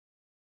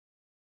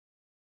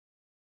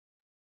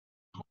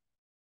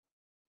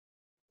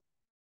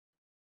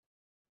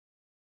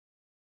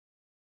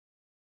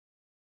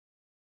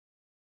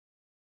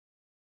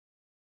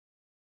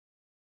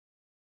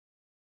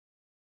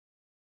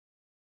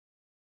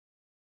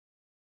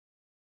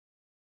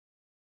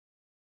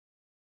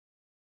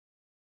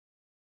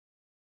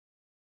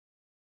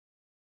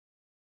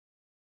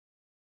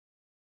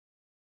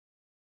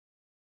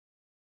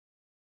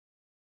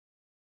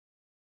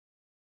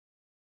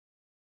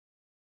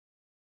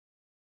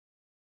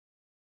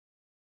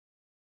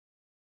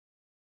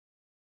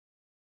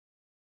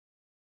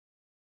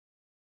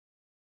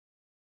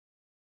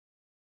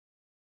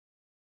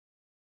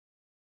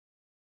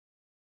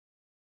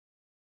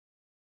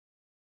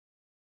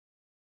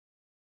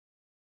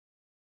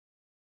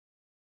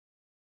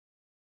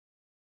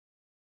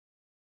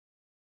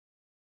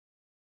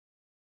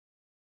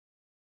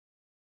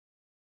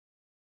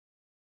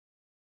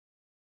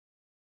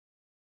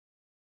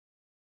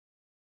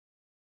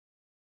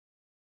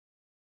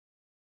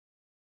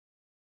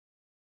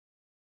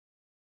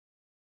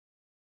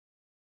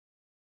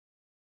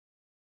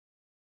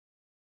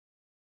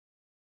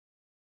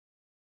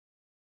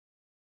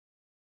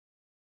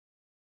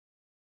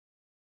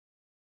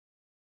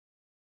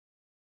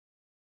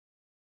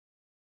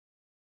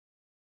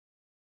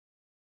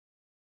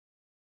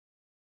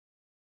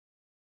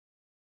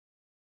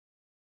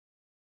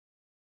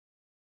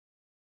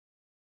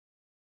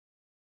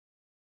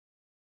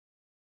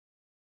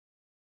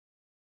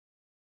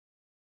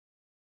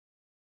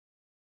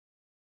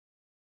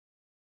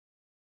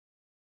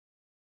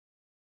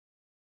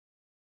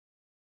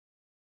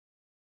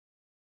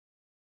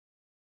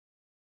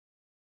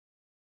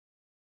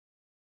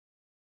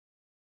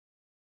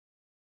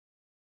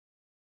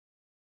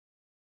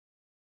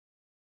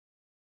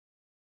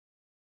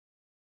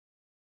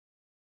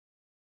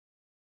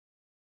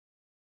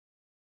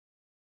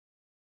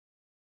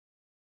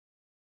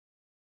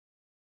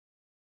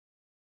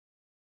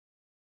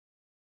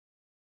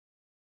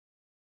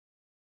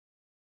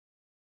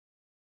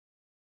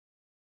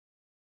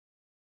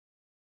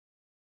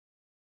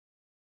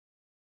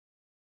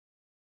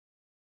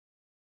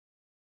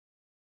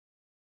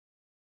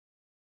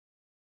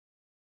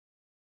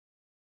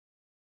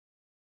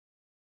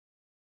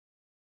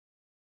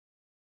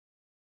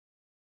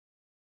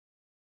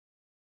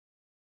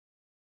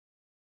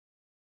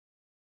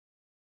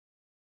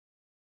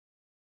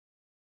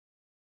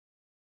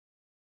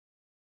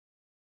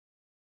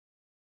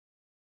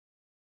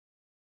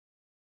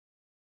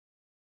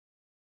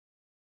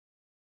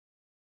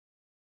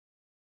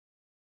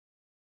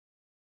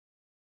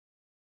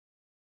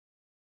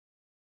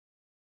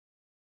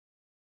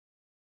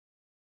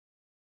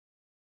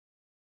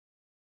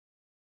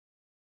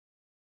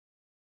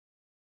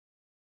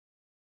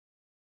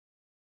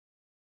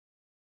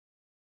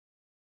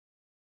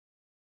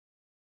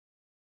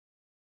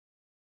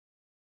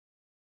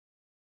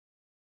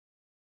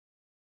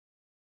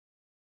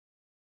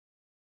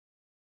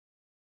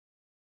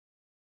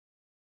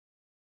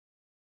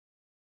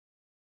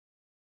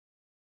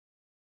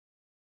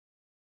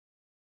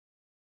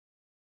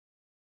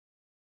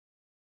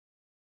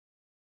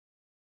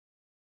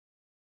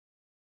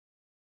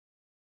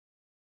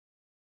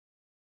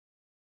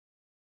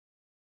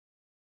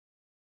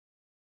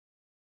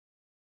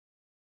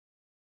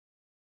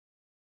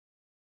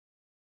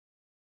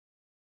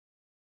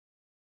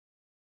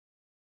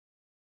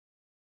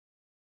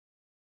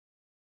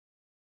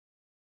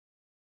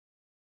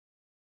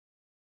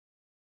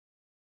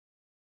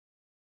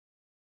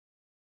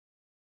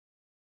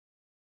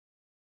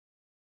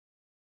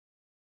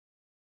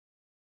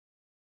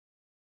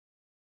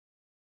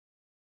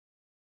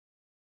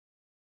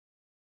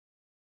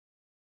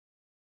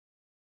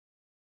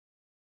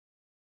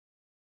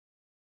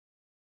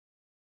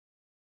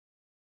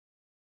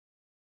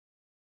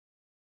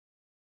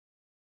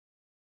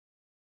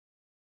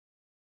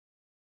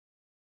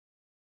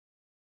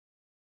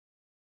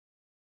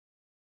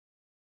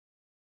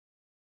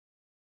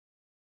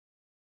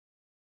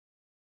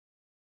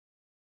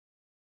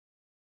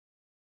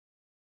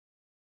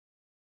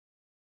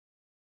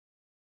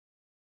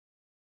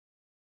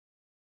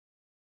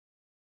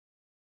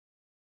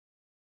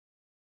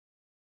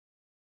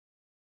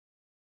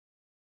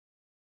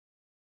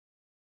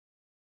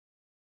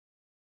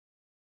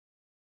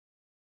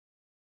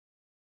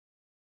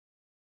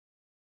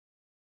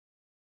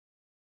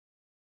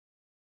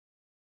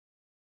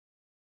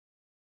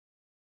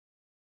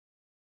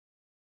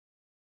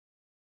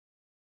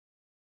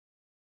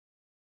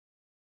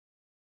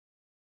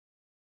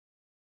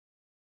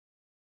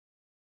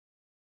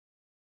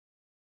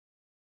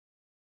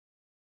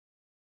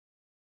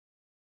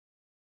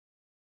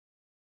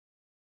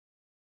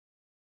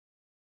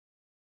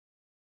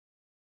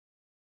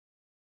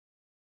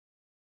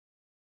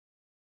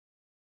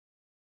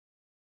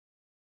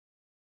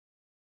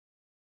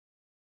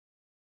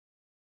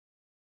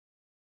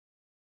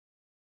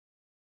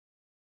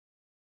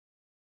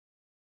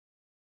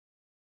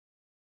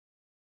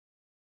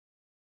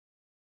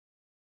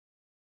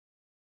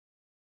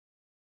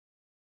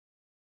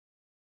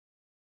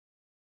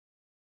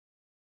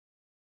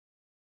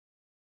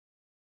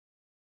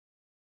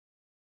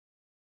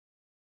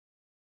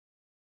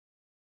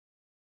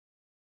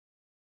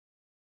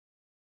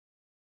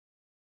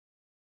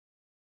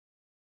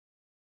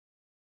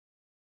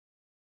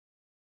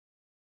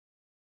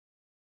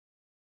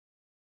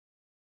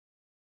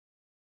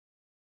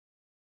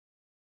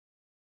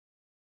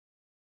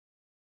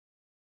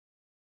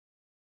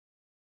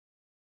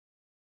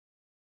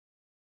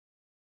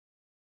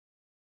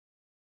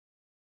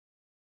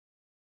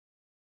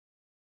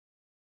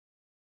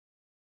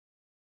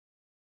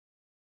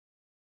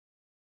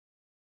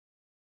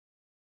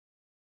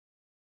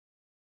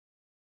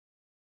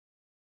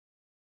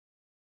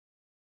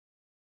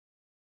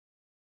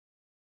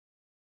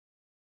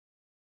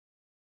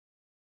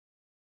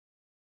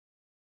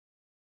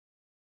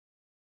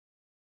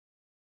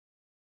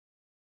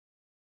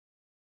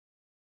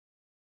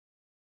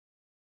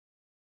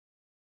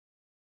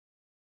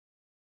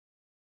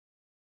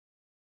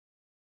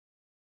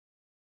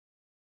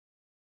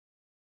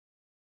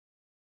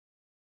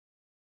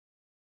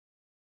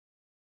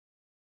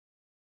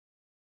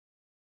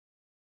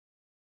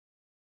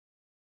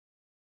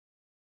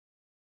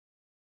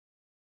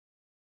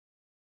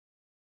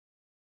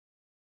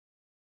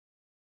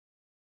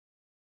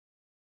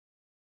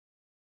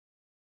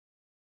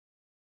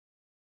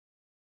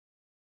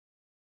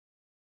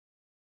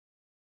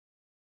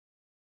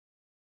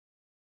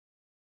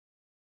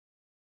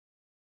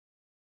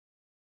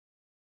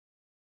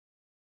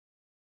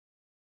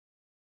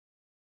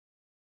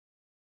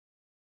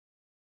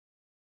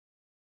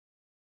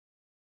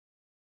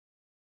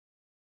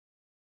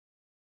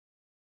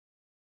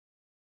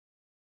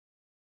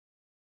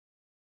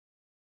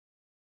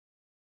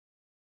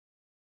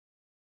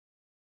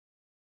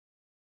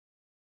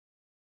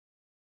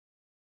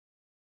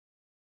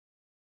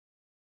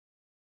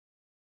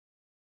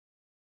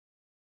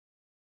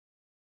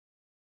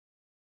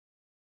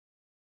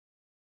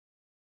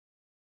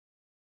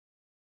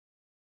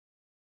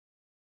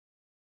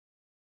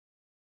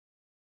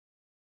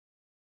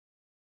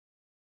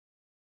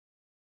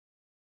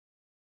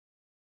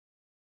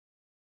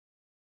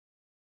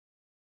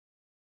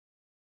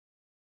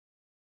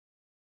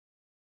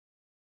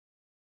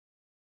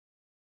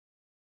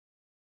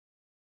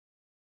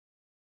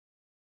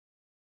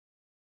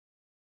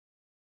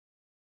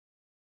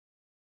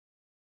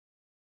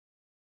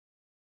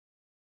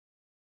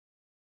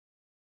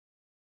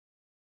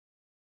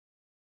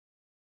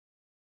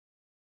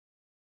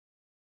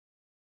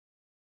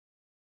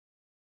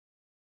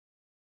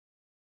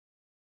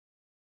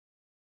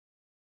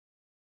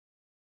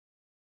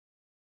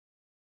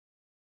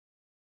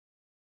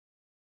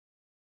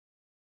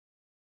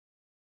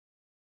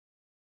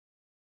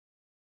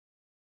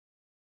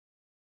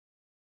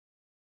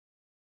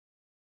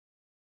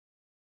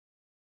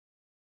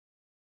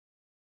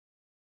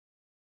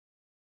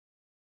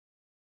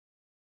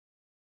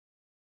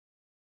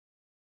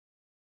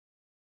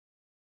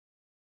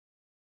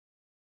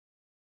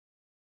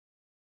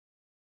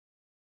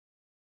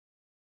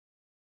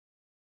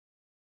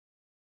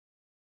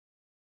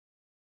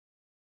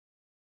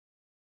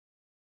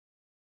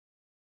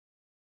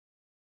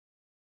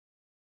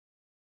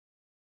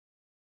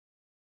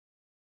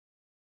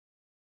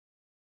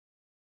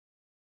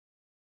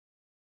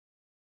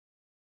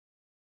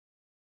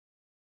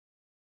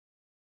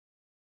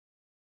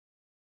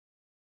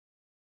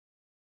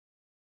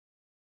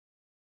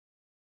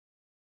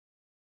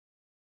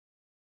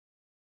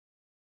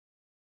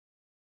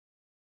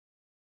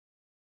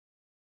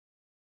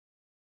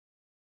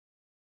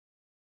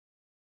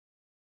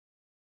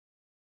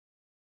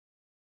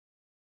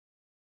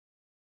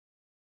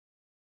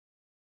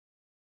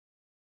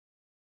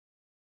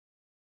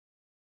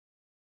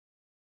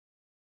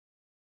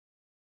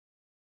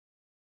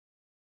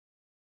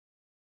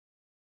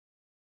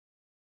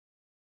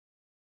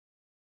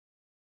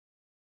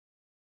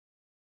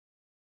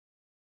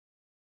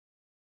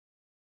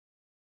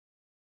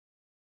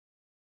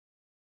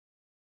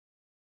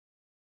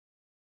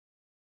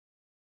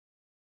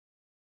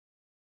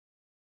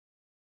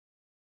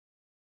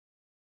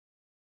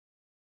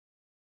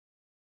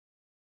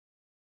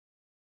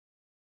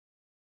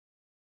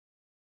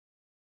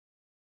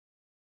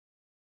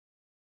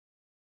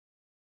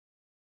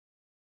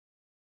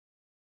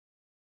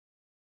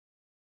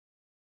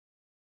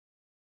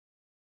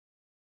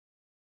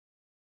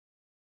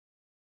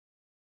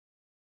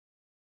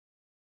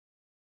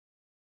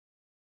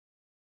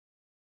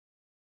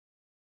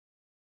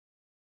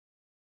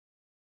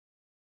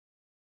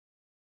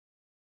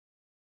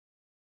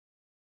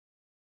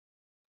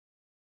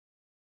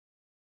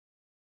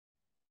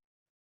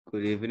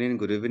Good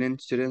evening,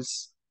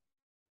 students.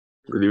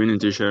 Good evening,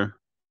 teacher.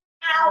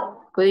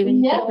 Good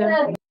evening,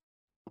 teacher.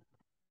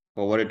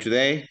 How are you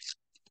today?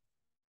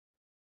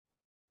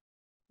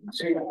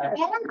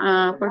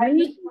 For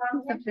me,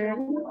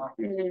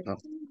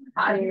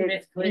 I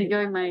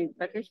enjoy my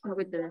vacation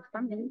with the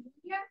family.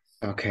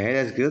 Okay,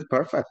 that's good.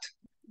 Perfect.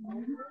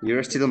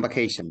 You're still on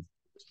vacation.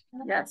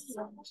 Yes,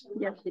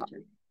 yes,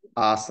 teacher.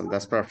 Awesome.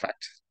 That's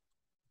perfect.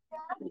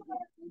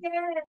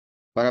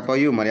 What about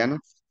you, Mariano?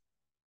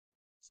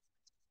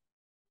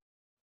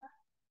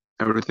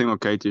 Everything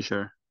okay,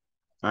 teacher?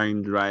 I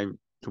drive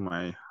to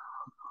my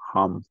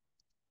home.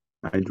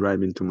 I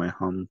drive into my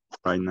home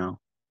right now.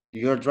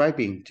 You're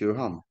driving to your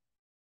home.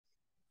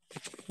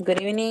 Good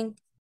evening.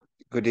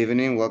 Good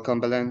evening. Welcome,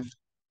 Belen.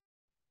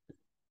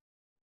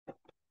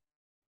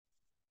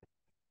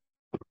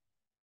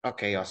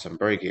 Okay, awesome.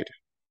 Very good.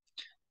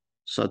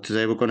 So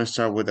today we're going to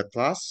start with the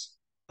class.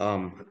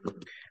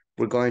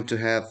 We're going to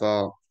have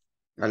a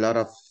lot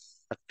of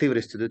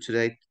activities to do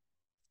today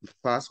in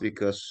class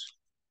because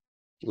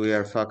we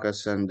are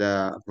focused on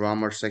the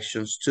grammar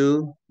sections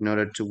too in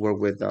order to work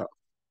with the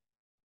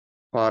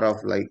part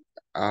of like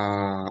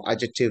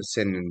adjectives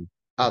and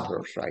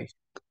adverbs, right?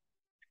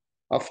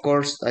 Of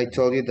course, I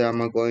told you that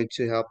I'm going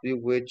to help you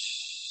with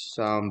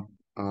some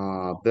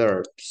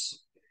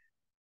verbs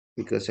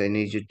because I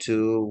need you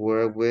to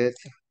work with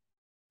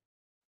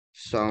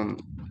some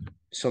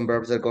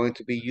verbs that are going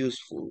to be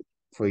useful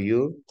for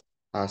you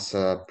as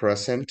a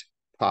present,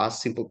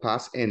 past, simple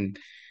past, and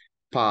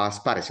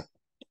past participle.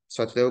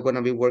 So today we're going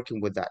to be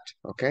working with that,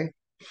 okay?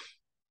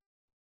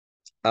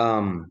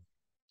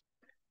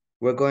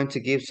 We're going to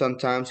give some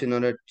time in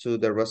order to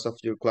the rest of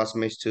your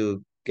classmates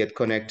to get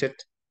connected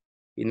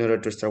in order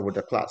to start with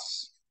the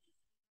class.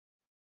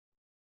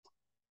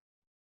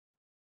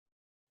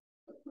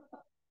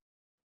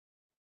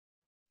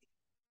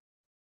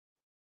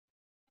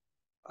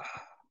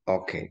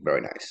 Okay,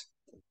 very nice.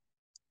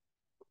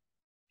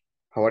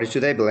 How are you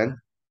today, Belen?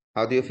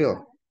 How do you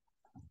feel?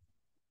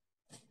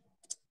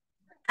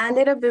 A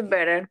little bit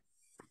better,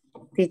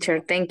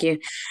 teacher. Thank you.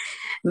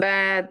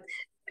 But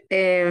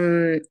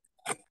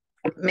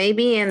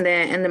maybe in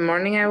the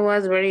morning I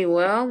was very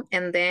well,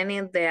 and then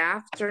in the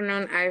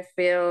afternoon I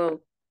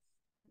feel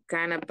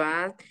kind of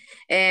bad,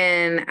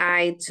 and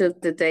I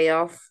took the day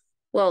off.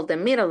 Well, the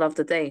middle of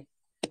the day.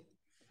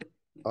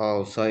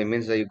 Oh, so it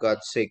means that you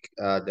got sick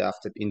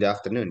in the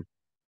afternoon.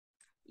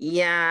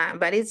 Yeah,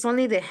 but it's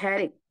only the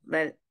headache.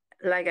 But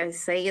like I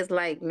say, it's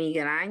like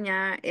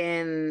migraña,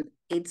 and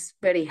it's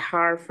very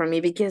hard for me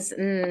because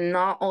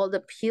not all the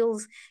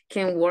pills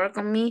can work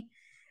on me,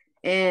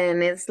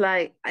 and it's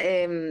like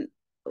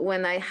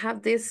when I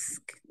have this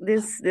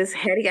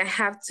headache, I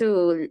have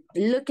to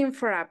looking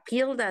for a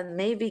pill that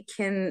maybe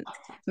can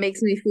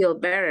makes me feel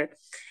better,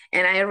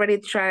 and I already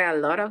tried a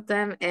lot of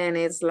them, and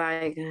it's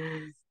like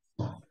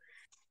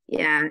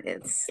yeah,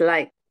 it's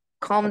like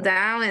calm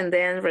down and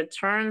then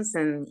returns,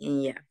 and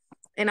yeah,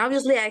 and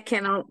obviously I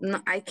cannot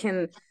I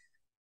can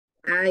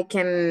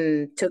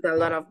took a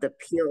lot of the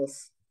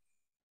pills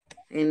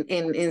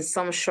in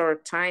some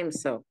short time,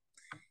 so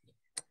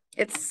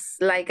it's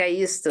like I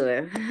used to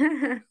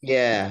it.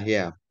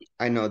 Yeah.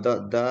 I know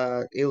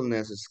the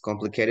illness is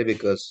complicated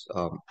because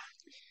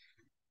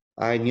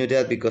I knew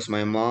that because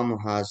my mom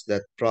has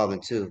that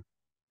problem too.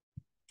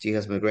 She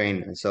has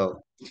migraine, and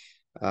so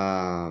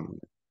um,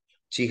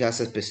 she has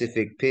a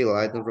specific pill.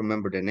 I don't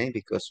remember the name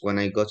because when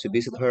I go to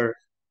visit her,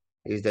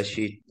 is that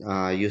she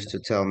used to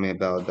tell me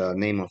about the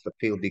name of the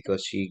pill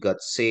because she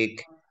got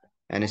sick,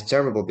 and it's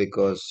terrible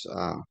because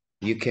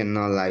you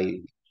cannot like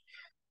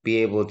be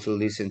able to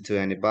listen to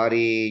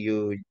anybody.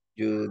 You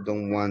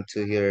don't want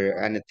to hear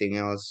anything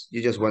else.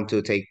 You just want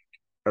to take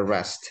a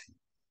rest.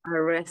 A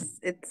rest,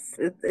 it's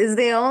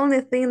the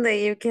only thing that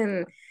you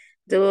can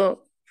do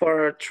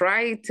for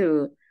try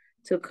to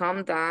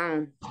calm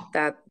down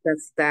that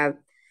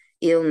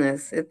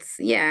illness. It's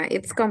yeah,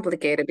 it's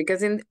complicated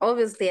because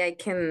obviously I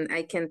can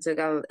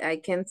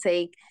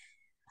take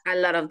a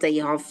lot of day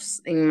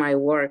offs in my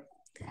work,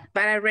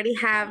 but I already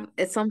have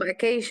some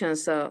vacation,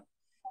 so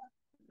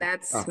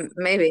that's Oh,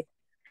 maybe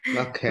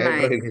okay, my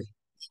very good.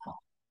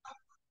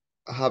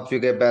 I hope you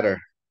get better.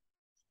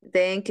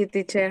 thank you,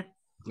 teacher.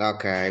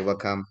 Okay,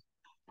 welcome.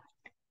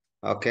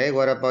 Okay,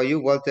 what about you,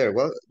 Walter?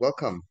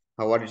 Welcome.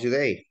 How are you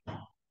today?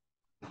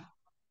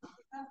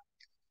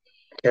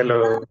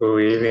 Hello, good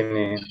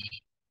evening.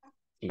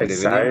 Good evening.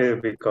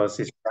 Excited because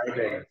it's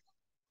Friday.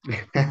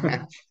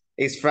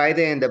 It's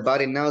Friday and the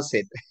body knows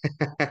it.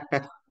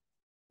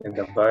 And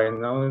the body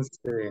knows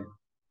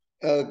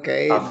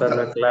Okay. after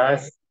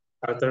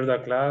the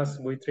class,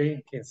 we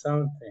drinking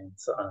something.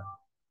 So,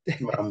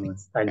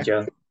 vamos, I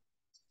just.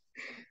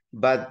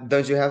 But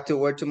don't you have to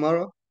work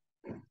tomorrow?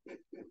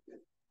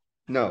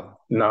 No.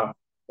 No,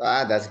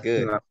 Ah, that's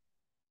good. no,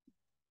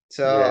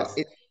 So yes.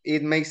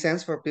 it makes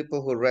sense for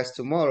people who rest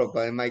tomorrow,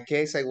 but in my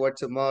case, I work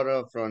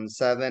tomorrow from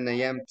 7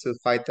 a.m. to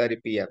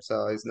 5:30 p.m.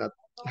 So it's not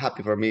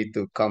happy for me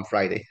to come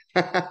Friday.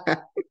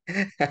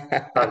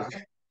 All,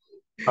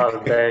 all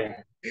day.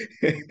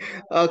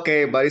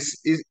 Okay, but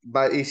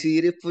it's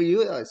easy for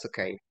you. It's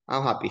okay.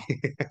 I'm happy.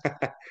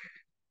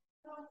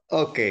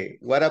 Okay,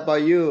 what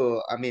about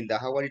you, Aminda?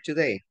 How are you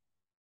today?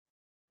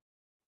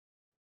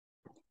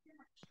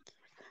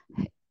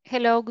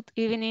 Hello, good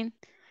evening.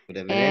 Good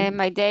evening.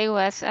 My day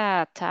was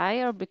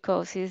tired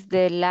because it's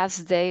the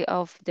last day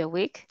of the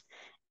week,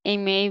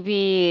 and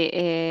maybe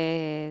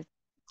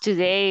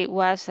today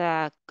was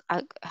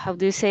how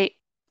do you say,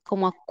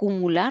 como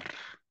acumular?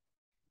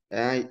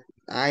 I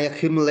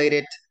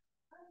accumulated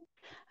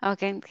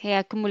Okay, he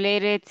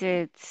accumulated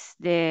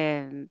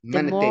the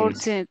many more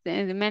things.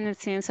 the many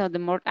things or the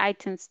more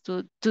items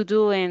to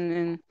do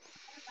in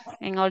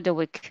all the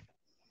week.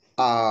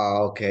 Ah,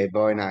 okay,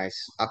 very nice.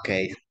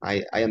 Okay,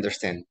 I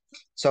understand.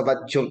 So,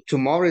 but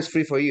tomorrow is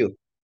free for you.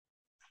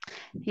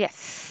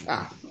 Yes,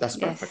 Ah, that's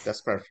perfect. yes.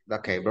 That's perfect.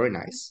 Okay, very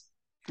nice.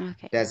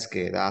 Okay. That's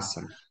good.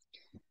 Awesome.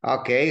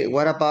 Okay,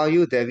 what about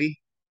you, Debbie?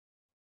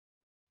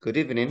 Good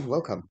evening.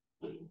 Welcome.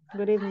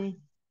 Good evening.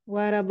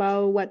 What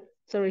about what?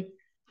 Sorry.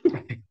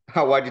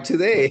 How are you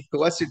today?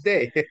 What's your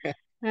day?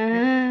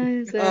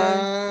 So,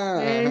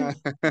 Ah,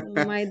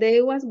 my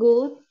day was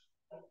good.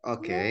 Yeah,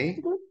 okay,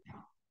 good.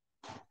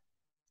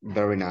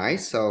 very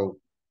nice. So,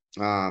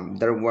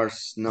 there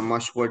was not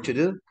much work to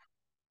do.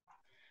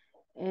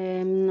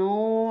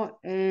 No,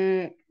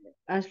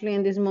 actually,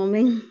 in this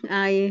moment,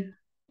 I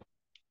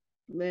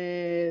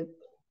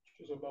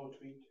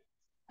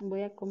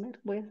voy a comer,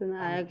 voy a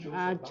cenar.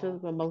 I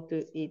just about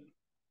to eat.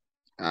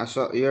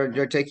 So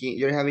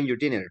you're having your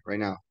dinner right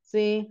now.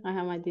 See, I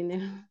have my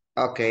dinner.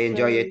 Okay,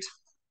 enjoy it.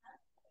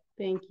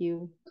 Thank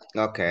you.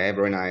 Okay,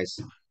 very nice.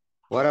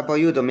 What about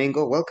you,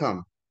 Domingo?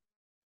 Welcome.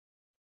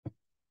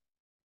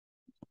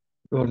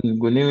 Good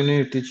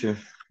evening, teacher.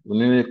 Good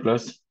evening,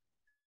 class.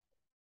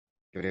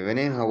 Good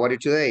evening. How are you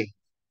today?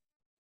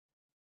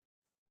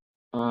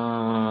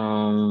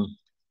 Um,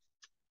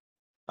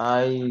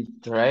 I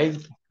tried.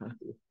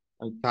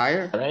 I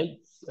Tired? tried.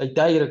 I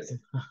tired.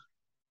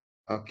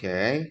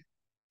 Okay,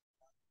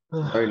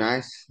 very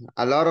nice.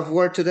 A lot of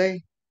work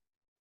today?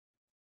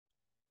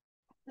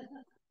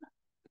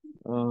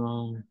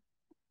 Um,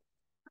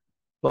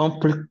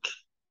 complic,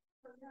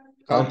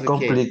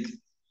 Complicated.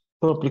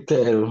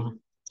 complicated.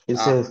 It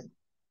Ah, says,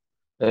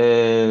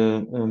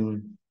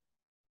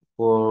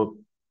 for,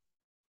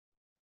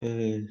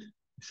 say,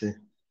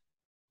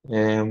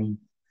 um,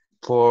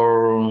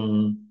 for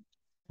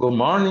good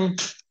morning.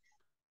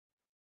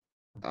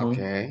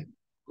 okay.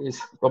 It's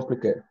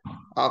complicated.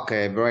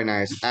 Okay, very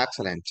nice.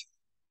 Excellent.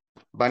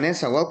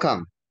 Vanessa,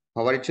 welcome.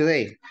 How are you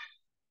today?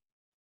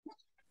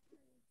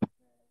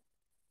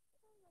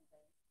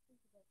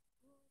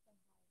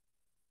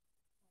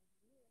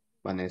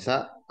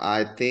 Vanessa,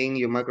 I think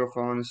your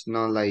microphone is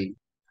not like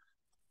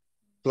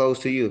close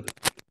to you.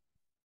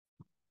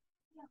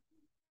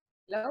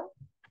 Hello?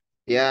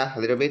 Yeah, a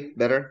little bit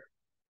better.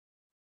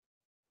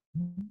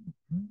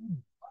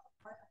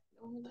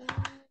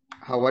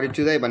 How are you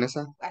today,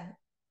 Vanessa?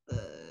 Uh,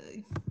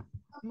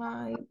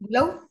 my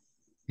hello?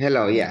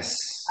 Hello, yes.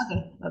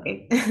 Okay,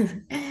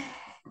 okay.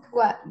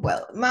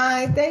 Well,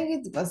 my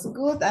day it was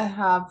good. I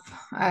have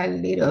a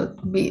little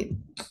bit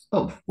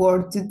of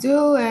work to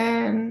do,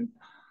 and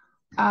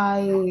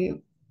I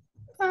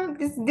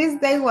this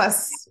day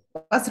was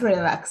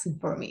relaxing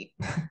for me.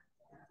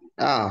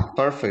 Ah,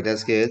 perfect.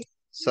 That's good.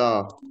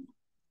 So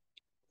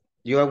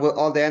you have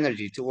all the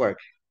energy to work.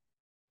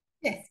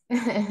 Yes.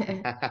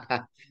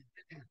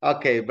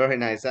 Okay, very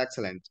nice.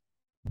 Excellent.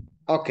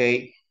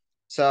 Okay,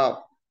 so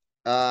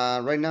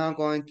right now I'm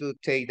going to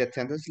take the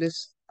attendance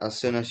list. As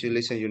soon as you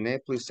listen your name,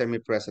 please tell me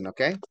present,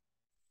 okay?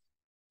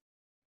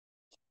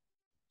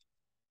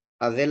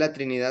 Adela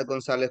Trinidad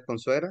González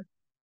Consuera.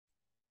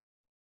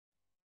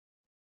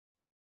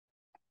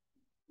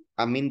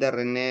 Aminda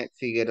René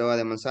Figueroa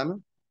de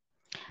Manzano.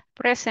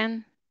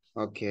 Present.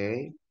 Ok.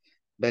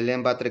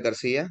 Belén Batre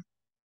García.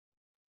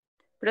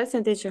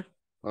 Present, teacher.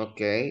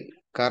 Ok.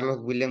 Carlos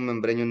William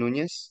Membreño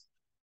Núñez.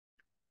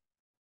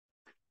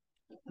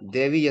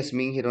 Debbie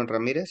Yasmín Girón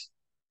Ramírez.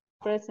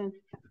 Present.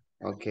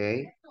 Ok.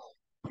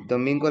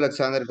 Domingo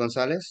Alexander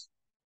González.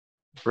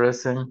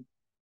 Present.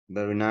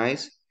 Very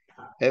nice.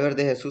 Ever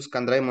de Jesús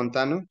Candray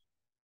Montano.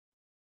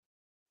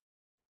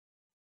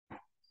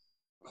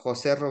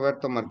 José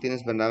Roberto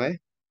Martínez Bernabé.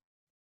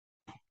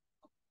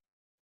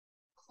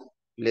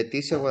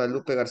 Leticia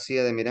Guadalupe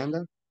García de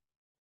Miranda.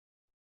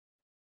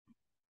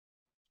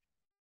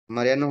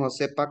 Mariano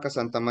José Paca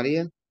Santa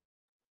María.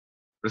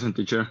 Present,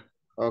 teacher.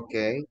 Ok.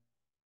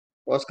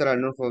 Oscar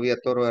Arnulfo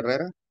Villatoro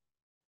Herrera.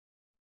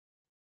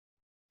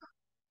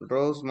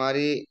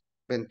 Rosemary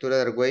Ventura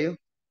de Argüello.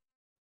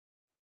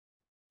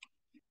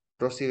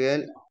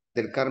 Rosibel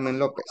del Carmen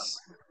López.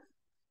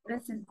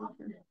 Present,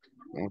 teacher.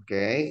 Ok.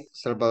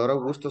 Salvador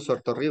Augusto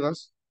Sorto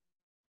Rivas.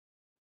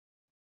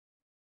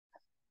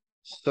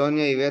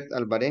 Sonia Ivette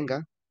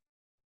Alvarenga.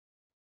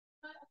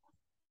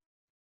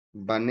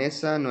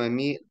 Vanessa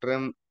Noemí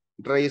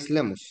Reyes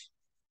Lemus.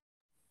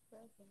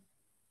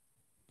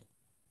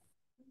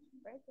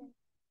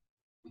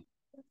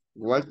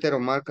 Walter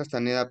Omar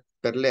Castaneda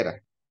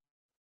Perlera.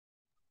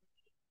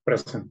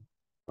 Present.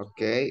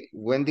 Okay.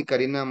 Wendy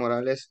Karina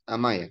Morales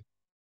Amaya.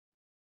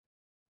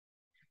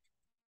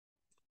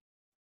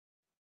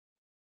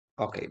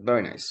 Okay,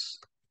 very nice.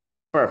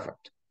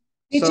 Perfect.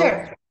 Teacher,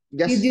 So,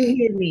 yes. did you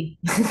hear me?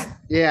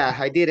 Yeah,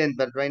 I didn't,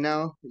 but right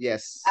now,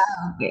 yes.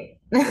 Okay.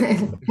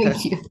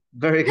 Thank you.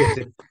 Very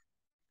good.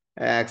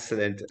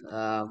 Excellent.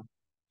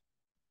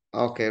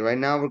 Okay, right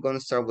now we're going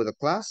to start with the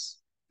class.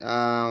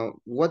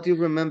 What do you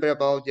remember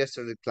about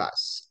yesterday's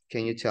class?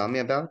 Can you tell me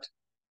about?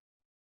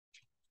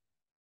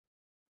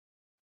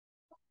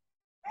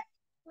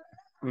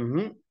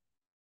 Mm-hmm.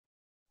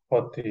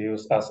 What to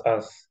use as.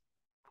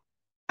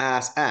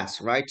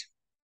 As, right?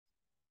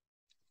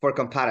 For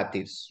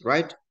comparatives,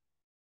 right?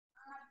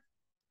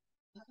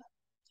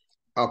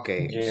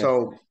 Okay, Yeah.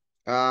 so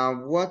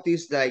what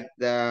is like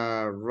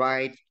the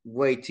right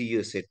way to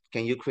use it?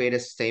 Can you create a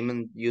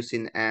statement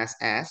using as?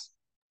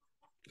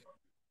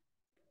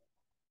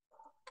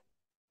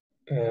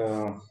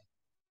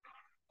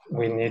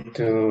 We need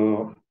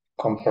to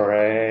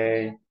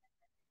compare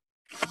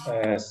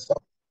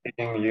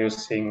something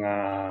using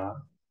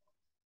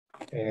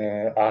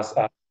as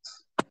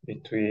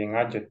between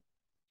adjectives.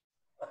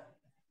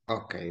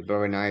 Okay,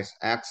 very nice.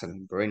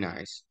 Excellent, very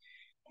nice.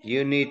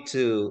 You need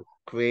to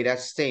create a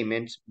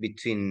statement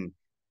between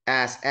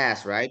as,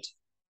 right?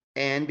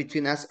 And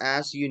between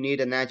as, you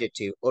need an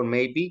adjective or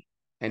maybe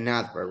an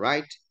adverb,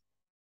 right?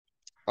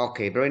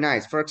 Okay, very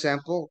nice. For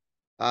example,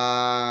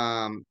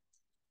 what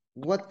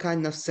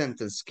kind of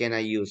sentence can I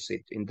use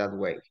it in that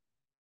way?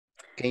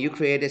 Can you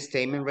create a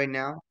statement right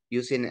now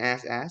using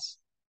as?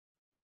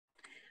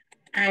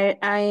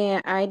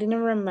 I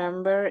didn't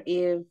remember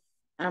if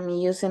I'm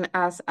using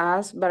as,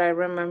 but I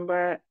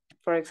remember,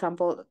 for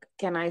example,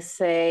 can I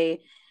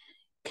say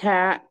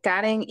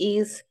Karen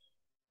is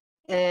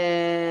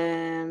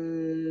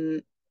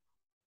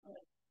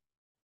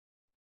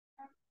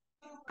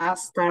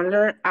as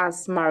taller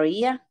as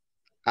Maria,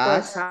 for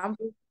As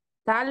example.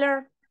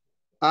 Taller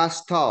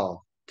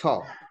tall.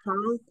 tall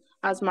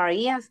as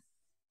Maria,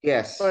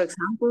 Yes. for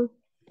example.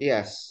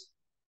 Yes.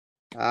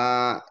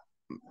 What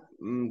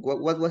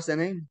was the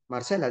name?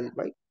 Marcela,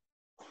 right?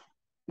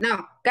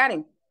 No,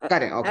 Karen.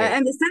 Karen, okay.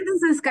 And the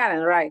sentence is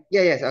Karen, right?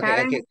 Yeah, yes, okay,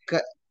 Karen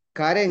okay.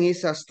 Karen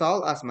is as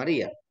tall as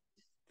Maria.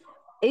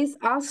 is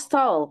as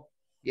tall.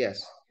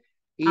 Yes,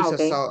 is as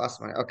Okay. tall as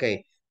Maria.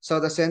 Okay, so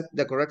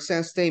the correct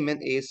sense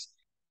statement is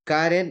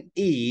Karen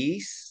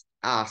is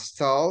as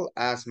tall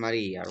as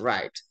Maria,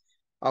 right?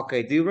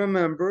 Okay, do you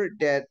remember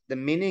that the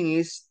meaning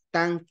is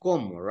tan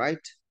como,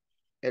 right?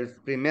 El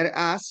primer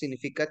as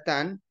significa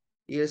tan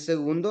y el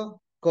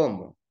segundo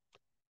como.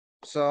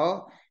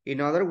 So, in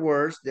other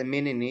words, the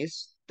meaning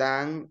is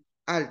tan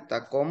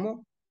alta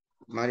como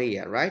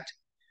Maria, right?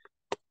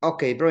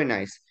 Okay, very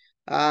nice.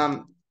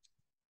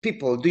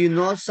 People, do you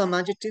know some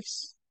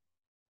adjectives?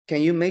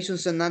 Can you mention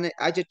some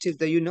adjectives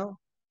that you know?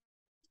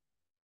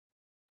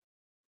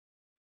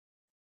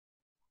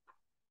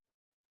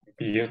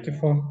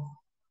 Beautiful.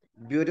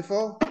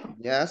 Beautiful,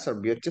 yes, or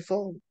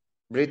beautiful.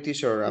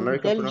 British or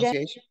American Intelligent.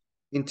 pronunciation.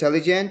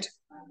 Intelligent.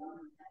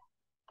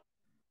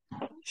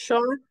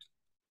 Short.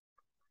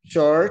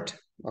 Short,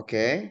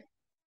 okay.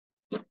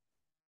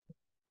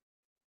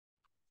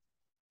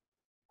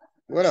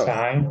 What else?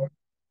 Shine.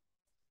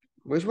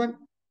 Which one?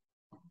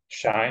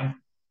 Shine.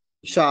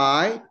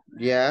 Shy,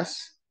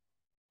 yes.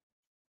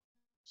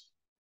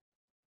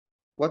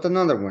 What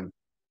another one?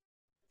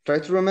 Try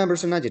to remember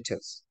some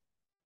adjectives.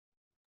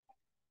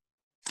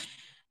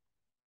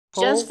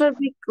 Just for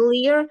be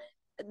clear,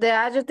 the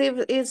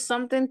adjective is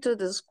something to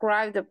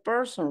describe the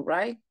person,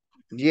 right?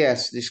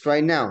 Yes,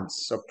 describe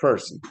nouns, a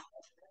person.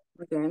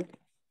 Okay.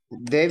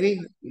 Debbie,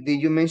 did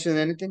you mention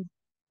anything?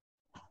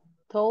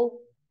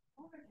 Tall.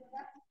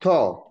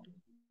 Tall.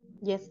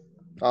 Yes.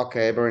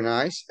 Okay, very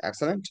nice.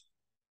 Excellent.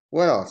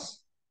 What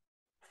else?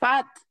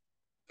 Fat.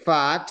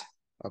 Fat.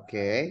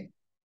 Okay.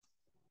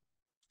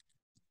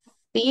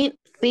 Thin,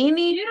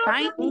 tiny,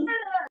 tiny.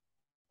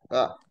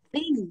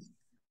 Thin.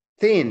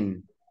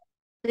 Thin.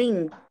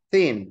 Thin.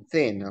 Thin.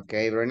 Thin.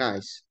 Okay, very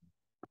nice.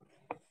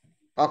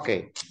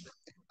 Okay.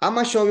 I'm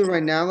gonna show you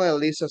right now a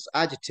list of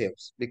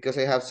adjectives because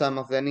I have some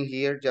of them in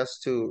here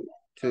just to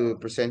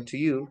present to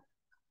you.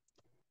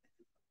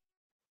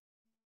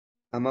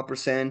 I'm gonna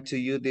present to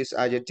you these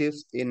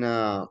adjectives in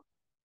a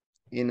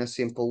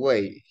simple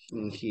way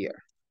in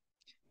here.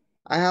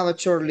 I have a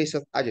short list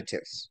of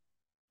adjectives.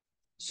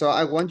 So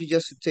I want you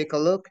just to take a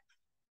look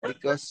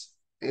because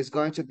it's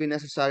going to be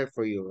necessary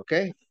for you,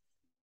 okay?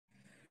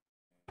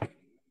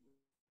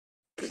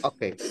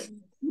 Okay,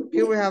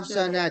 here we have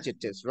some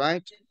adjectives,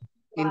 right?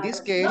 In this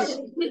case,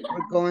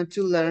 we're going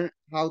to learn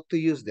how to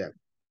use them.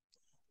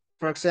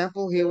 For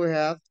example, here we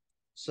have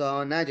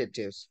some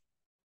adjectives.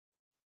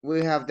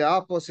 We have the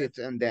opposite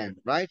and then,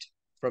 right?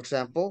 For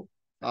example,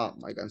 oh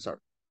my God, I'm sorry.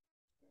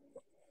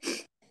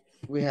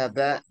 We have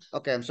that.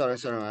 Okay, I'm sorry,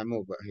 I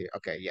moved here.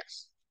 Okay,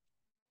 yes.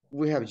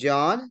 We have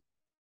John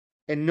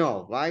and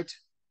no, right?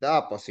 The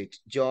opposite,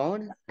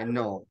 John and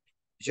no.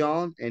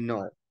 John and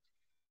no.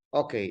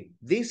 Okay,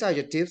 these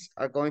adjectives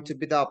are going to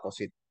be the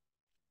opposite.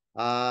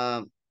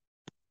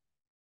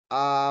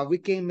 we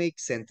can make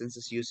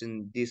sentences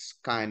using this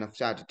kind of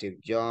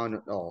adjective, John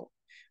or all.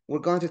 We're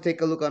going to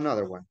take a look at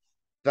another one.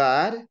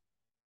 Bad,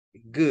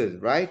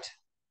 good, right?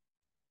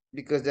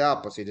 Because the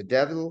opposite, the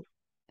devil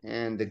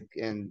and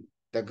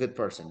the good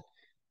person.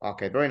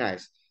 Okay, very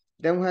nice.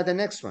 Then we have the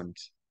next one.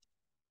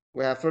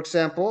 We have, for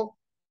example,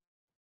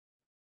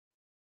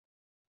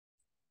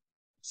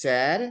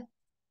 sad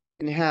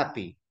and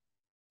happy.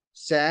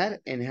 Sad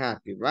and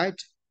happy,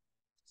 right?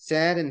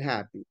 Sad and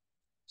happy.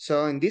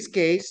 So in this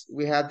case,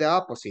 we have the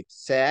opposite,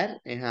 sad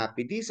and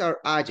happy. These are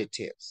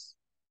adjectives.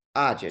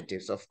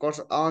 Adjectives, of course,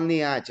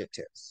 only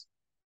adjectives.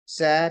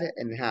 Sad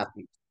and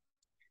happy.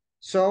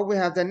 So we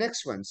have the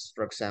next ones,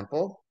 for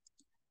example,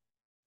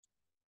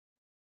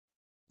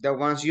 the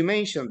ones you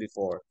mentioned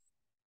before.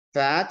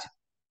 Fat,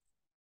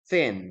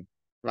 thin,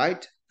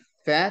 right?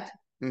 Fat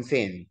and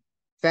thin.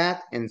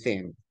 Fat and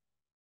thin.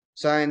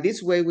 So in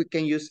this way, we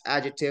can use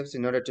adjectives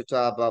in order to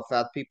talk about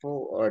fat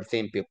people or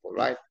thin people,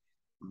 right?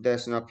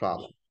 There's no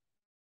problem.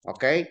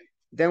 Okay,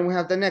 then we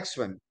have the next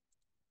one.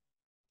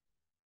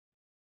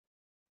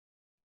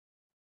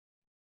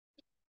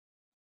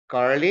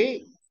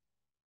 Carly,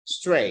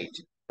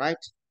 straight, right?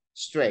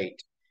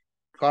 Straight.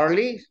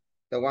 Carly,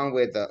 the one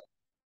with the,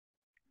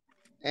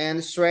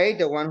 and straight,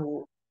 the one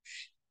who.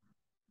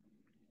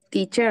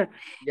 Teacher,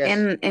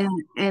 Yes.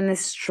 and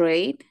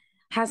straight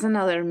has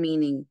another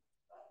meaning.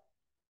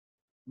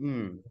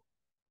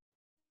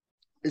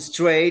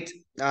 Straight,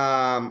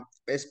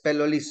 es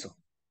pelo liso.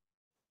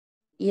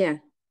 Yeah.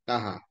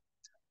 Ajá.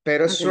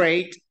 Pero Okay.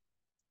 straight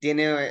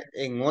tiene,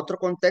 en otro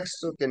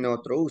contexto, tiene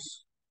otro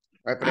uso.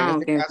 Pero en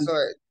este Okay. caso,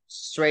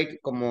 straight,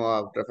 como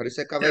a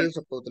referirse a cabello,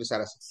 se puede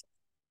utilizar así.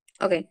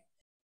 Okay.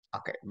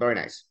 Okay, very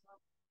nice.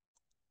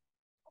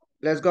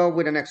 Let's go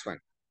with the next one.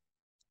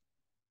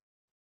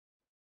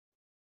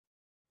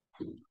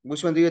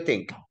 Which one do you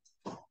think?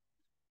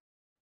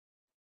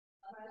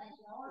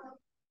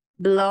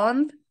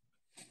 Blonde.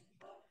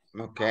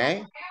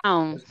 Okay.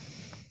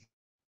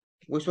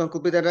 Which one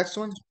could be the next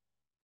one?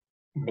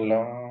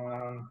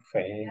 Blonde,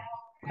 fair.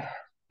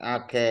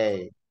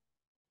 Okay.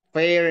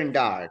 Fair and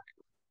dark.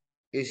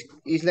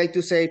 It's like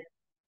to say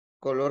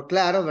color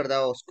claro,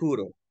 ¿verdad?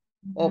 Oscuro.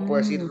 O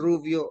puede decir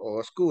rubio o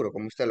oscuro,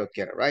 como usted lo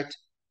quiera, right?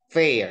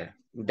 Fair,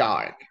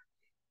 dark.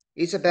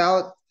 It's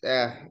about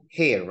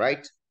hair,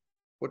 right?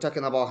 We're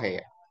talking about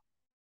hair.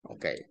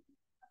 Okay.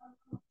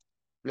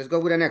 Let's go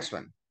with the next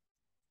one.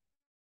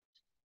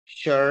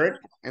 Short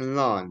and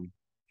long.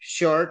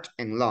 Short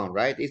and long,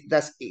 right?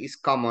 It's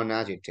common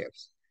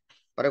adjectives.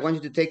 But I want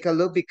you to take a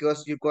look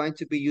because you're going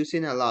to be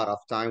using a lot of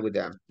time with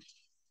them.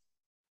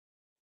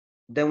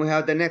 Then we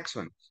have the next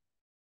one.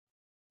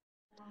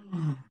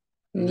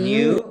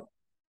 New,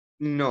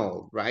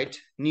 null, right?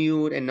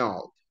 New and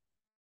null.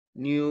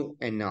 New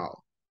and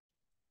null.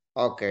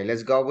 Okay,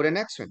 let's go with the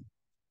next one.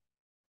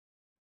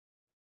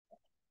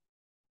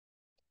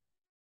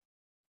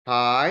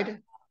 High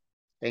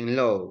and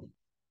low.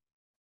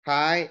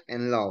 High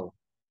and low.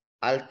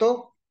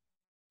 Alto,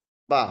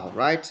 bajo,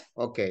 right?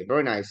 Okay,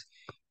 very nice.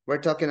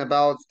 We're talking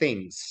about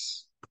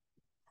things.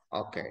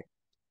 Okay.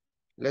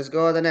 Let's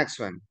go to the next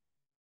one.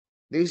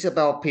 This is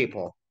about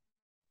people.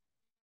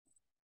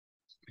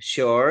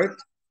 Short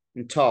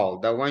and tall.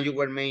 The one you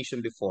were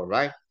mentioned before,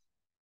 right?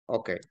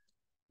 Okay.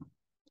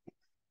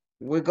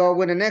 We go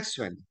with the next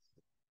one.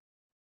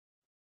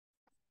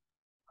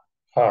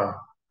 Hard.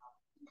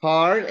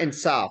 Hard and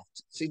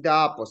soft. See the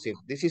opposite.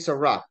 This is a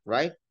rock,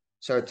 right?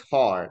 So it's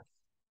hard.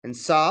 And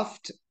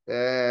soft,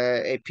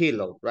 a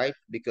pillow, right?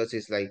 Because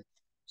it's like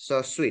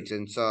so sweet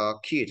and so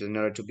cute in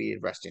order to be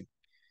resting.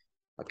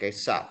 Okay,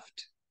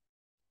 soft.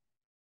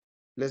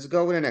 Let's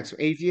go with the next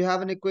one. If you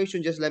have any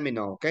question, just let me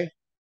know, okay?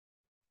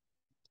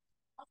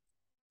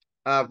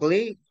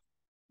 Ugly,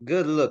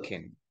 good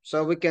looking.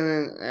 So we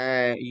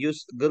can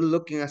use good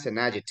looking as an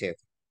adjective.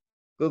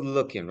 Good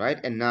looking, right?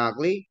 And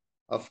ugly,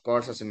 of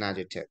course, as an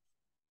adjective.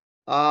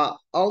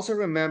 Also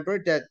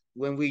remember that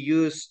when we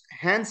use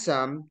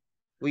handsome,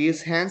 we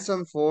use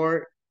handsome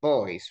for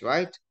boys,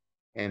 right?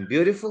 And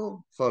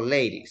beautiful for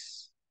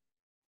ladies.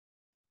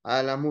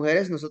 A las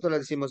mujeres nosotros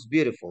les decimos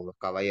beautiful, los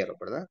caballeros,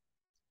 ¿verdad?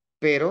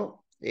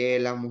 Pero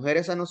las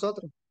mujeres a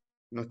nosotros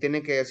nos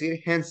tienen que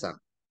decir handsome,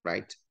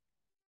 right?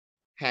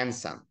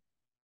 Handsome.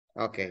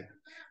 Ok.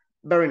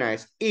 Very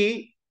nice.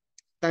 Y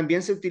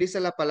también se utiliza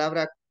la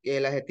palabra,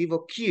 el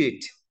adjetivo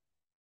cute.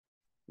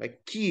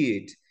 Like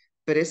cute.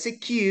 Pero ese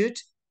cute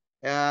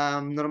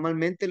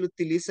normalmente lo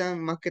utilizan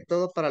más que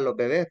todo para los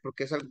bebés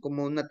porque es algo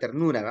como una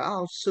ternura.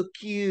 Oh, so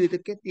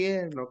cute, qué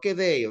tierno, qué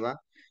bello, ¿va?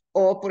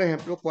 O, por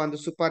ejemplo, cuando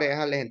su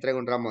pareja les entrega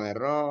un ramo de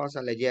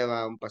rosas, les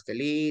lleva un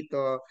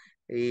pastelito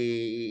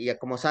y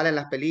como salen en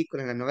las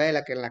películas, en las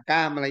novelas, que en la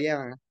cama la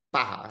llevan,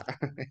 paja.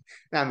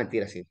 No,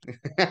 mentira, sí.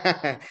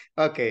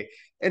 Ok,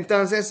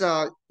 entonces,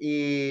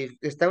 y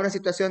está en una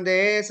situación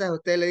de esas,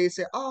 usted le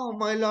dice, oh,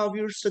 my love,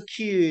 you're so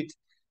cute.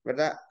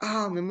 ¿Verdad?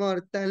 Ah, mi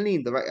amor, tan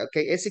lindo, right? Ok,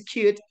 ese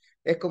cute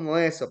es como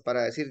eso,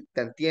 para decir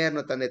tan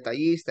tierno, tan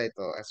detallista y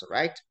todo eso,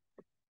 right?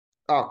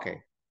 Okay,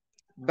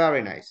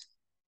 very nice.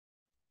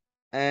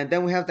 And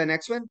then we have the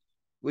next one.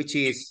 which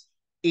is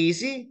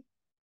easy,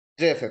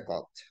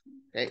 difficult.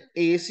 Okay,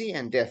 easy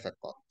and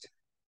difficult.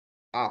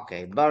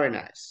 Okay, very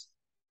nice.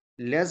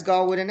 Let's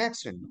go with the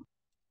next one.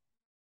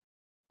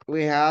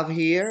 We have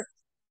here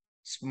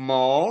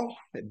small,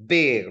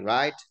 big,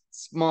 right?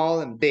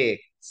 Small and big,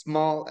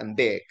 small and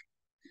big.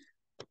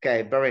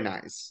 Okay, very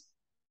nice.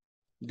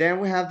 Then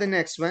we have the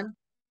next one,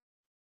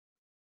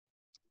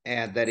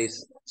 and that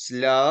is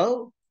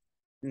slow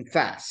and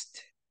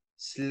fast.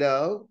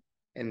 Slow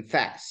and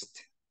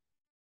fast.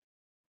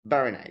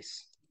 Very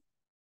nice.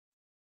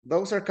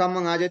 Those are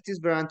common adjectives,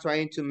 but I'm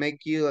trying to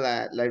make you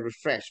like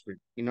refresh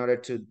in order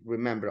to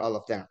remember all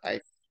of them,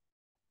 right?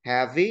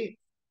 Heavy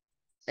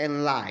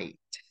and light.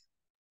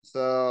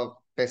 So,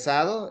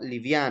 pesado,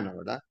 liviano,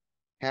 ¿verdad?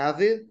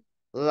 Heavy,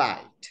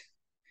 light.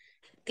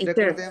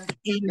 Teacher,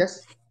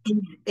 Yes.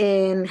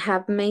 and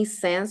have made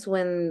sense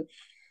when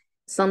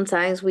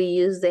sometimes we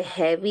use the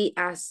heavy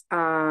as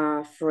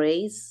a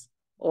phrase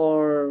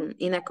or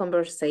in a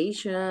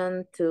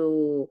conversation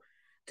to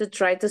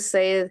try to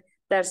say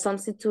that some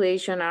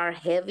situations are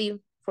heavy,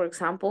 for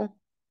example.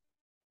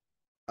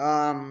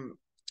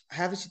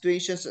 Heavy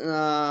situations,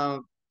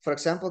 for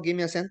example, give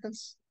me a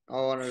sentence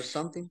or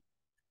something.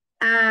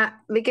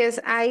 Because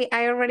I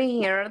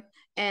already heard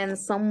in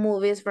some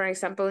movies, for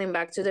example, in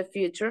Back to the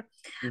Future,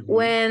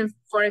 when,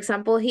 for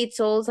example, he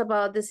told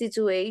about the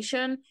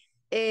situation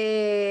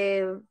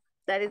that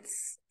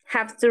it's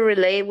have to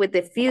relate with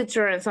the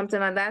future and something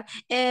like that.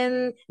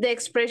 And the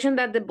expression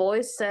that the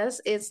boy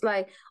says, it's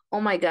like, oh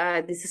my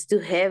God, this is too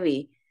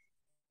heavy.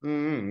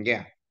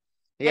 Yeah.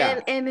 Yeah.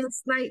 And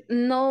it's like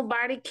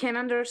nobody can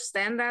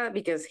understand that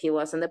because he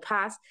was in the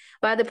past.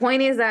 But the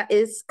point is that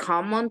it's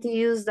common to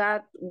use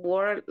that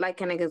word like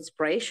an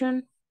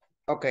expression.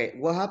 Okay,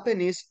 what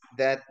happened is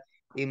that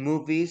in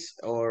movies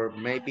or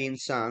maybe in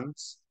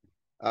songs,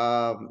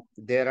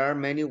 there are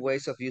many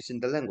ways of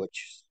using the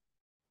language.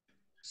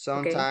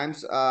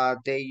 Sometimes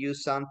they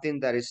use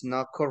something that is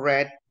not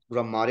correct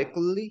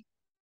grammatically,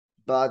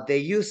 but they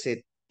use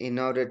it in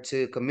order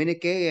to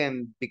communicate,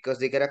 and because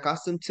they get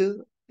accustomed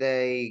to,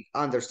 they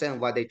understand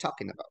what they're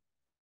talking about.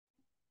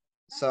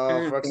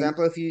 So, for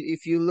example,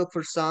 if you look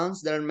for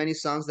songs, there are many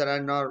songs that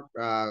are not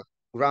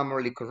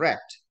grammatically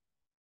correct,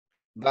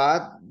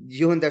 but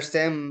you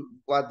understand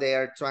what they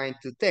are trying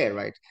to tell,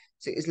 right?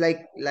 So it's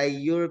like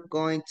you're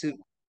going to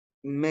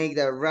make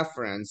the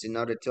reference in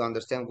order to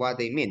understand what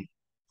they mean.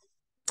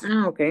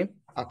 Okay.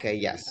 Okay,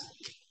 yes.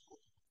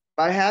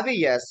 But heavy,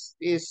 yes,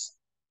 is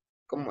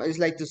como it's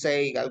like to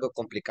say algo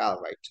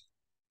complicado, right?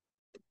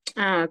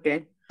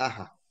 Okay.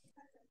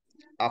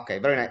 Okay,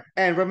 very nice.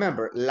 And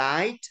remember,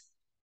 light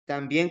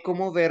también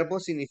como verbo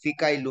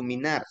significa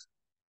iluminar,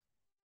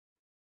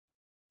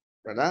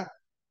 ¿verdad?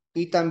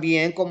 Y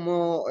también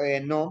como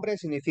nombre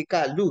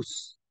significa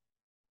luz.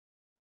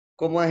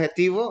 Como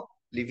adjetivo,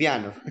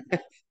 liviano.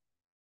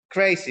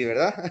 Crazy,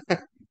 ¿verdad?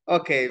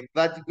 Okay,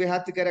 but we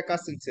have to get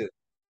accustomed to.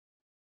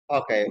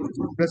 Okay,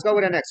 let's go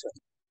with the next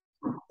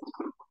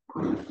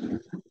one.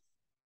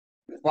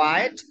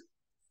 Quiet,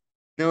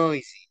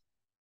 noisy,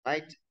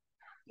 right?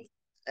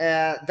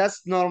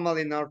 That's normal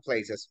in our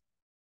places.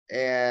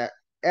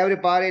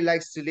 Everybody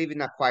likes to live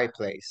in a quiet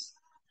place.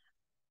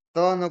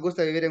 Todos nos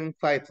gusta vivir en un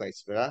quiet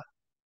place, ¿verdad?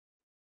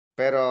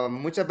 Pero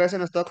muchas veces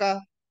nos toca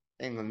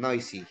en un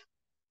noisy.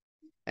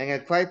 And a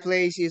quiet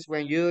place is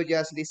when you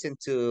just listen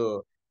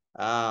to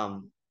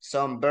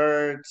some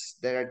birds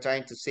that are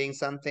trying to sing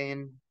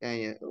something,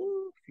 and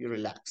you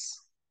relax.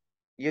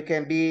 You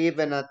can be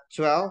even at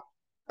 12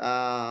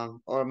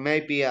 or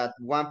maybe at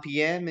 1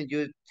 p.m. and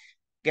you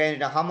get in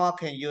the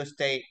hammock and you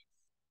stay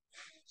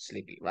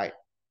sleepy, right?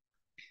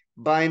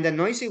 But in the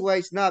noisy way,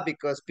 it's not,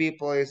 because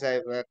people is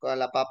like,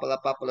 la papa,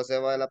 la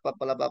ceba, la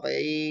papa,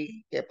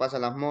 y ¿qué pasa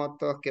las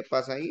motos? ¿Qué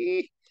pasa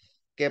ahí?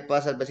 ¿Qué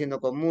pasa el vecino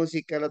con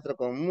música, el otro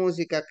con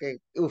música?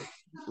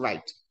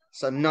 Right.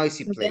 So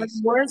noisy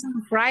place. Words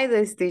on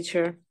Fridays,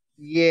 teacher.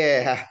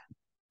 Yeah.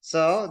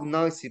 So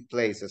noisy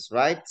places,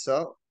 right?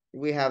 So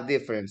we have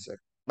differences,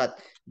 but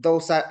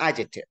those are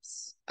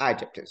adjectives.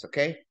 Adjectives,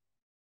 okay?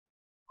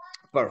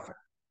 Perfect.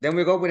 Then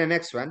we go with the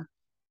next one.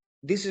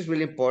 This is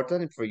really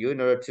important for you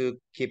in order to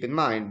keep in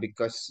mind,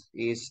 because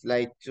it's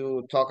like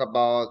to talk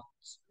about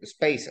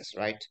spaces,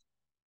 right?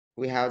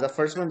 We have the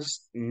first one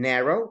is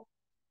narrow,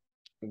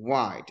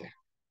 wide.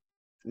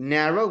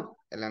 Narrow,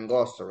 el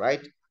angosto,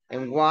 right?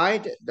 And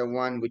wide, the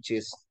one which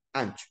is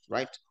ancho,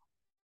 right?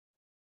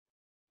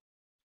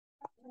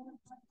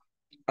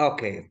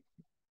 Okay,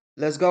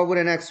 let's go with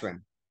the next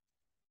one.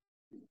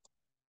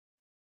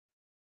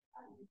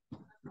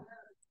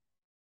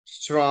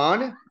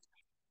 Strong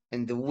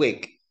and the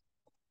weak.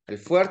 El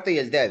fuerte y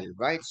el débil,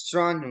 right?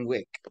 Strong and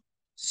weak.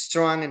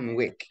 Strong and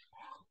weak.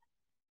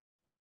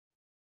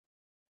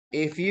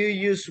 If you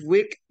use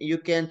weak, you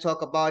can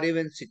talk about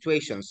even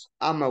situations.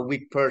 I'm a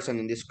weak person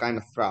in this kind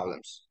of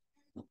problems.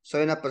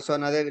 Soy una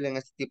persona débil en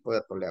este tipo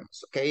de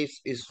problemas, okay?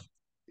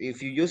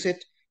 If you use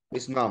it,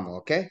 it's normal,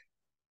 okay?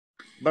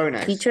 Very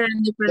nice. Teacher,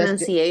 and the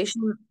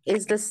pronunciation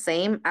is the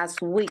same as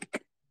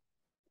weak.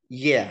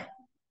 Yeah.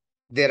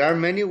 There are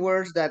many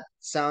words that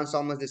sounds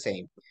almost the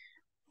same.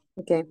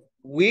 Okay.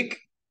 Week,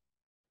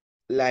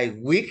 like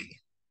week,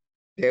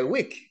 they're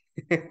weak.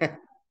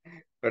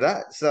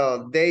 ¿Verdad?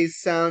 So they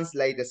sounds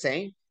like the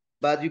same,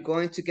 but you're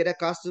going to get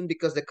accustomed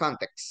because the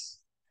context.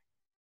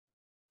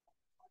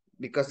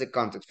 Because the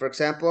context. For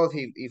example,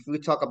 if we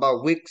talk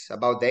about weeks,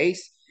 about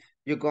days,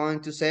 you're going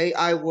to say,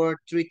 I work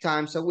 3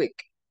 times a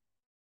week.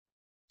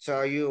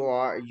 So you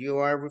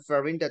are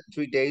referring that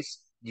 3 days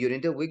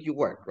during the week you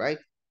work, right?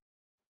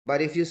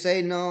 But if you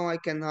say, no, I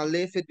cannot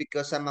leave it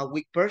because I'm a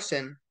weak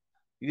person,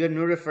 you're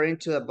not referring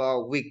to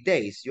about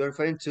weekdays. You're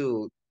referring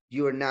to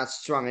you're not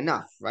strong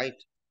enough, right?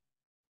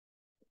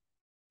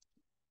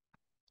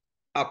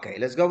 Okay,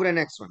 let's go with the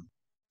next one.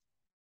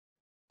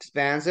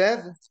 Expensive,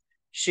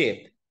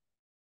 cheap.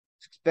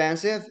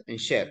 Expensive and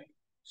cheap.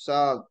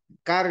 So,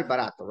 caro y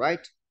barato,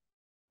 right?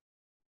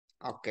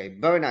 Okay,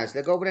 very nice.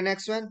 Let's go with the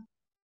next one.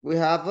 We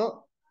have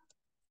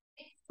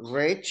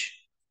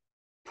rich,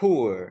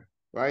 poor,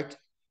 right?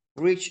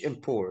 Rich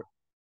and poor.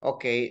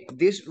 Okay,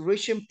 this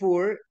rich and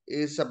poor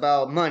is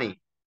about money,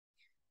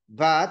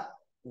 but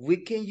we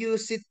can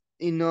use it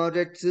in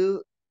order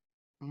to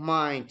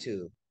mind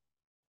too.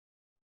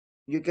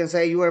 You can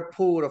say you are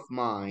poor of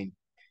mind.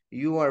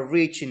 You are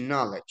rich in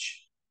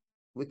knowledge.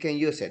 We can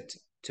use it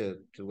to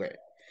it.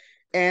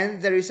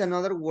 And there is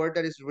another word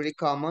that is really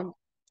common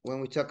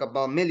when we talk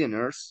about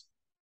millionaires.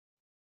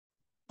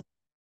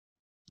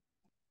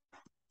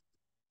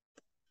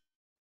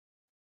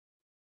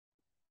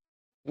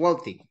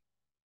 Wealthy.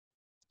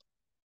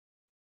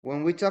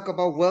 When we talk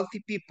about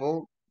wealthy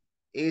people,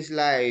 it's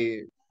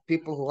like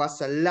people who has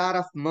a lot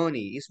of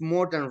money. It's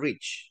more than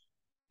rich.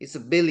 It's a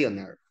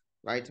billionaire,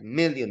 right?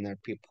 Millionaire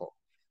people.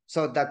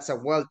 So that's a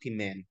wealthy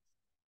man.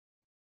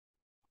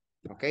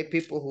 Okay,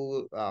 people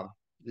who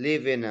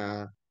live in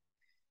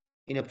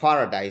a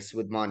paradise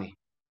with money.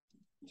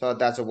 So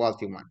that's a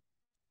wealthy one.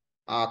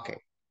 Okay.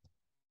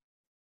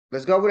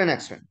 Let's go with the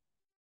next one.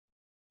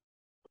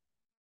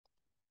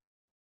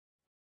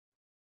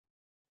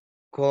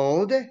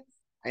 Cold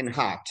and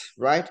hot,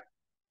 right?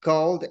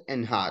 Cold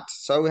and hot.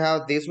 So we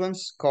have these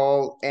ones,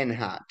 cold and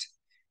hot.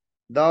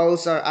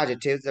 Those are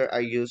adjectives that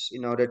are used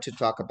in order to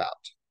talk about.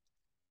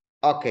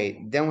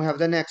 Okay, then we have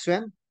the next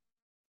one.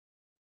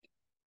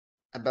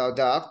 About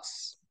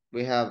dogs,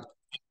 we have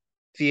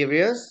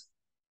furious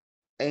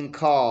and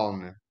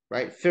calm,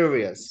 right?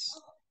 Furious,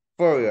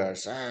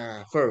 furious,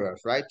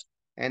 right?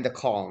 And the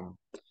calm.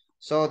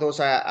 So those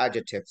are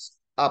adjectives,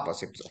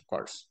 opposites, of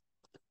course.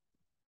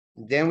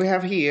 Then we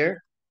have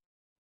here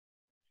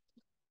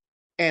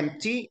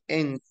empty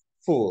and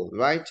full,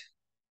 right?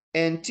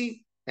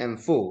 Empty and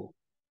full.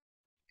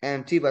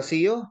 Empty,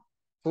 vacío,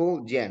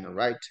 full, lleno,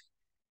 right?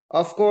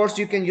 Of course,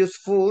 you can use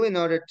full in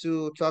order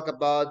to talk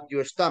about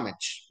your stomach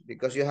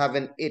because you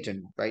haven't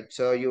eaten, right?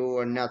 So you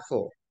are not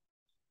full.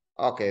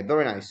 Okay,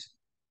 very nice.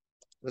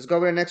 Let's go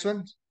with the next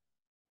one.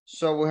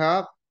 So we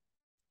have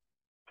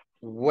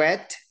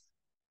wet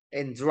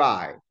and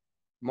dry.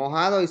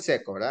 Mojado y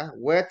seco, ¿verdad?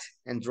 Wet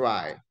and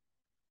dry.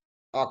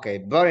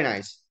 Okay, very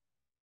nice.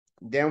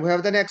 Then we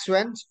have the next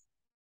one.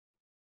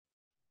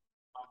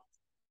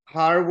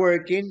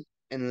 Hardworking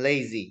and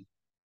lazy.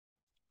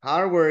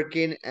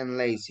 Hardworking and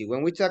lazy.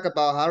 When we talk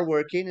about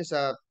hardworking, es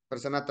a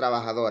persona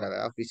trabajadora,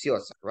 ¿verdad?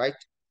 Oficiosa, right?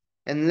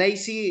 And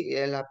lazy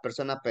es la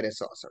persona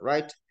perezosa,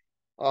 right?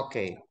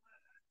 Okay.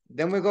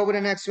 Then we go with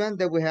the next one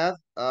that we have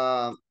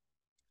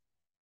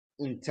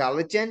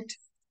intelligent,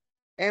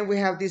 and we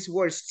have this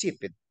word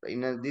stupid.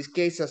 In this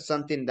case, of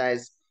something that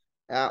is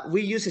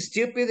we use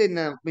stupid in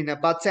a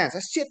bad sense.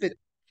 Stupid.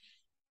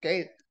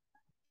 Okay.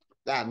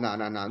 No,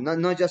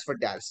 not just for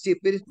that.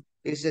 Stupid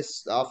is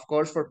just, of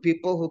course, for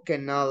people who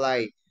cannot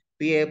like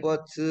be able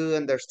to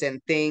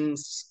understand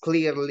things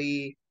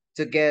clearly,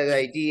 to get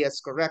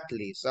ideas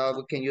correctly. So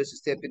we can use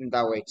stupid in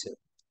that way too.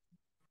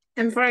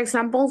 And for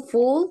example,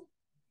 full.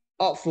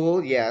 Oh,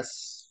 full,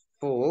 yes,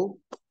 full.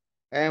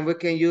 And we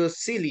can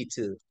use silly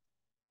too.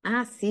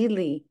 Ah,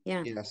 silly,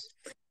 yeah. Yes.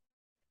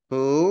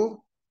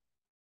 Full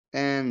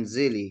and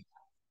silly.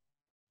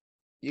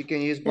 You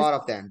can use both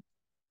of them.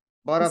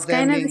 Both It's of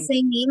them kind of the mean,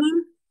 same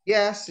meaning.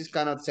 yes, it's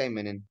kind of the same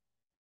meaning.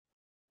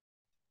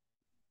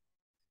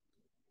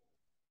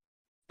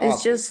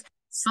 It's Okay. just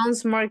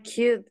sounds more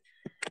cute.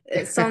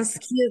 It sounds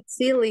cute,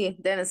 silly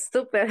than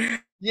stupid.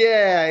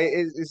 Yeah,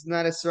 it's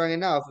not strong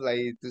enough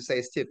like to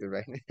say stupid,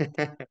 right?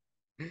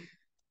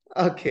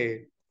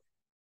 Okay.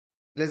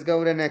 Let's go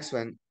with the next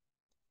one.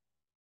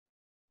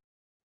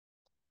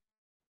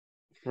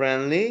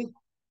 Friendly,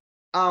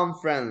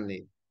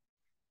 unfriendly.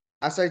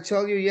 As I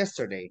told you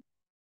yesterday,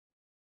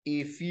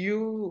 if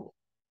you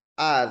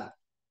add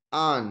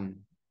on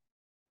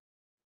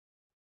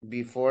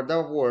before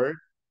the word,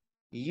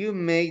 you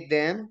make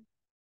them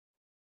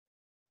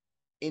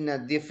in a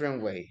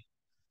different way.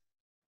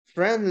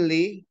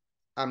 Friendly,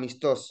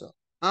 amistoso.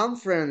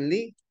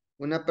 Unfriendly,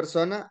 una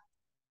persona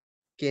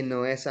que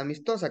no es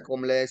amistosa,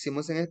 como le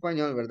decimos en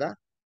español, ¿verdad?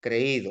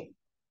 Creído,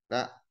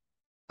 ¿verdad?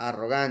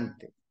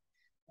 Arrogante,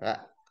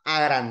 ¿verdad?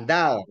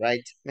 Agrandado,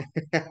 right?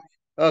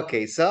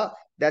 Okay, so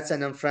That's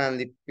an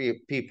unfriendly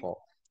people.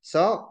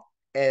 So,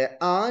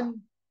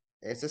 on,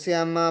 eso se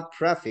llama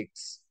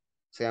prefix.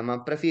 Se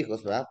llaman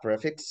prefijos, ¿verdad?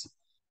 Prefix.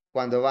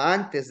 Cuando va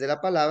antes de la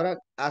palabra,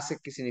 hace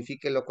que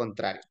signifique lo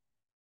contrario.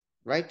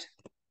 Right?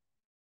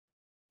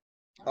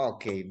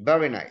 Okay,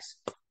 very nice.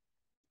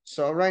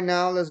 So right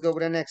now, let's go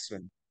with the next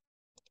one.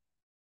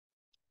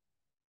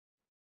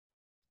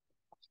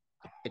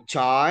 A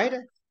child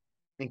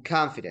and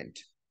confident.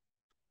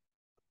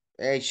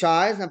 A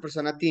shy es una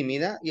persona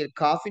tímida y el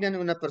confident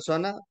es una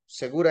persona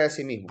segura de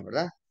sí mismo,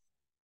 ¿verdad?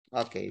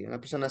 Ok, una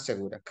persona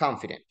segura,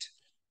 confident.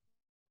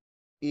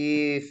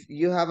 If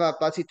you have a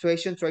bad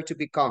situation, try to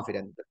be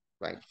confident,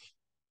 right?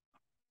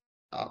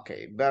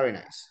 Okay, very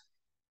nice.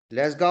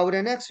 Let's go with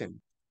the next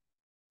one.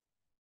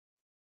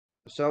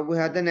 So we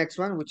have the next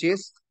one, which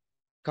is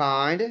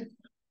kind,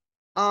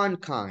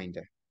 unkind,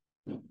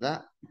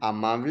 ¿verdad?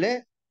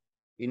 Amable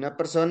y una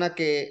persona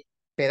que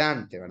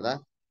pedante, ¿verdad?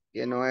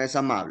 Que no es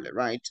amable,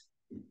 right?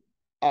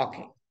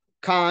 Okay,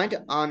 kind,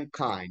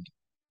 unkind.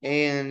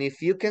 And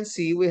if you can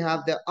see, we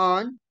have the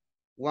on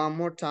one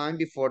more time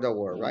before the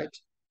word, right?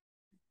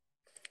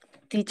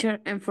 Teacher,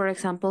 and for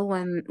example,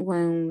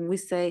 when we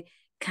say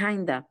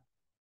kinda.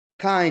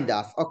 Kind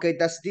of. Okay,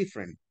 that's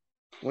different.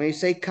 When you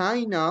say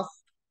kind of,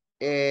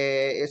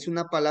 es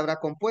una palabra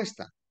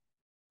compuesta.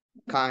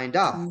 Kind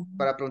of.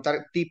 Para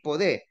preguntar tipo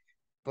de.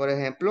 Por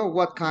ejemplo,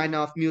 what kind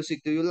of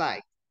music do you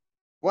like?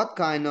 What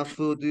kind of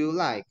food do you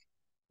like?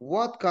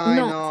 What kind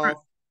No, of...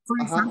 for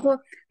example,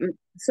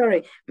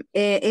 sorry,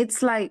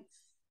 it's like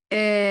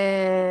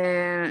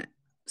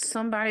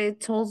somebody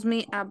told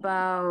me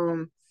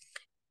about,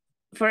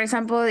 for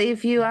example,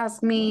 if you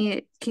ask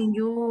me, can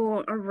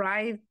you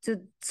arrive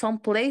to some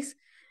place?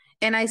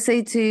 And I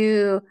say to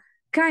you,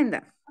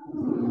 kinda.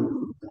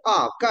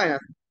 Oh, kind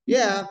of.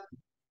 Yeah.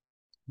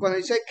 Cuando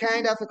you say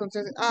kind of,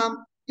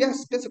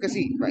 yes, pienso que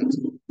sí, right?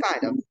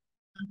 Kind of.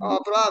 Oh,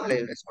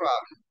 probable, es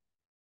probable.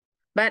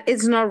 But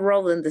it's not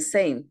rolling the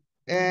same.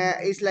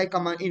 It's like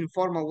an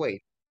informal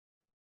way.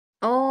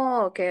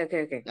 Oh, okay.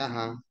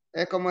 Ajá.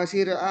 Es como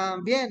decir,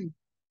 bien.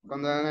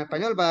 Cuando en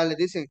español va, le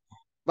dicen,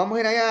 vamos a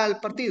ir allá al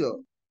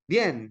partido.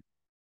 Bien.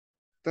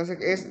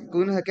 Entonces,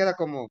 uno se queda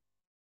como,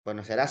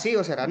 bueno, ¿será sí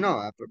o será no?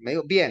 Me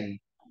digo, bien.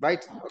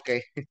 Right? Ok.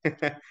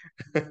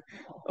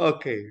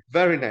 Ok,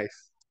 very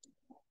nice.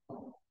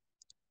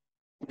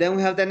 Then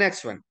we have the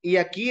next one. Y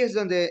aquí es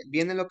donde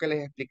viene lo que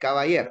les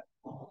explicaba ayer.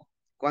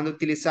 Cuando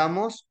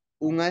utilizamos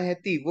un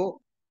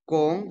adjetivo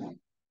con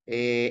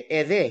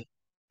ed.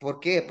 ¿Por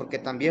qué? Porque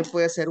también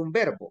puede ser un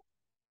verbo.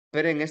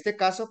 Pero en este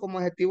caso, como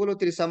adjetivo, lo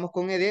utilizamos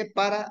con ed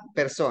para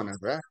personas,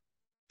 ¿verdad?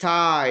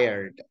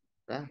 Tired,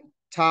 ¿verdad?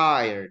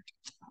 Tired.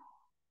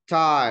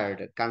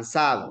 Tired,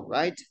 cansado,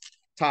 right?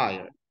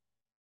 Tired.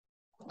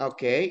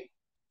 Ok.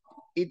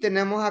 Y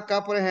tenemos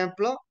acá, por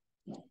ejemplo,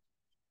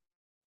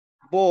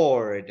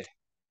 bored.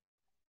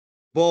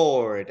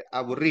 Bored,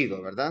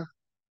 aburrido, ¿verdad?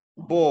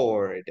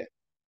 Bored.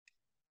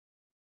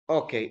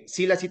 Ok,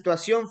 si la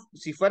situación,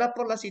 si fuera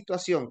por la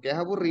situación que es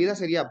aburrida,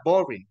 sería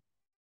boring.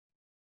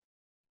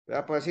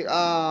 ¿Verdad? Por decir,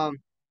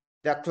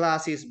 the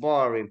class is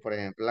boring, por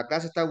ejemplo. La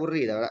clase está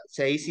aburrida, ¿verdad?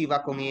 Ahí sí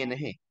va con ing.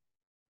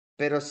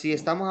 Pero si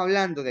estamos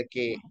hablando de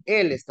que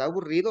él está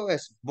aburrido,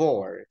 es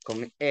bored,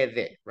 con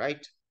ed,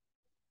 right?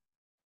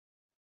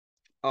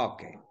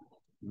 Ok,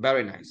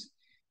 very nice.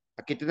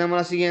 Aquí tenemos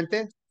la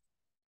siguiente.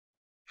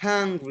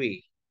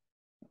 Hungry.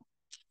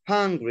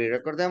 Hungry.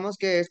 Recordemos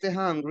que este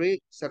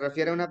hungry se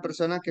refiere a una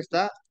persona que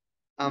está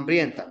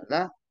hambrienta,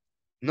 ¿verdad?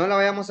 No la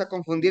vayamos a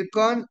confundir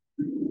con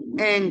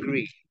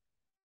angry.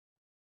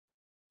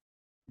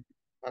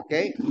 ¿Ok?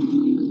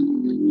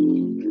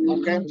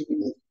 Ok.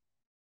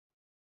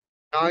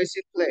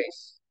 Noisy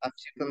place, as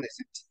you can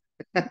listen.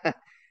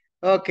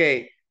 Ok,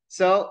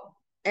 so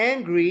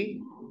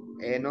angry,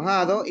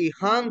 enojado, y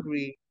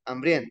hungry,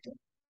 hambriento.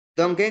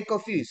 Don't get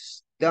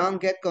confused.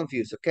 Don't get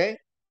confused, okay?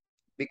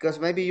 Because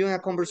maybe you in a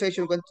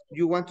conversation when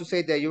you want to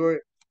say that you're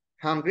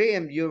hungry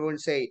and you will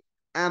say,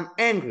 I'm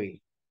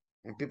angry.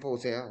 And people will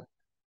say, oh,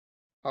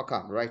 how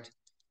come, right?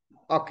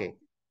 Okay,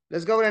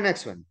 let's go to the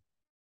next one.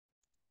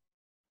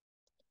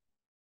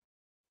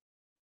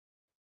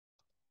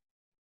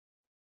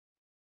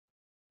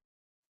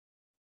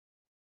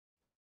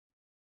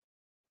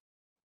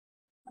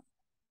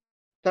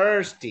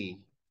 Thirsty.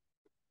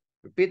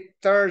 Repeat,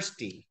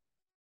 thirsty.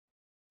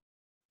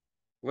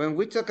 When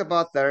we talk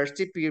about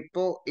thirsty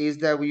people, is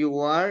that you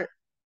are,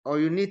 or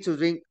you need to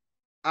drink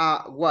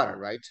water,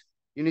 right?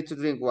 You need to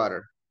drink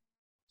water.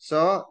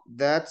 So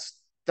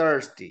that's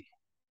thirsty,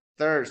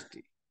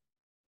 thirsty.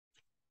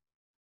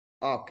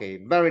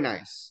 Okay, very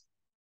nice.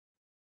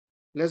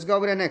 Let's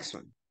go with the next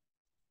one.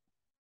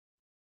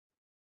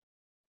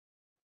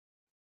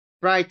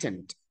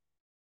 Frightened,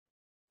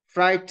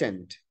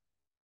 frightened,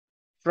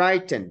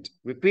 frightened.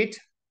 Repeat.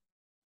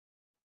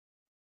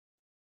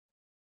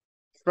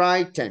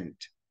 Frightened.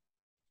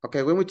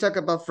 Okay, when we talk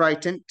about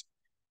frightened,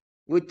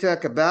 we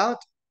talk about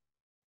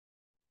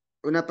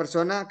una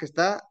persona que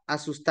está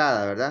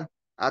asustada, ¿verdad?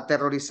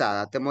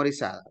 Aterrorizada,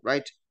 atemorizada,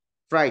 right?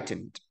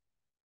 Frightened.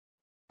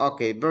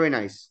 Okay, very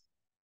nice.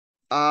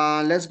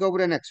 Let's go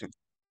with the next one.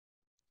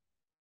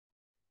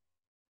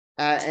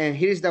 And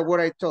here's the word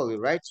I told you,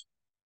 right?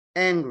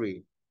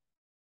 Angry.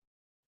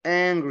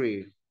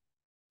 Angry.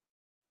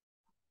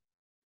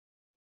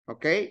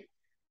 Okay?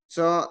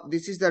 So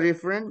this is the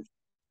difference.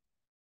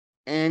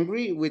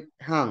 Angry with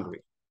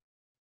hungry.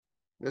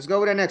 Let's go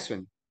with the next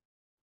one.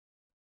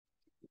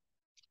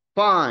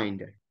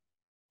 Find.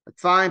 A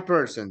fine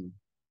person.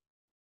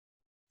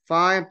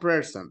 Fine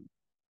person.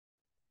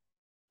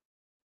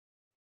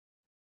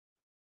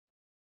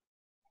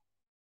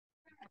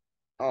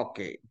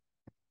 Okay.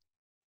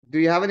 Do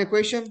you have any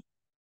question?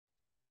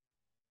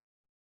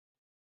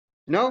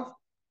 No?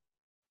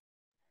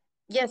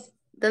 Yes,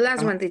 the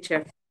last one,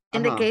 teacher.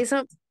 In the case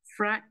of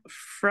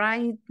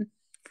frightened,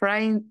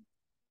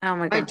 oh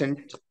my God.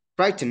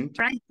 Frightened.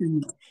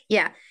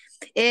 Yeah,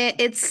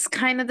 it's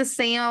kind of the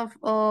same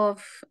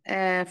of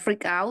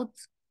freak out.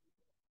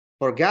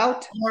 For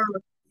gout?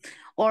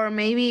 Or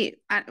maybe,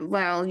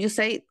 well, you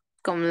say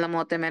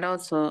como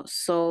temeroso,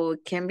 so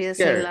it can be the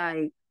same Scared.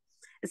 like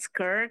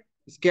scared.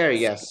 Scary,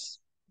 yes.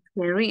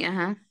 Scary,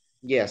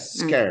 Yes,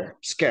 scared.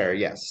 Scared,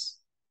 yes.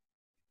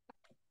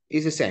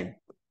 It's the same.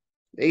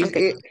 Is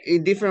it a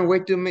different way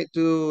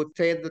to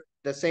say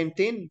the same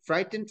thing?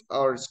 Frightened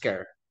or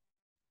scared?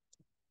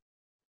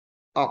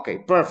 Okay,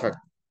 perfect.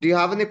 Do you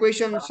have any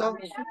questions? So?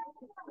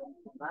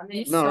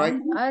 No,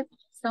 right?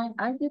 Some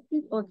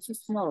adjectives or too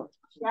small?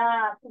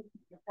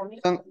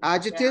 Some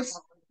adjectives?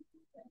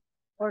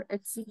 Or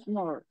it's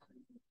more?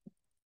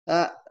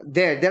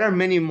 There are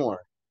many more.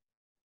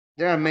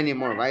 There are many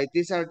more, right?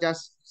 These are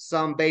just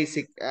some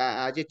basic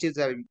adjectives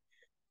that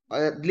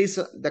are at least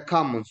the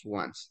common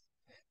ones.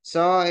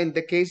 So in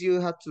the case,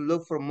 you have to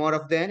look for more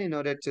of them in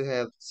order to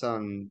have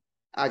some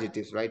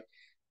adjectives, right?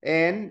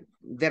 And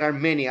there are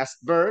many. As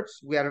verbs,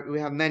 we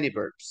have many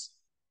verbs,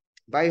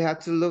 but you have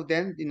to look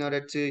them in order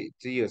to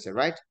use it,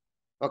 right?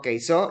 Okay,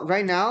 so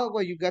right now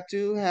what you got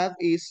to have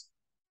is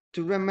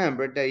to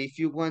remember that if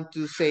you want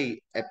to say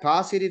a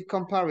positive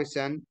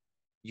comparison,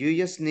 you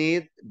just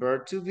need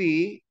verb to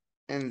be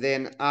and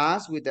then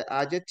as with the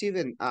adjective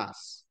and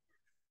as.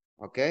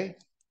 Okay?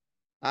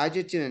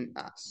 Adjective and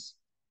as.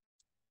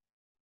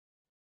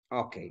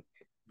 Okay.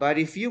 But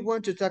if you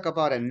want to talk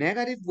about a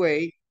negative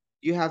way,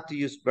 you have to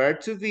use verb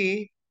to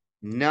be,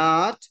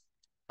 not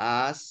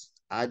as,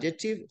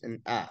 adjective, and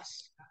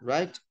as,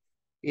 right?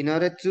 In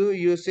order to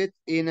use it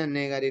in a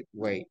negative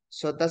way.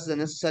 So that's the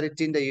necessary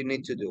thing that you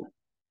need to do.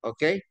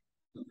 Okay?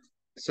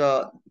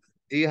 So,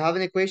 do you have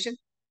any question?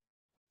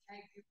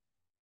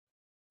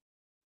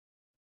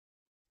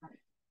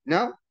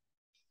 No?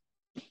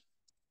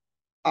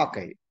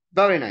 Okay,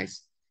 very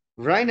nice.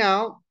 Right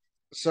now,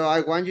 so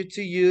I want you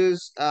to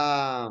use,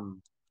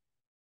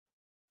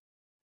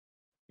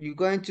 you're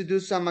going to do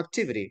some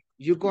activity.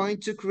 You're going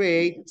to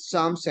create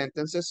some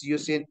sentences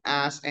using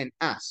as and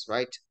as,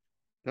 right?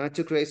 You're going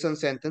to create some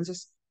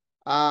sentences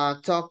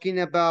talking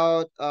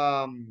about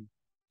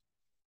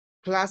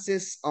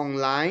classes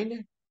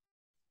online,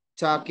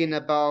 talking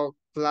about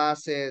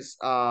classes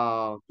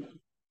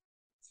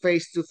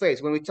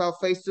face-to-face. When we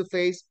talk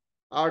face-to-face,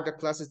 are the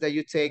classes that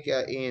you take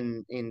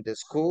in the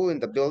school, in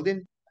the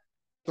building,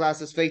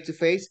 classes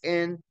face-to-face,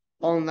 and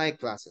online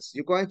classes.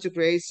 You're going to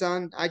create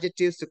some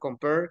adjectives to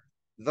compare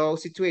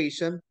those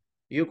situations.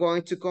 You're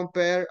going to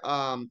compare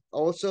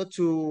also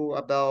to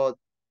about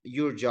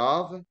your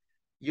job.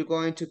 You're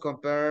going to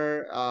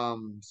compare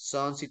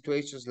some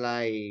situations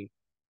like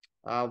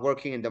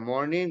working in the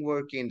morning,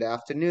 working in the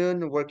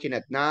afternoon, working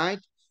at night.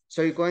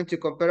 So you're going to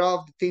compare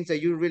all the things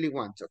that you really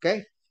want,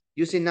 okay?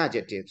 Using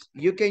adjectives.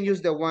 You can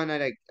use the one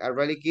that I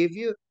already give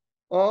you,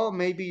 or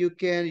maybe you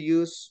can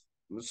use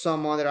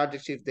some other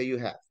adjective that you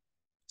have.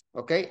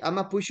 Okay, I'm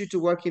gonna push you to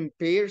work in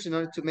pairs in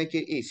order to make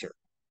it easier.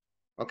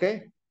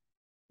 Okay,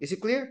 is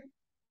it clear?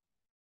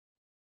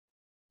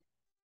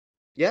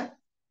 Yeah?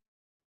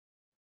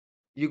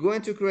 You're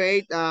going to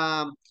create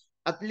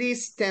at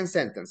least 10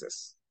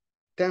 sentences.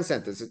 10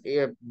 sentences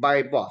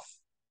by both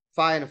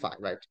 5 and 5,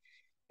 right?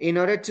 In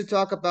order to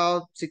talk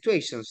about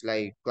situations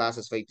like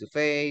classes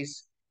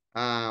face-to-face,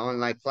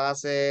 online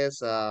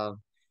classes,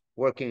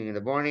 working in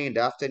the morning, in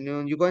the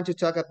afternoon. You're going to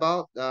talk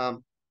about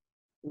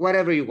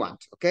whatever you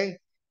want, okay?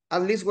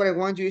 At least what I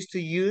want you is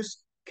to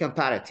use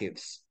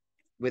comparatives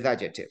with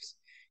adjectives.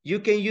 You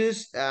can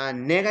use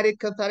negative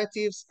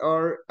comparatives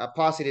or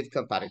positive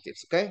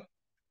comparatives, okay?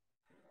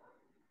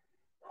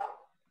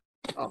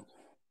 Oh.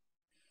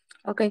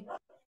 Okay.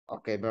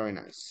 Okay, very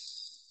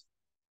nice.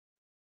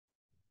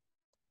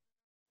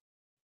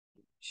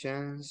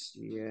 Chance,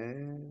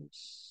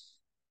 yes.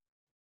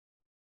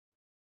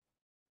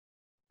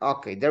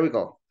 Okay, there we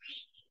go.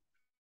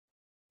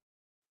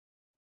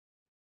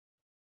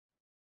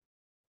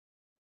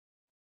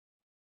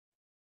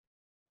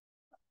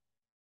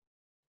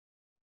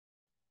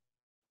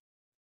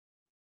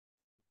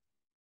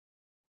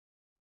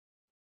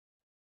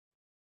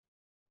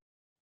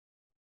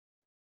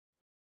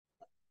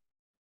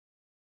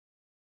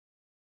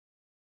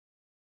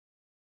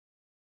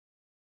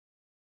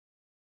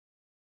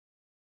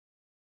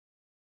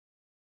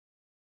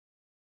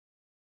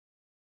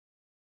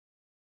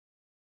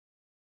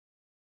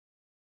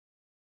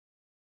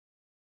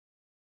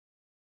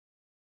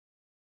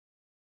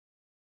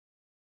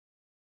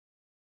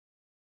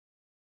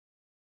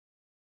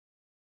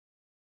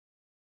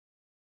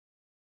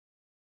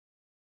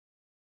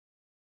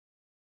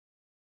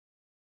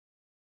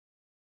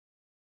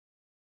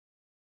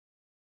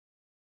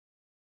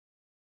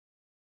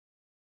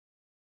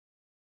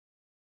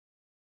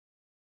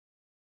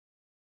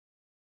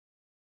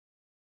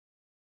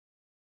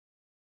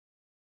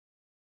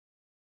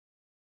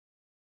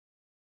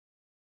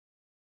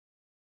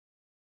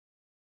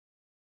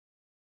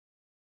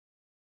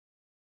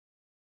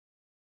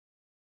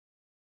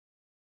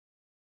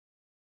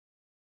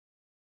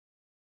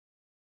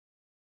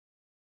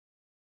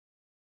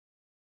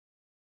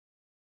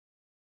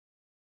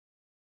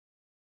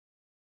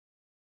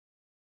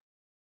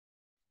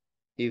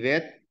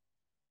 Yvette,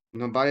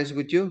 nobody's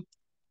with you?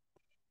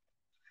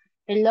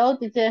 Hello,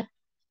 teacher.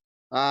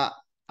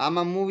 I'm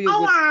a movie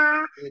with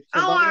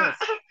somebody else.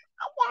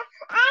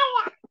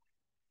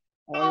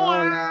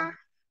 Hola,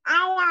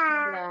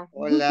 hola.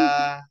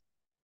 Hola.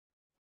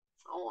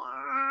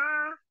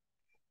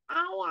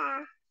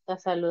 Hola. Está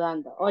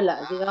saludando.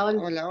 Hola, diga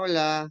hola. Hola,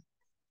 hola.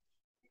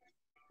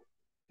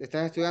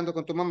 ¿Estás estudiando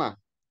con tu mamá?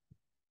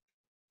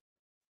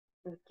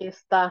 Aquí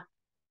está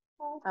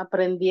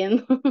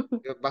aprendiendo.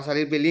 Va a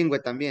salir bilingüe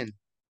también.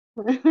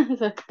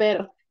 Eso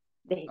espero.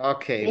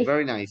 Ok,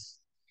 very nice.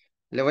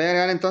 Le voy a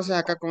agregar entonces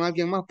acá con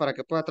alguien más para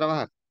que pueda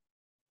trabajar.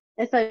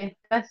 Está bien,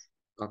 gracias.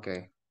 Ok.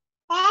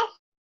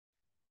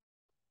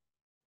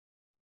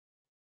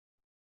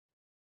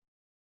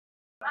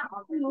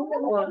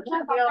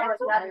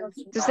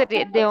 Entonces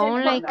sería the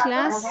online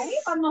class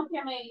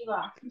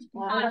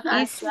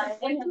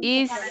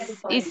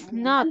is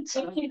not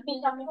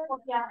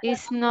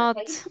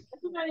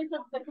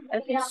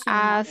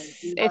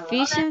as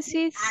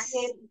efficiencies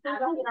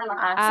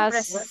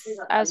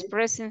as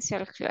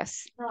presential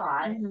class.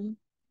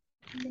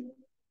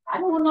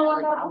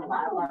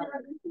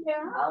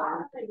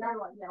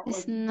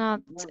 It's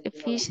not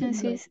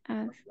efficiencies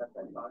as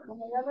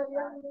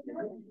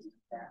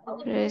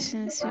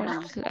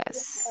presential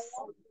class.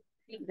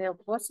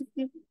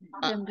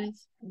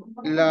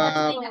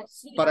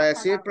 Para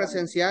decir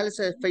presencial es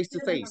face to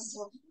face.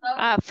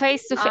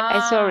 Face to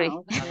face, sorry.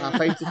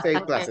 Face to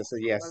face classes, so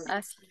yes.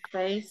 As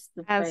face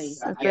to As, face.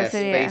 Yes,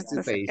 sería, face to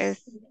entonces,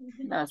 face.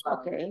 That's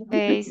okay.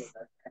 face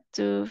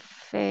to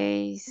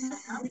face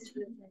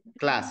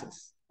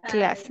Classes.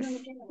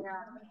 classes.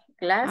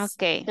 Class,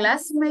 Okay.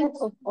 classmate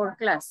or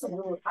class.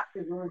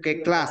 Ok,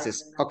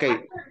 classes. Ok.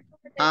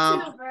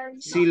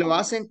 Si lo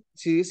hacen,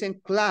 si dicen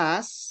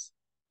class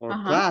o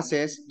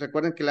clases,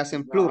 recuerden que lo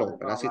hacen plural,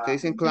 ¿verdad? Si te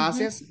dicen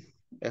clases,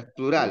 es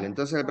plural.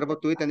 Entonces el verbo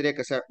to be tendría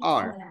que ser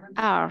are.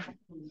 Are.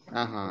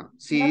 Ajá.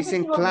 Si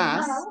dicen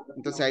class,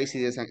 entonces ahí sí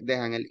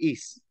dejan el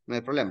is. No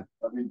hay problema.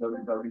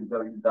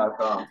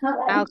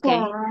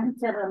 Okay.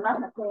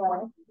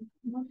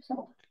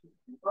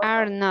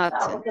 Are not.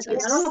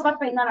 Entonces,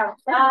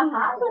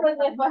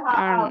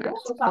 are not.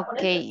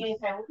 Okay.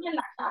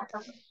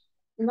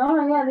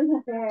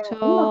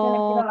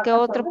 So, ¿qué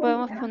otro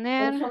podemos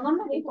poner?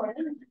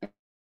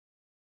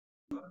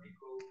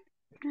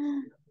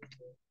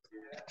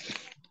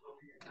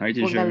 Hi,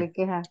 teacher.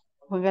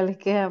 Póngale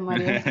queja,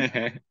 María.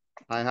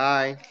 Hi,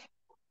 hi.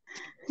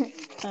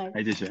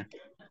 Hi, teacher.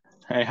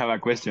 I have a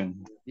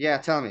question. Yeah,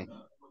 tell me.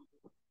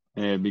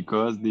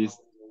 Because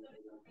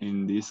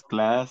in this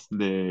class,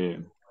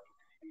 bueno,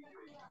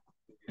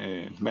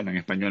 en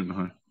español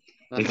mejor.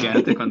 Es que Ajá.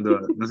 antes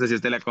no sé si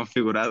usted le ha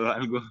configurado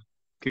algo,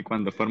 que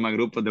cuando forma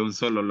grupos de un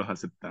solo los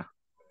acepta.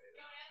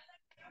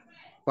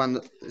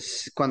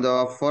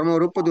 Cuando formo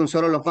grupos de un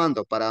solo los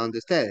mando para donde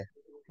ustedes.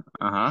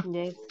 Ajá.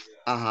 Yes.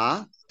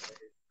 Ajá.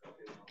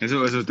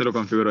 Eso usted lo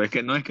configuró. Es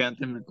que no, es que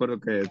antes me acuerdo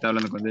que estaba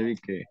hablando con David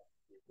que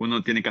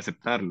uno tiene que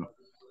aceptarlo.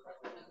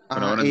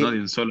 Pero Ajá. ahora no, de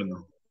un solo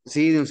no.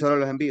 Sí, de un solo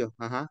los envío.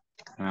 Ajá.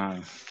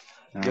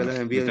 Yo los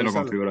envío de usted un lo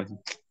solo. configuró así.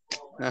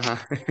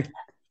 Ajá.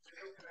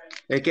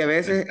 Es que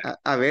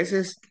a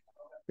veces,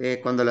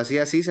 cuando lo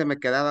hacía así se me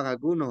quedaban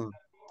algunos,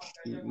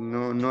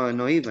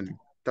 no iban.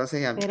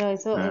 Entonces, Pero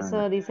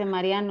eso dice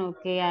Mariano,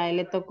 que a él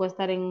le tocó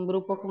estar en un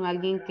grupo con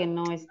alguien que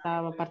no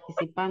estaba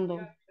participando.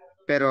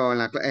 pero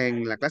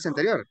en la clase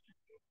anterior.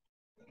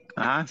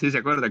 Sí, se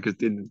acuerda que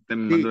usted me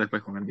mandó Sí,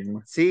 después con alguien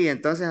más. sí,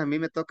 entonces a mí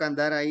me toca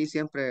andar ahí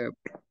siempre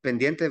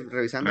pendiente,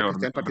 revisando que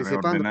estén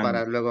participando Reordenando.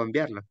 para luego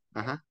enviarlo.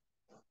 Ajá.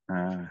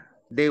 Ah,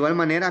 De igual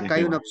manera, sí, es acá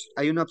que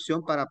hay una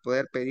opción para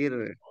poder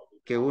pedir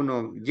que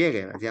uno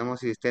llegue, digamos,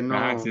 si usted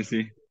no, sí,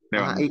 sí.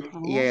 ajá, y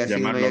así uno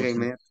Llamarlo a llega usted.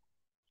 inmediato.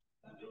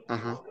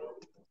 Ajá.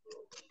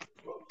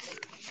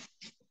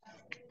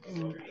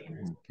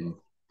 Okay.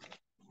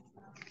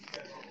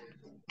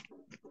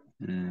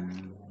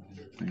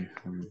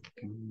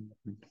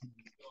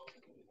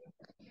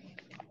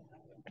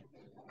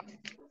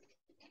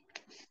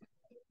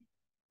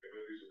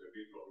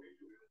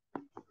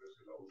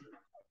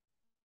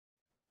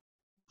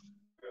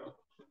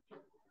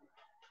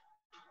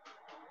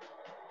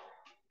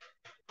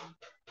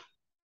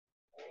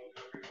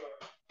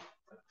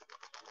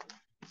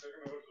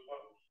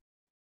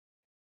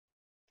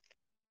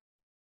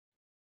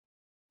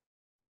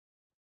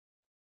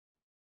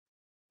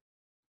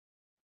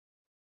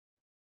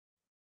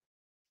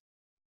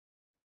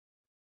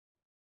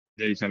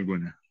 ¿Ya hice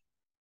alguna?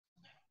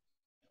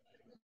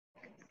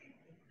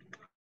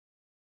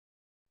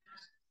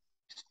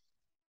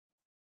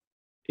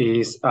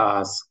 Is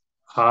as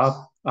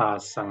hot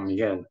as San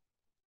Miguel.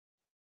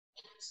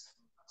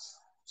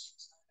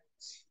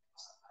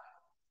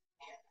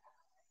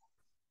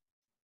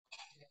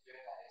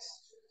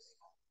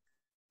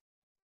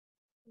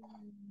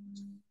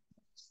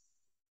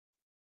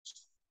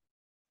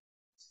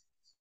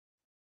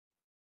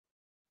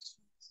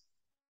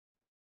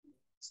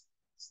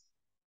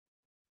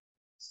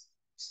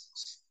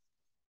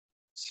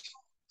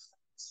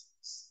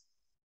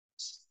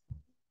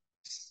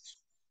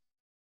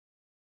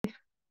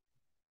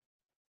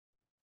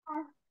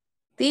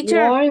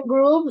 Teacher, War in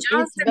groups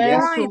just is a better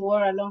Yes. to point.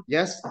 war alone.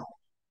 Yes.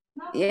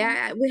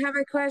 Yeah, we have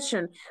a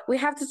question. We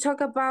have to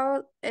talk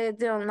about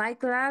the online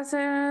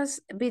classes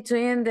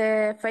between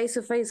the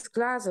face-to-face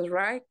classes,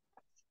 right?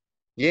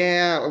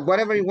 Yeah,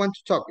 whatever you want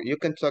to talk. You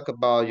can talk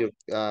about your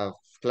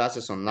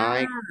classes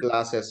online, Ah.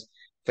 classes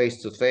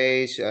face to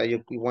face.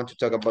 You want to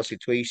talk about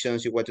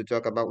situations. You want to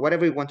talk about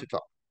whatever you want to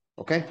talk.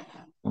 Okay.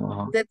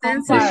 The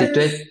 10 The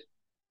sentences.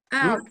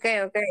 Hmm?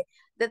 Okay.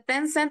 The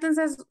 10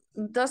 sentences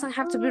doesn't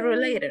have to be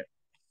related.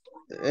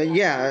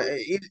 Yeah,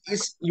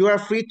 it's you are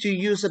free to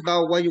use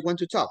about what you want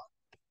to talk.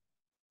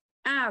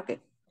 Okay.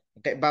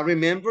 Okay, but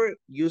remember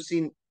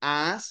using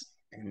as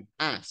and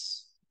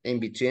as in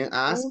between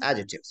as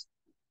adjectives.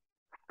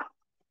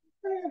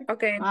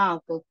 Okay.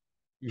 Okay.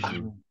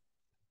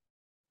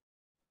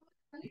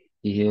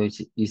 Y yo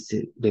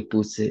le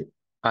puse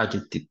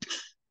adjective.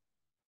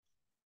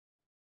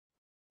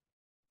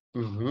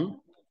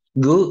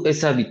 Good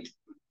es habit.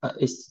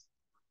 Es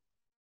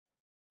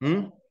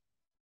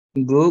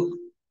good.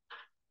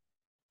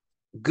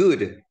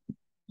 Good.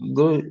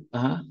 Good.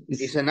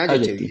 It's an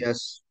adjective.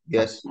 Yes.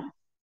 Yes.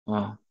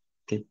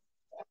 Okay.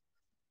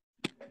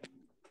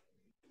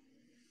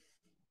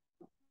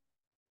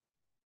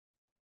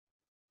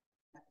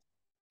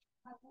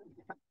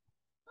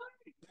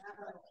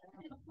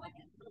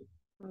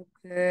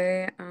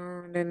 Okay,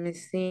 let me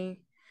see.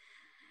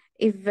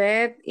 If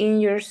that in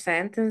your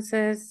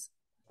sentences,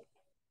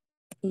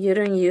 you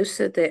don't use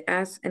the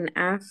as and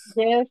as.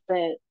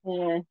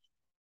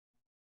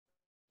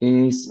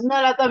 Yes,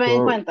 no lo tomé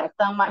en cuenta,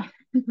 está mal.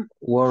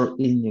 Work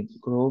in the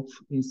group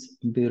is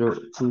better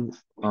to,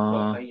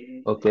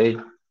 okay.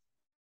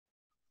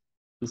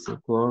 Is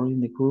a work in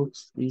the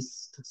groups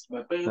is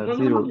better.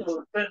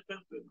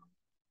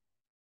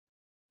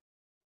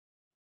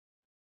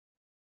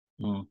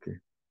 Okay.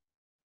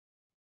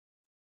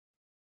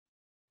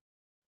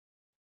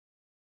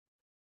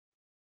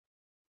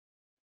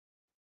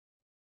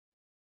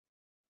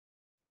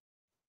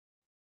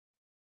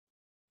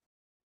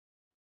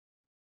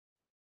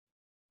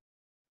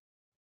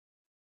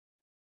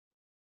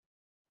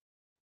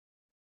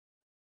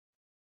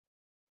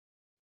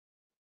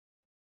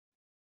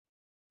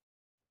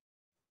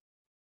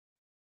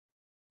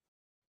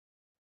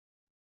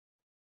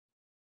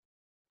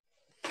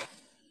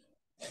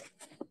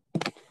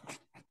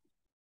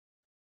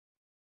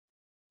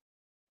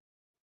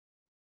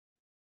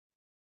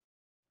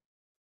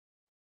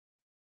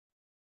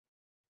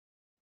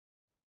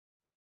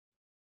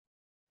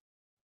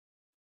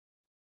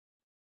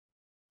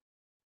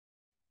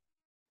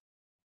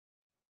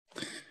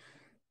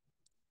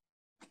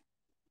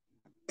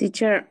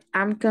 Teacher,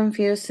 I'm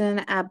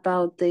confusing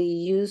about the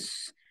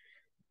use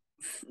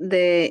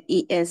the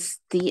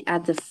EST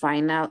at the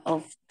final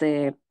of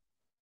the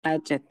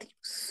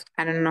adjectives.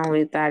 I don't know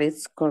if that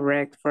is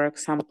correct. For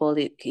example,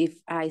 if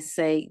I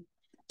say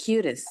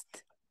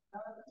cutest.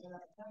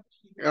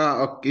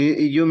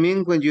 Okay. You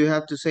mean when you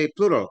have to say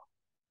plural?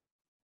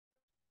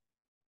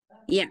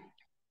 Yeah.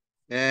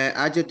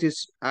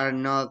 Adjectives are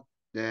not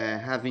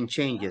having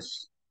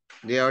changes.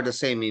 They are the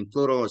same in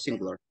plural or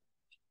singular.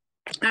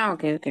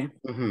 Okay.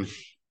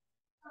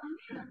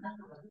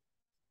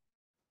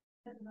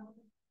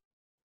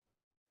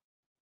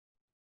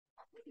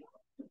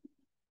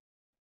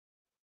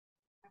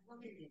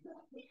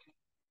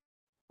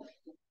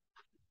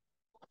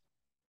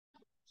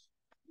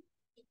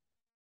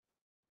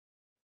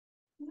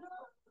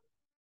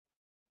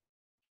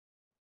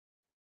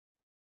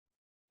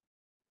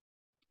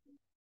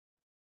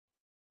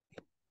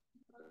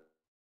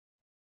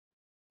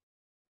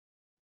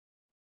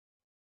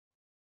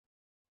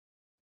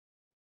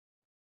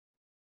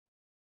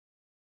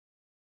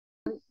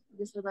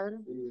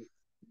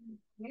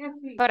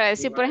 Para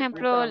decir, por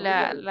ejemplo,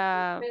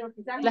 las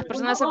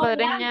personas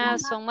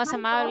salvadoreñas son más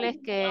amables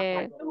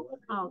que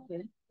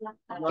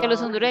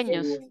los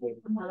hondureños.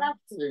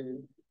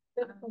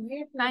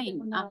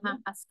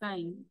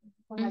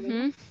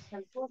 Ujú.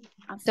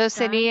 Entonces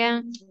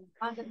sería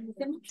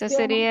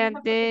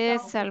de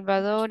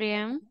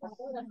Salvadorian.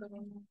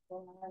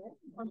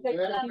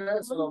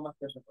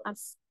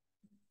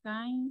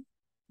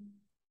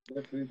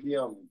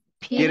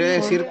 Quiere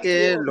decir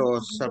que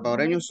los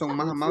salvadoreños son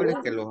más amables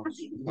que los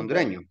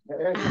hondureños.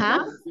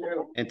 Ajá.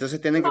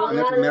 Entonces tienen que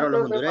poner primero a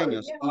los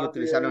hondureños y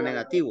utilizar lo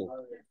negativo.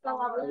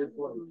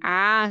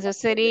 Entonces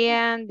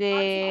serían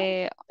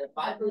de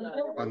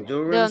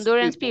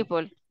Honduran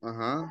people.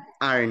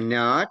 Are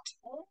not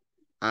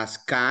as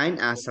kind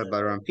as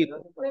Salvadoran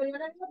people.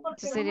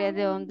 Entonces sería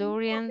de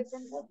Honduran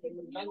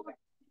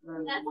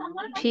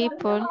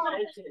people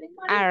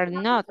are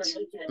not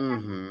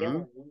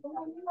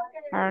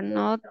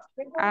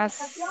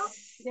as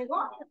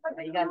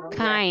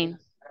kind.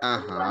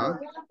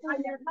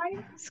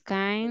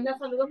 Kind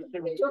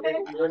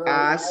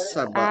as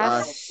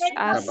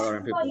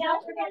Salvadoran people.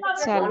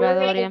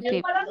 Salvadorian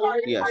people.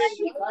 Yes.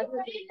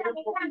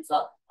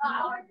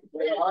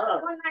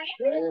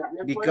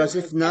 Because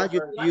if not,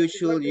 you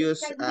should use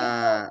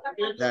the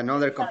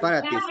another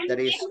comparative, that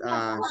is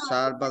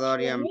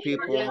Salvadorian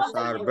peoples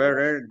are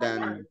better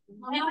than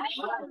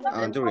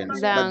Hondurans.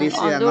 But Than this is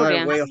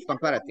another way Hondurans. of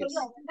comparatives.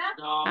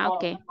 Ah,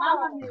 okay.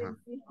 Ajá.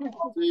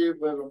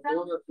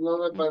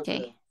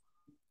 Okay.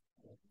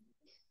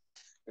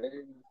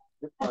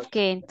 Ok,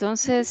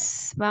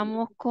 entonces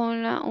vamos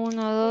con la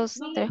 1, 2,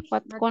 3,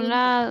 4, con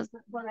la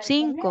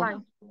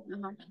 5.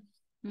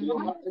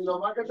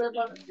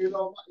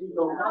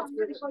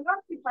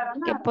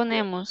 ¿Qué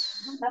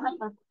ponemos?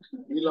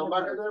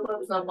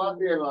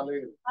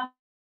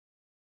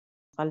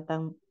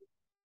 Faltan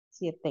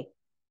 7.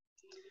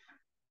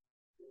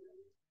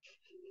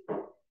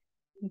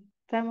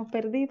 Estamos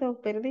perdidos.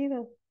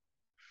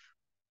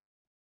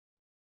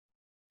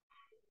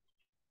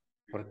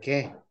 ¿Por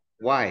qué?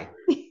 Why?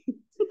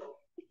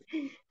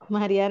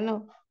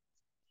 Mariano.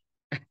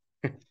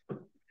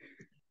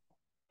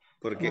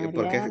 ¿Por qué?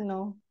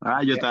 Mariano.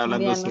 Ah, yo estaba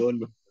hablando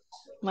solo.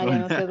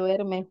 Mariano se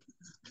duerme.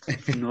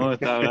 No,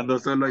 estaba hablando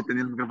solo y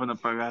tenía el micrófono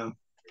apagado.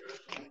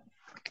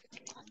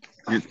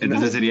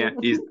 Entonces sería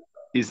is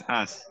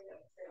us.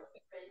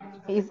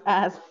 Is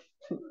us.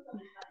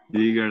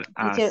 Bigger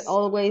Teacher, us.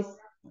 always,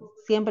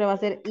 siempre va a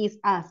ser is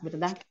us,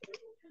 ¿verdad?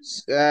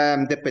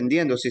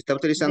 Dependiendo, si está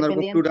utilizando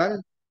algo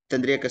plural,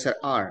 tendría que ser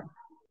are.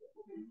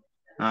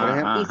 Por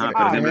ejemplo,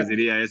 Pero siempre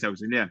sería ese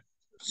auxiliar.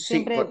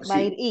 Siempre va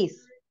a ir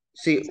is.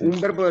 Sí, un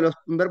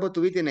verbo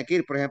to be tiene que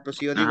ir. Por ejemplo,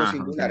 si yo digo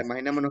singular,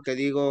 imaginémonos que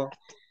digo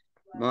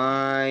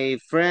my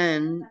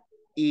friend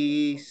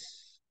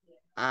is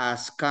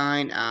as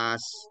kind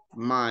as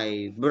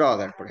my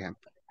brother, por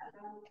ejemplo.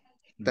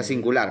 Está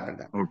singular,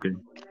 ¿verdad? Ok.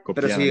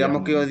 Pero si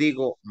digamos que yo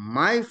digo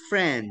my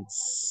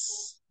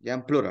friends, ya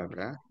en plural,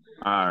 ¿verdad?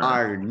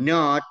 Are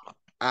not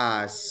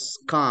as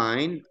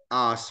kind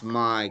as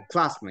my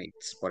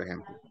classmates, por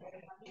ejemplo.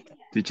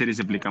 Teacher, y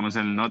si aplicamos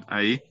el not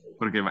ahí,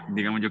 porque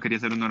digamos yo quería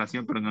hacer una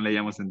oración, pero no le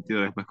hayamos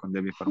sentido después cuando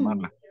debí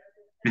formarla.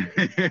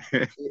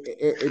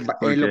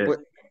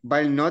 Va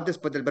el not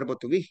después del verbo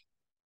to be.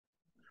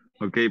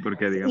 Ok,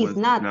 porque digamos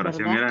not, la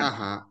oración ¿verdad? era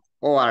Ajá.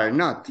 O are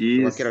not,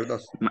 cualquiera de los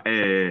dos.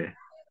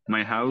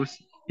 My house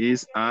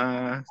is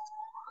a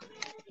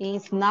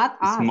not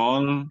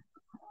small.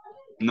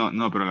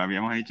 No, pero la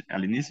habíamos hecho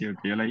al inicio,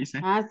 que yo la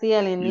hice. Ah, sí,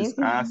 al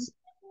inicio. Is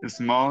as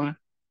small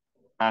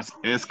as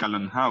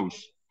Escalon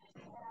house.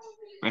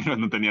 Pero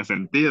no tenía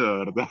sentido,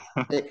 ¿verdad?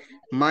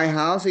 My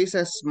house is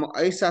as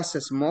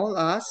small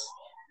as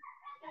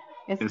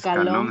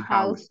Escalón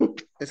house.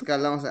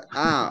 Escalón.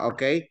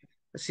 Ok.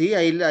 Sí,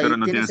 ahí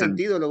no tiene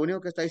sentido. Lo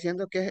único que está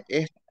diciendo es que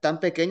es tan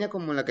pequeña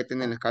como la que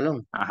tiene el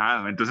escalón.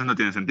 Ajá, entonces no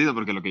tiene sentido,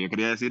 porque lo que yo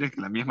quería decir es que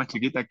la mía es más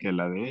chiquita que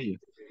la de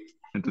ellos.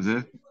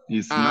 Entonces,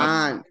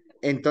 not.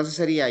 Entonces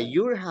sería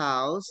your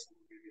house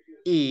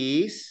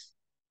is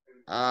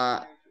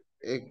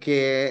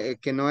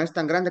que no es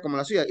tan grande como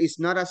la suya. It's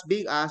not as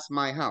big as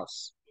my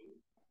house.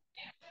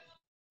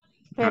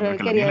 Pero él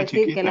quería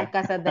decir que las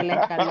casas del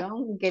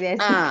escalón, quería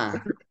decir.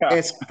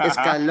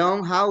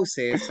 Escalón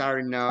houses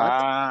are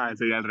not.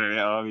 Sería al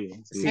revés, obvio.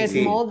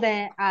 Sí. Small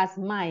as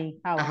my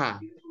house. Ajá,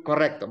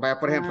 correcto. Vaya,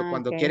 por ejemplo,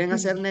 cuando quieren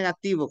hacer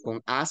negativo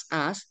con as,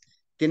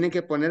 tienen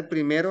que poner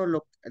primero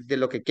de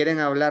lo que quieren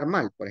hablar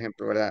mal, por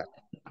ejemplo, ¿verdad?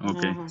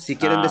 Okay. Si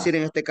quieren decir,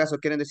 en este caso,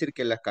 quieren decir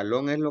que el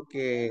escalón es lo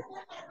que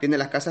tiene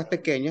las casas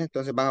pequeñas,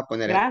 entonces van a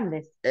poner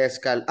grandes.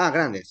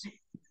 Grandes.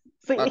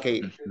 Sí. Ok.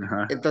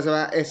 Entonces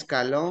va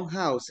escalón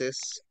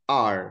houses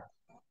are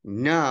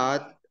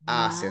not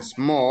as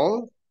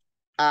small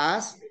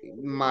as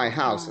my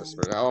houses,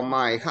 ¿verdad? O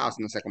my house,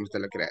 no sé cómo usted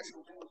lo quiere decir.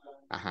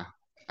 Ajá,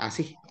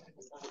 así.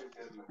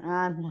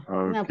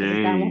 No, pues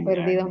estábamos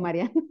perdidos,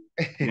 Mariano.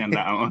 Sí,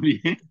 andábamos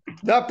bien.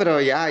 No, pero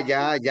ya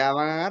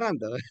van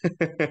agarrando.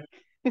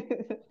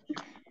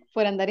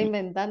 Por andar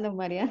inventando,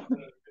 Mariano.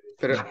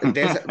 Pero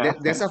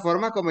de esa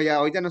forma, como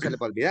ya hoy ya no se le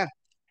va a olvidar.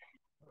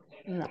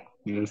 No.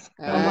 Vamos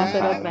a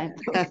hacer otra.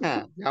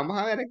 Vamos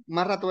a ver,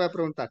 más rato voy a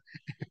preguntar.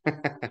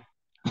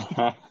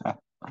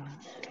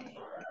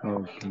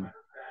 Okay.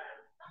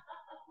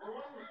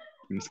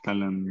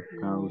 Escalan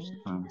house.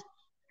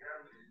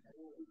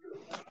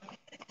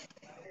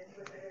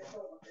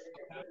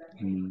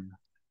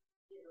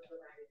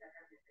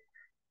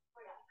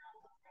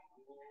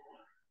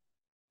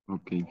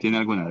 Ok, ¿tiene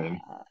alguna de él?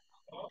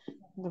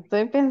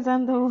 Estoy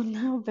pensando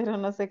una, pero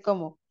no sé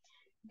cómo.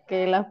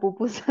 Que las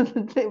pupusas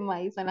de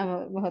maíz son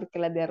las mejor que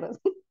las de arroz.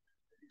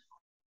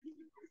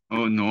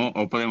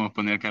 O podemos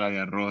poner que la de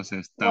arroz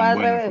es tan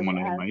buena como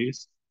la de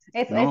maíz.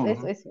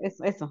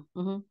 Eso.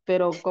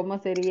 Pero ¿cómo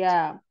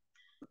sería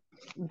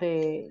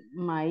de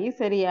maíz?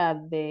 Sería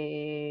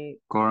de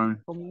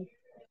corn.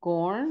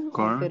 Corn.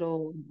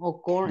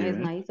 O corn es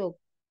maíz o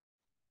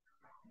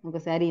aunque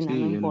sea harina,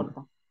 no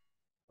importa.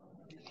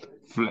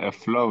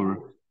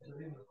 Flour.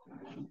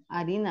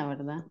 Harina,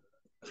 ¿verdad?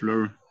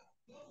 Flour.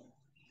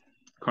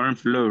 Corn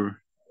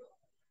flour.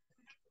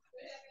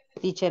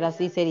 Teacher,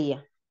 así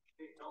sería.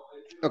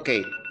 Ok,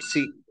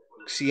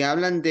 si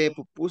hablan de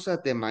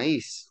pupusas de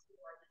maíz,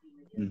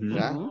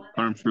 ¿verdad?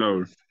 Corn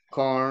flour.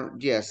 Corn,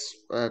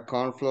 yes.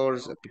 Corn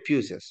flours,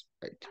 pupuses.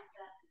 Right.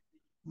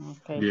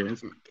 Okay.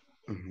 Yes.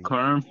 Ujú.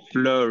 Corn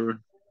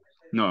flour.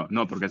 No,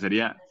 no, porque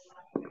sería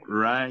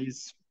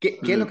rice. ¿Qué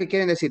es lo que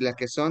quieren decir? Las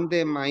que son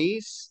de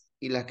maíz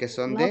y las que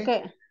son No,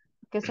 de...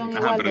 que son Ajá,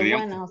 igual pero de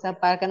digamos, buenas, o sea,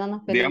 para que no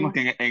nos digamos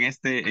peleemos. que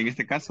en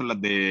este caso las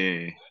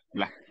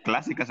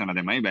clásicas son las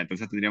de maíz, ¿verdad?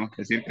 Entonces tendríamos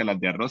que decir que las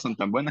de arroz son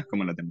tan buenas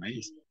como las de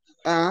maíz.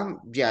 Ah,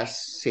 ya,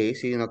 sí,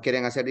 si no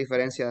quieren hacer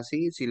diferencia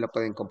así, sí lo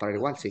pueden comprar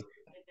igual, sí.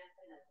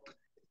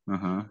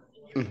 Ajá.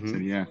 Ujú.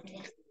 Sería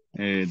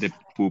de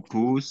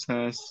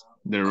pupusas,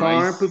 de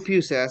Corn rice.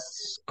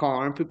 pupusas,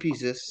 corn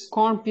pupusas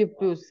Corn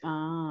pupus.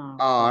 Ah,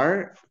 ok.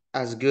 are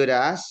as good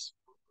as,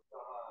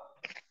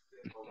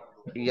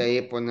 y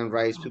ahí ponen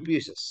rice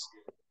pupusas.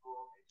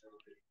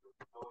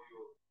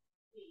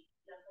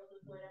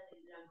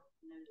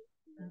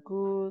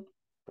 Good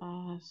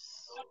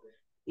as.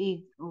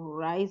 Y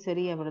rice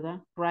sería,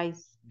 ¿verdad?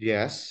 Rice.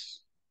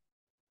 Yes.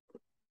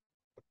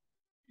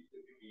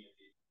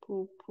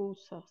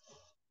 Pupusas.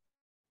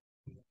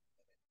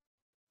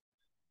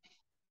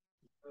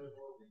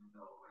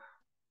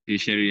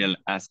 Teacher, y el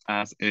as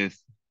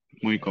es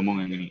muy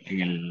común En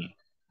el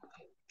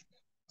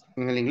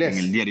en inglés.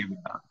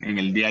 en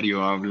el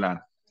diario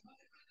hablar.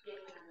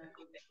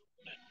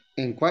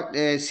 ¿En cuál?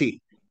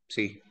 Sí,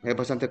 sí, es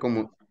bastante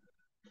común.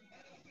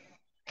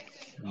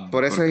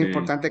 Por eso es Porque,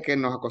 importante que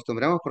nos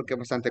acostumbremos porque es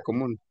bastante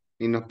común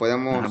y nos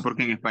podemos...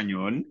 porque en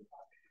español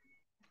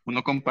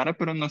uno compara,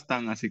 pero no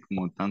están así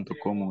como tanto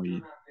como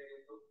y...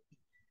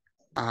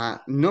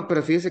 no,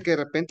 pero fíjese que de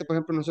repente, por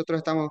ejemplo, nosotros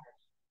estamos...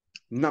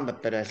 No, hombre,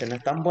 pero ese no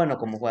es tan bueno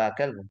como juega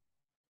aquel. Güey.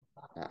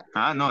 Ah,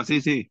 Ah, no,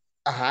 sí, sí.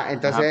 Ajá, Ajá,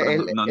 entonces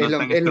pero no es tan es lo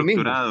mismo.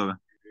 estructurado.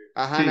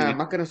 Ajá, nada Sí,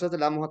 más que nosotros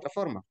le damos otra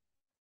forma.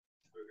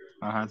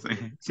 ajá, sí.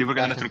 Sí,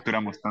 porque no lo Ajá,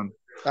 estructuramos tanto.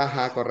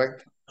 ajá,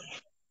 correcto.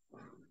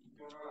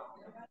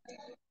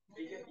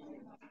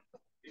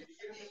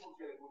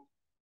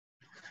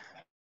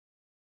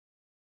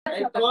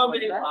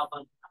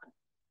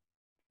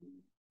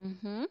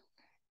 Ujú.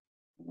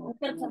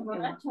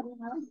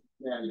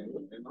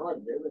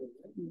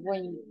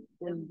 When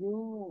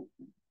you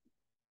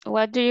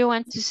What do you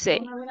want to say?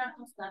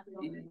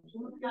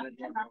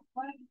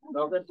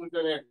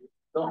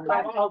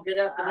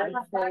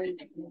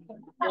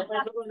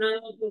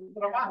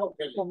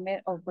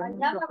 comer, o por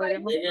ejemplo,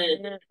 podemos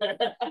comer.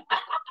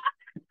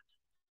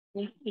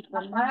 Y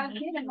comer,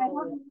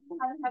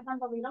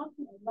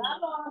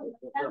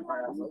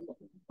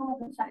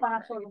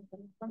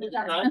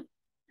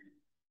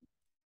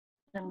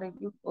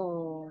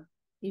 o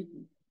y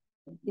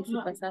si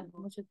pasas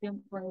mucho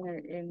tiempo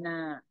en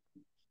la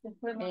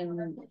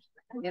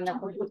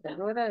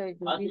computadora,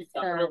 yo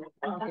vista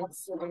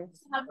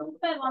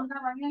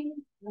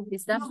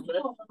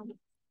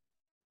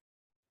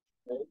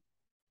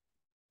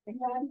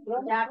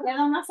ya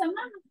queda una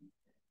semana.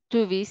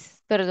 ¿Tu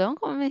vis? Perdón,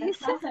 ¿cómo me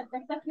dijiste?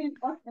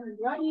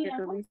 Que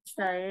tu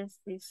vista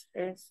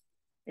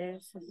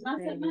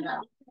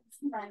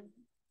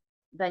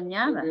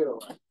dañada.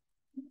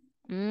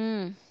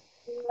 Mm,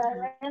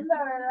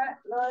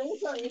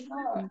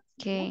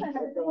 ok.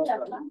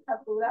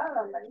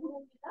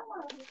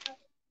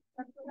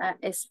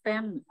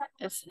 Spam.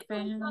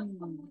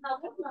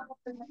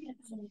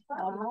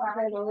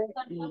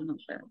 No,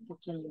 espera,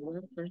 porque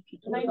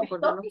el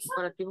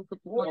corporativo que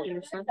puedo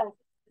utilizar.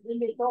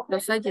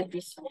 Los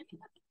adjetivos.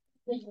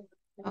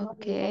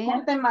 Ok.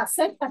 Gente más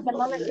secta que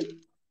no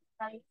le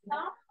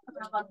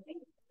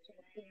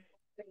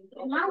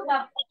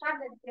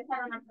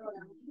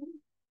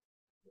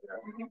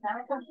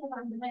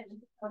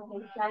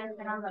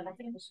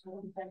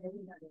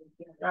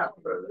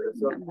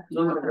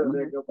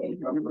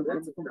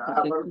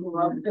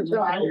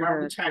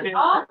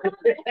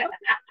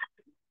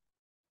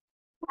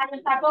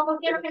tampoco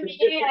quiero que me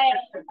llegue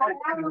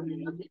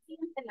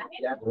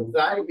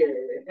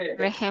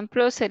Por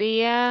ejemplo,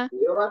 sería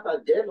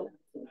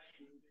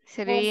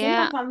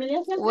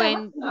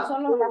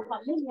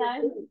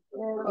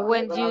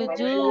when you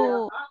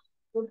do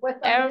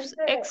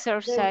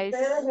exercise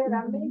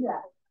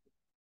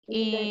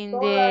in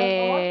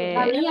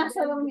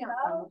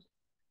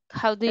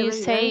how do you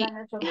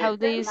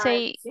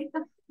say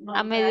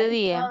a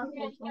mediodía?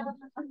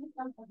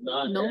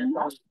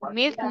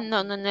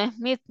 No, no es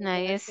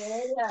midnight, es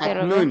At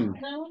quiero ver. noon.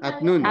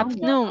 At noon.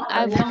 Afternoon.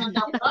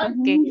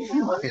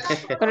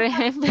 Okay. Por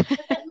ejemplo,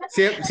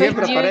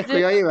 Siempre when you aparezco do,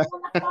 yo ahí.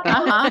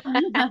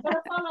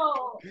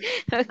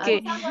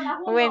 okay,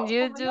 when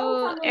you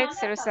do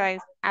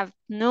exercise at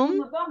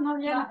noon,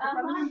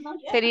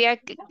 sería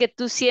que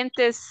tú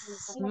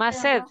sientes más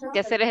sed que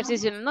hacer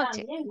ejercicio en la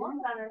noche.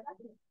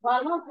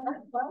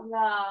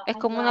 Es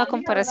como una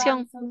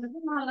comparación.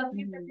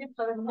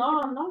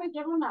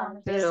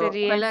 Pero,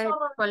 Sería,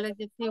 ¿cuál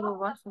adjetivo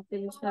vas a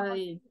utilizar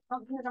ahí?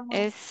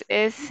 es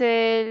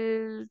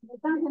el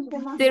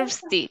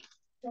thirsty.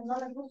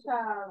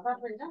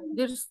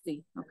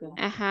 Thirsty. Okay.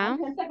 Ajá.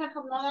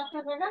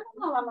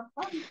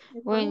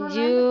 When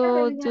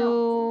you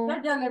do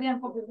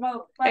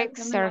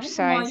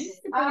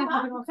exercise.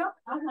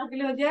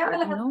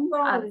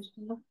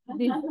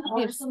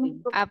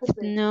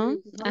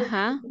 Afternoon.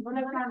 Ajá.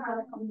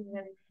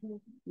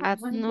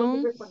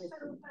 Afternoon.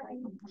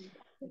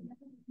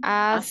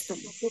 As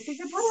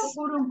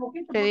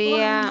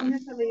sería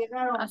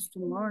As to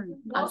morning.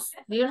 As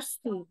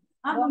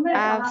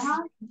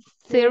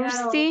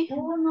thirsty.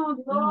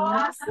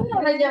 as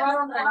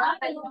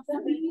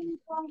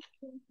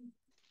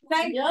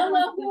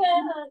thirsty.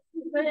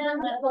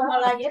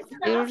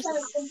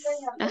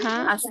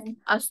 Ajá.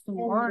 As to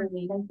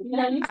morning.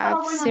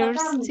 As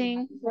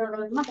thirsty.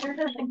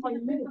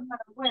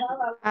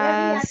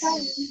 As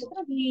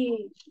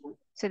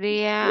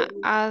sería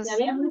as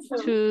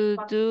to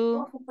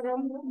do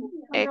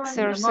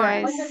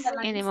exercise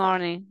in the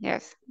morning.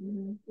 Yes.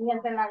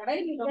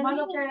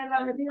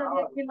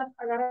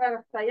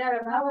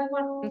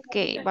 Ok,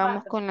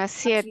 vamos con las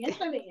 7.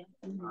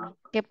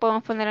 ¿Qué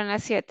podemos poner en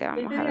las 7?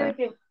 Vamos a ver.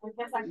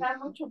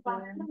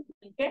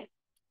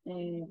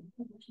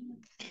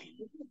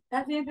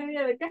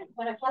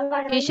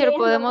 Teacher,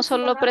 ¿podemos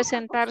solo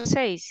presentar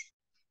 6?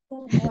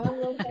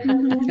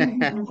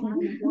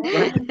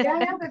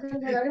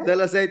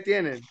 Solo 6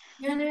 tienen.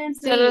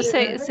 Solo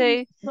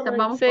 6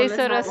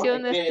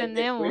 oraciones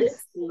tenemos.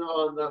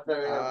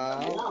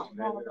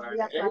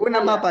 Una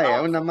más para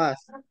allá, una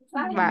más.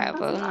 Vale,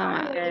 pues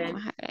una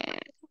más.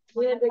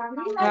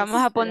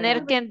 Vamos a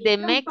poner que the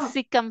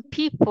Mexican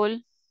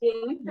people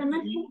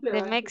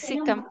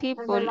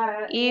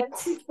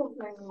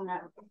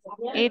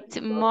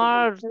eat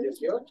more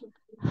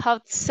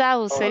hot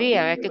sauce,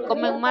 sería, ¿verdad? Que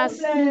comen más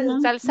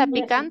salsa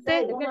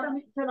picante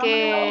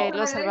que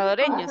los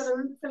salvadoreños.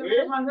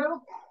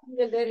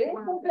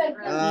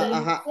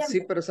 Ajá,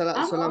 sí, pero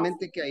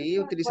solamente que ahí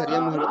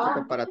utilizaríamos el otro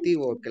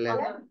comparativo que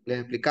les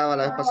explicaba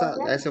la vez pasada,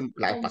 hace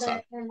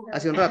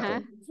un rato,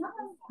 Ajá.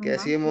 que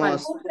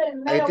decimos,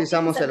 ahí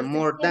utilizamos el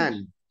more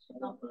than.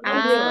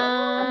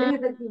 Ah,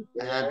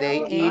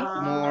 They eat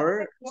ok.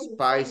 more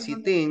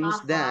spicy things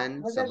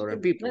than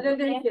Salvadoran people.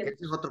 Esa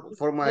es otra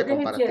forma de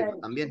comparativo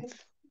también.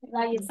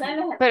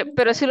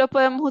 Pero sí lo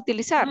podemos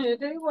utilizar.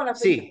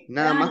 Sí,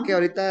 nada más que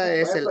ahorita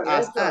es el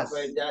as.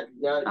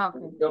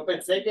 Yo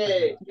pensé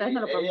que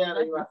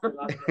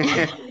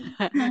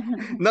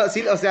No,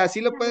 sí, o sea, sí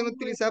lo pueden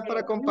utilizar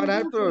para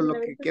comparar, pero lo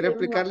que quiero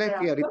explicarles es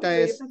que ahorita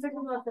es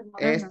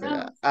este,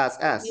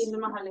 as.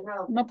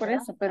 No por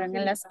eso, pero en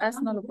el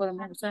as no lo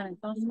podemos usar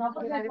entonces.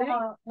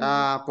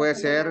 Puede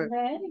ser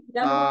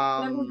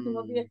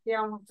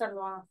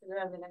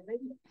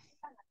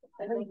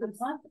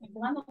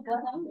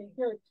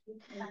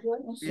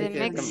The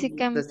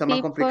Mexican está más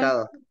people.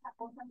 complicado.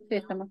 Sí,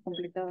 está más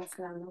complicado.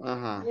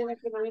 Ajá.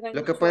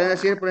 Lo que pueden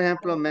decir, por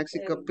ejemplo,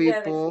 Mexican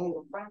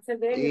people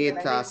eat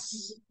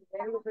as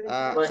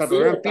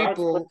Salvadoran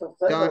people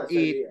don't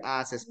eat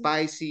as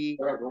spicy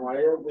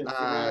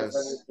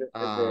as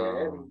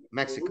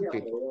Mexican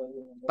people.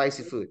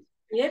 Spicy food.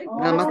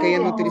 Nada más que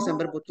ellos no utilizan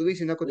verbo to be,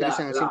 sino que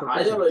utilizan el simple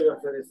present.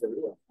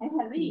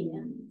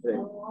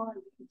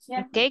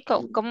 Ok,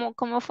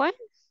 ¿cómo fue?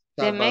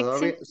 The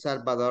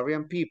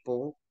Salvadorian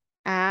people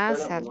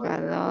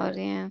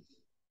Salvadorian.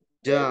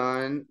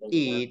 don't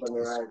eat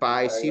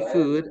spicy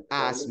food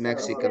as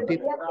Mexican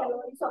people.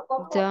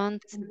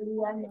 Don't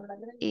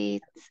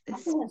eat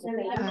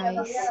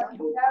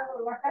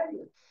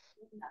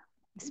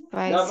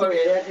spicy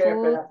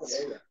food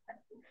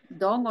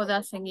Don't o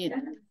doesn't eat.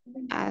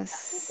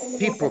 as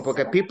People,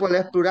 porque people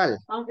es plural.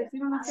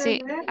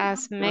 sí,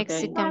 as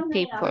Mexican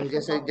people.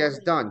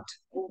 Just don't.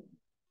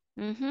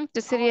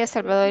 Entonces sería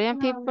Salvadorian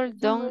people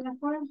don't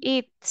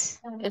eat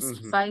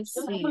Spicy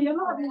food.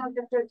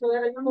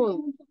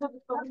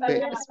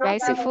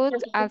 spicy food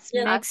as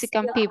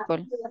Mexican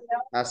people.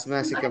 As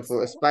Mexican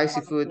food.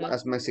 Spicy food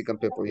as Mexican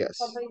people, yes.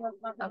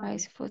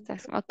 Spicy food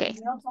as, ok.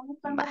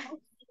 Va.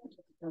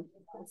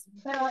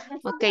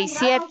 Ok,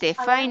 7,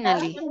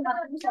 finally.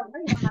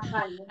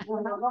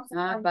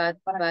 But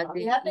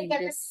in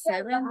the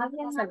 7,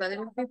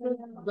 Salvadorian people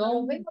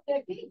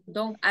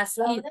don't ask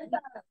it.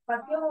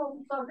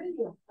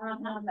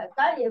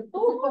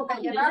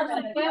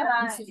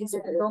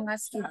 Don't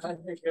ask it.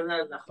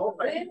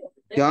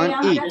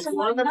 Don't eat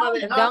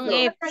Don't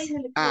eat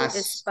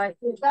as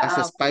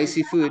a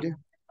spicy food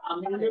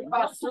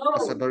as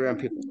Salvadorian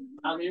people.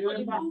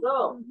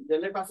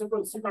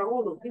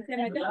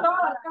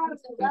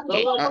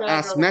 Okay.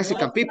 As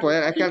Mexican people,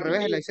 es que al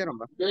revés la hicieron,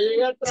 ¿va?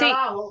 Sí.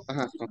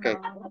 Ajá, ok. Okay.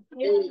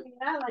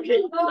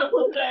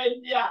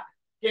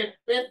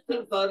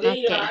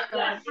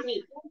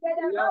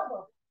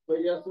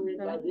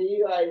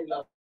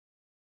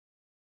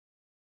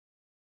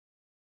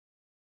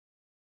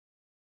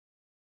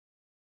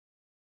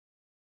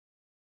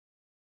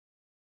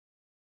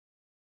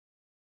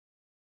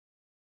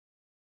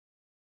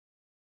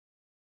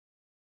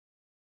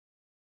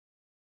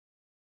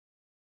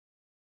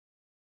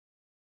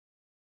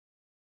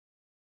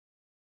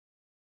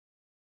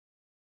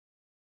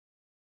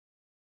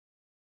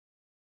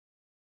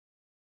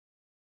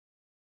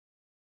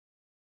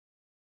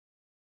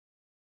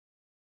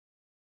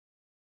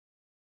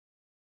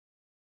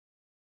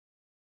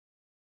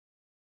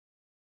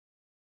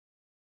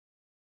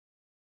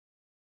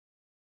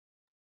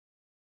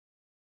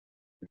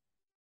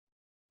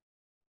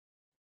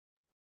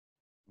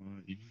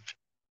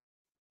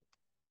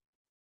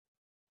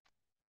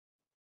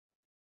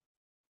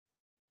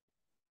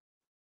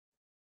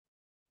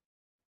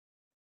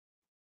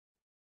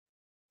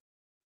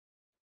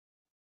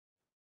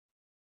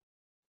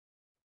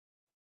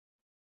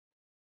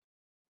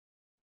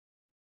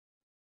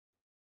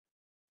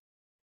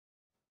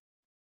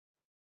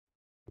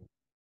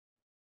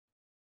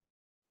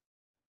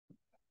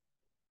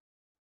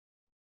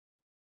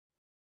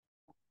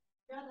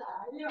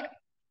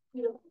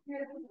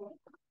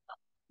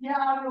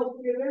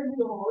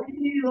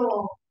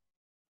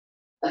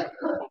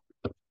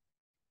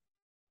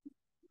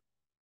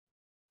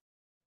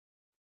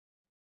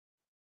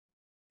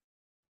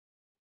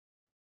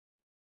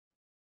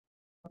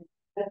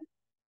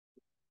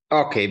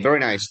 Okay, very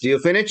nice. Do you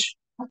finish?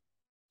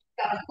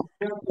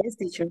 Yes,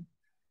 teacher.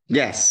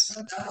 Yes.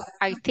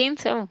 I think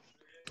so.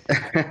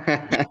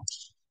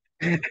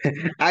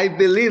 I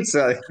believe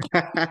so.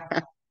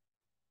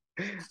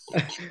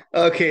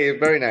 Okay,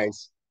 very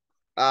nice.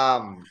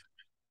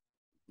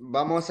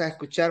 Vamos a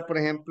escuchar, por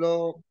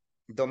ejemplo,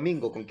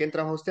 Domingo. ¿Con quién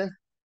trabaja usted?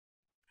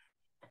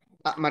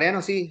 Ah,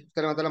 Mariano, sí,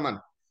 usted levantó la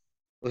mano.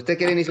 ¿Usted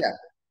quiere iniciar?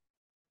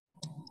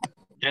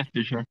 Yes,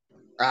 teacher.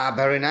 Ah,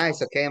 very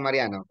nice. Ok,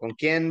 Mariano. ¿Con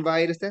quién va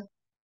a ir usted?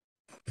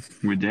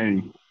 With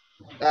Jerry.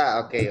 Ah,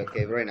 ok, ok,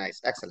 very nice.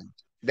 Excellent.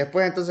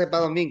 Después entonces va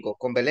Domingo.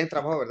 Con Belén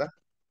trabajó, ¿verdad?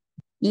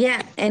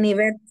 Yeah, and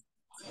Yvette.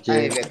 Ah,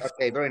 Yes. Ivette. Ok,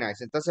 very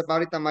nice. Entonces va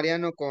ahorita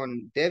Mariano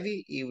con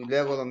Debbie y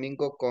luego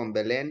Domingo con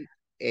Belén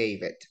e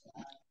Ivette.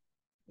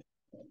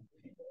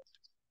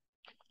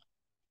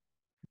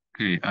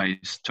 Okay, I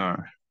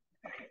start.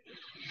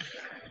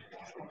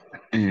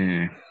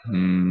 The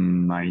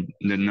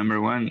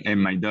number one,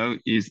 my dog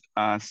is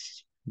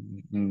as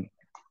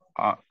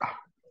uh,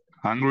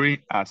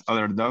 hungry as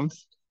other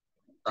dogs.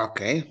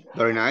 Okay,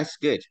 very nice.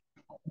 Good.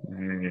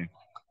 Uh,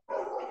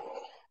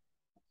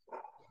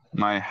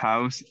 my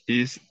house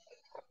is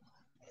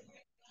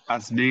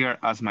as bigger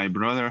as my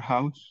brother's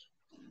house.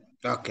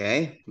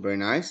 Okay, very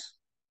nice.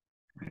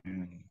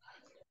 And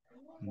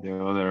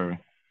the other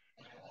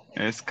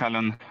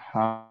escalon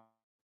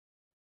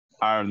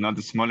are not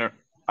smaller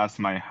as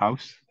my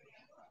house.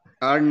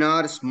 Are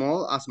not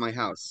small as my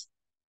house.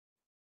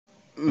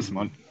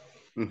 Small.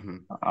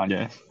 Mhm.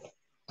 Yes.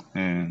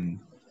 And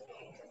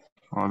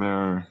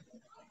other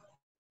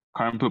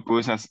corn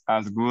pupusas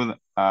as good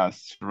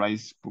as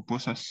rice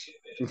pupusas.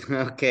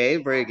 Okay,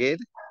 very good.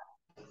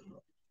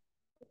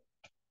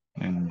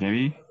 And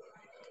Debbie,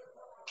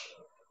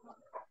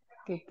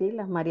 Qué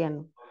pilas,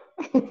 Mariano.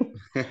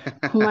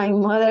 My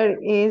mother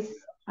is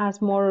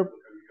as more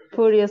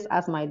furious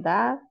as my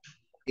dad.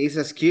 Is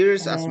as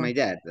curious as Uh, my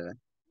dad.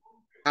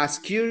 As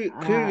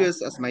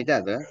curious as my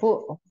dad.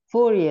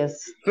 Furious.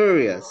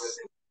 Furious.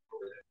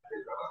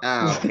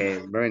 Ah,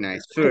 okay, very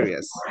nice.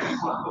 Furious.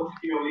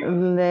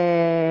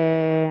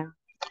 The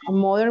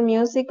modern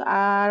music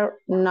are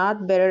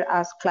not better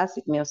as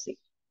classic music.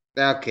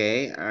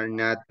 Okay, are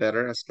not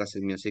better as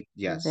classic music.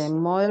 Yes. The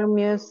modern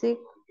music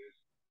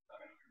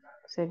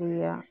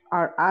sería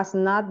are as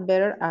not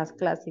better as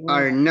classic music.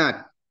 Are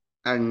not.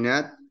 Are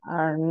not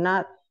Are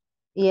not.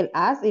 Y el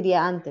as iría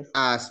antes.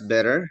 as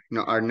better.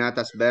 No, are not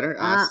as better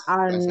as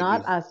Are classic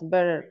not music. as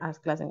better as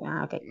classic.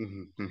 Okay.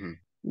 Mhm.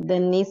 The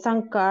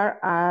Nissan car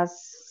as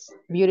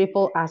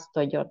beautiful as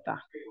Toyota.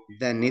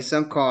 The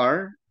Nissan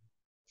car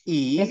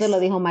is. Eso lo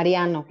dijo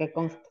Mariano, que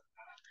consta.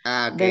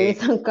 The Okay.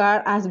 Nissan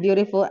car as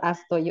beautiful as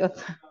Toyota.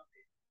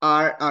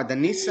 The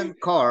Nissan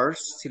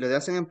cars, si lo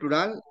hacen en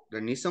plural, the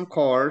Nissan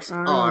cars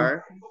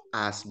are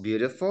as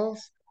beautiful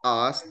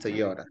as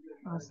Toyota.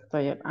 As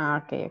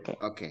Toyota. Okay.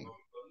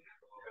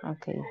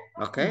 Okay.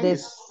 Okay.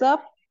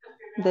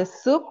 The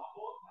soup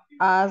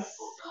as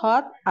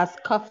hot as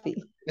coffee.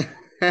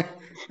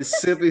 The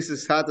soup is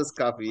as hot as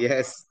coffee.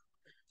 Yes.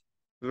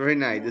 Very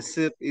nice. The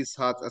soup is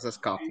hot as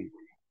coffee.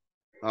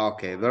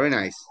 Okay, very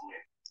nice.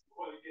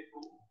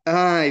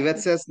 Ah, Yvette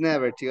says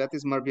never. Toyota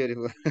is more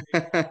beautiful.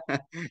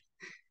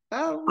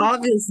 Oh,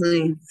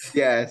 Obviously.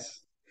 yes.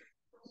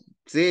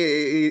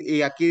 Sí,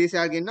 y aquí dice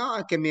alguien, no,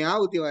 es que mi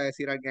Audi va a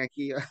decir alguien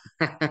aquí.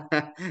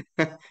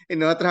 Y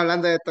nosotros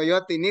hablando de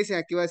Toyota, inicia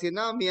aquí va a decir,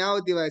 no, mi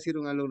Audi va a decir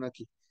un alumno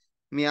aquí.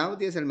 Mi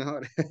Audi es el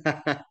mejor.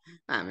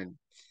 Amen.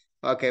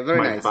 Okay, very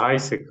My nice.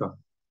 bicycle.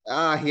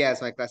 Ah,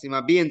 yes, my classic.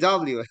 My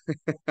BMW.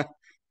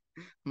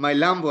 My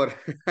Lambo.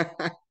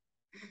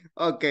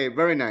 Okay,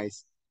 very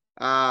nice.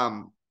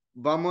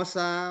 Vamos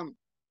a...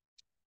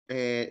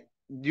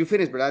 you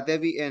finished, ¿verdad,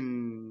 Debbie?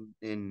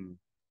 En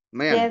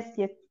Miami.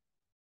 Yes.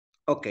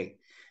 Ok.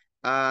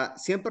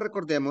 Siempre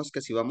recordemos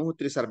que si vamos a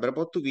utilizar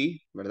verbo to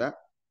be, ¿verdad?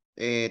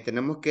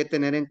 Tenemos que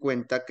tener en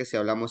cuenta que si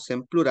hablamos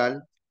en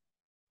plural,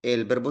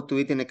 el verbo to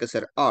be tiene que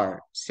ser are.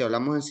 Si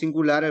hablamos en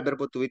singular, el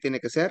verbo to be tiene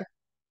que ser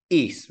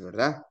is,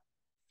 ¿verdad?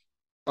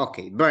 Ok,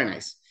 very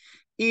nice.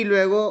 Y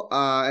luego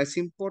es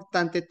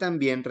importante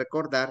también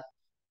recordar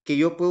que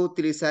yo puedo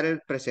utilizar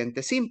el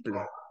presente simple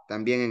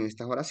también en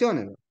estas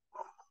oraciones,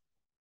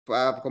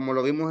 ¿verdad? Como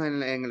lo vimos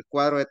en el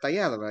cuadro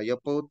detallado, ¿verdad? Yo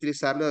puedo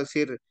utilizarlo,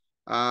 decir,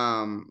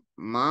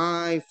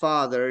 My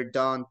father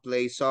don't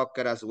play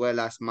soccer as well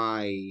as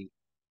my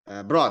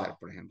brother,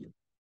 por ejemplo.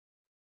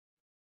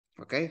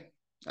 ¿Ok?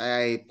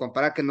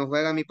 Comparar que no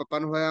juega mi papá,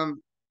 no juega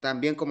tan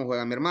bien como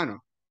juega mi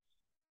hermano.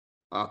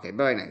 Ok,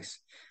 very nice.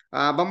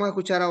 Vamos a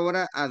escuchar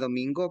ahora a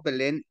Domingo,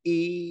 Belén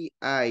y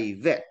a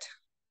Ivette.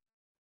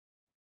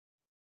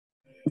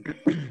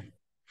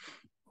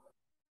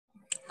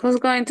 Who's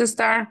going to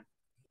start?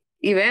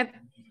 Yvette?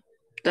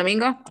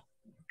 Domingo?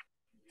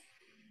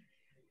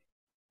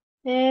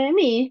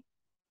 Me.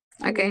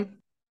 Okay,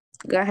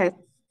 go ahead.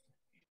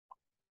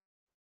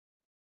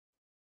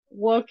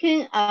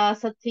 Working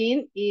as a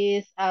team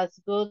is as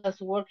good as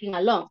working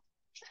alone.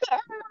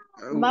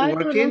 My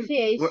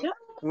pronunciation.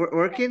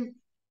 Working?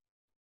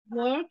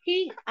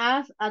 Working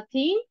as a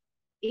team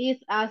is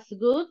as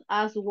good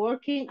as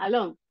working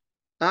alone.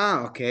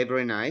 Okay,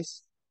 very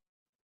nice.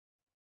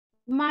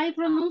 My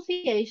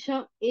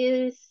pronunciation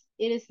it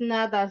is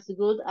not as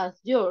good as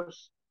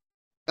yours.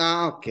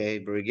 Okay,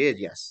 very good.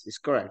 Yes, it's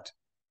correct.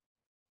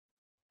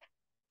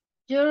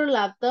 Your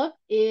laptop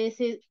is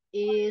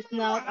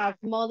not as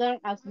modern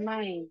as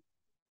mine.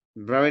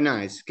 Very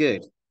nice.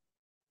 Good.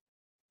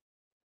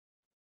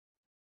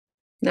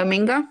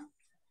 Domingo?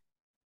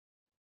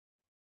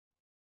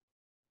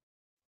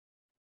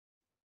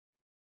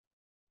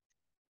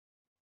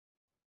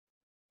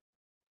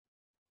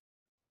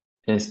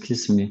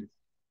 Excuse me.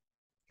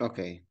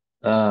 Okay.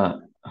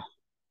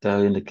 Estaba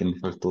viendo que me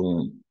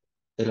faltó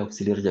el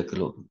auxiliar ya que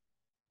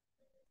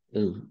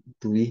el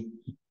tuve.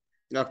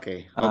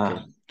 Okay,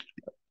 okay.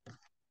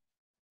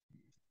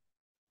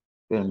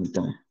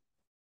 Permítame.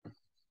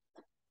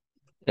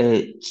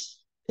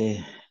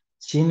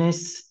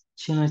 Chinese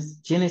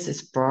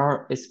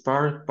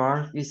Spark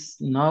Park is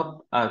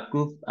not as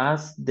good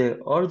as the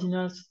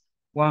original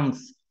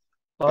ones,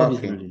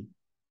 obviously.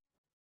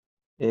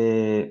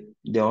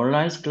 The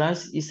online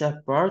class is as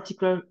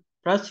practical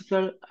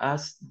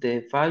as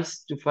the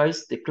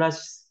face-to-face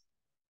classes.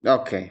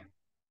 Okay.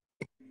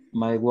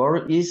 My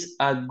work is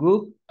as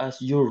good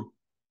as yours.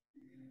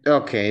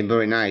 Okay,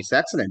 very nice.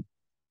 Excellent.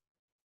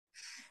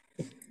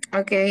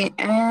 Okay,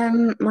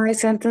 and my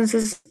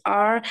sentences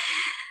are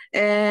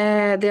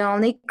the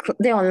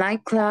online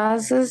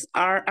classes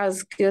are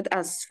as good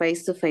as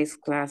face-to-face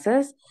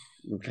classes.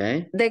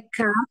 Okay. The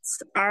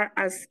cats are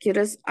as cute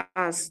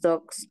as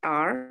dogs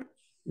are.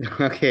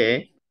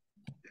 Okay.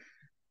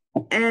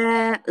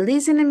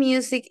 Listening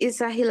music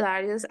is as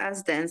hilarious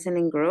as dancing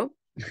in group.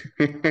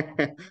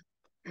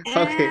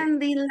 Okay.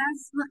 And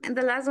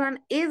the last one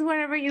is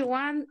wherever you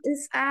want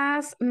is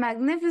as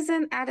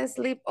magnificent as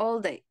sleep all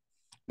day.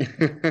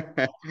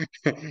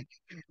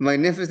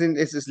 Magnificent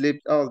is to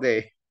sleep all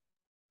day.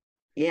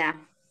 Yeah.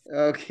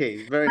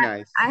 Okay, very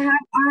nice. I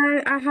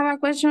have a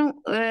question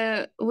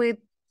with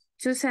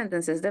two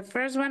sentences. The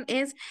first one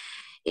is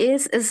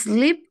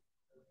sleep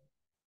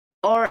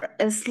or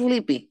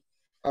sleepy?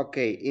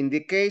 Okay, in the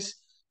case,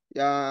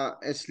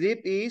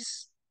 sleep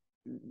is,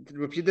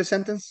 repeat the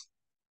sentence.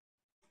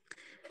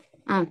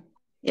 Oh,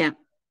 yeah.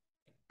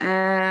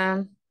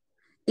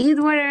 Eat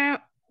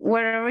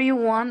wherever you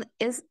want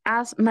is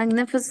as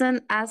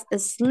magnificent as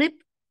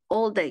sleep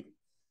all day.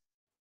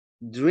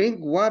 Drink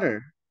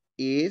water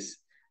is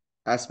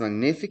as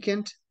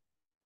magnificent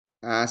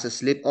as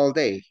sleep all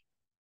day.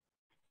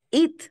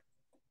 Eat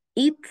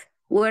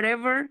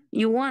wherever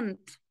you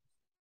want.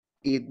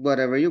 Eat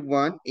whatever you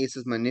want is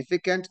as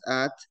magnificent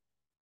as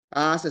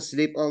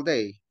sleep all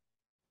day.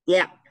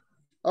 Yeah.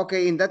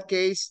 Okay, in that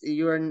case,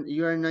 you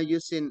are not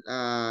using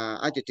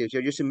adjectives,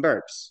 you're using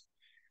verbs.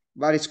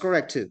 But it's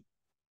correct too.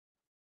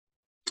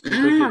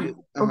 Because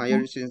you're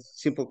using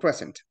simple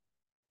present.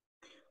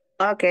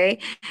 Okay.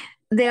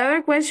 The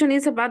other question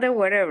is about the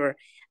wherever.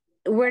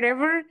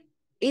 Wherever,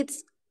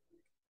 it's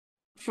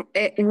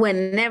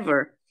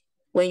whenever.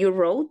 When you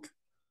wrote.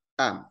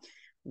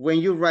 When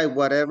you write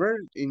whatever,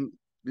 in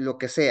lo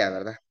que sea,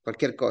 ¿verdad?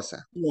 Cualquier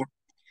cosa. Yeah.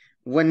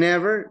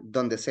 Whenever,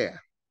 donde sea.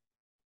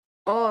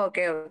 Oh,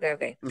 okay.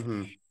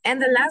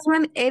 And the last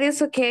one, it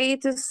is okay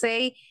to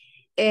say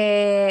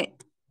the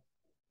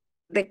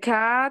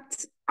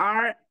cats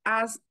are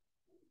as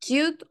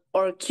cute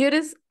or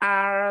cutest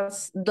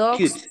as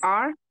dogs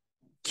are.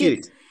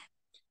 Cute.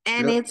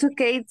 And it's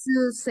okay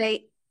to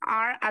say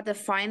are at the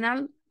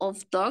final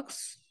of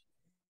dogs.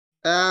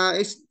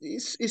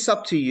 It's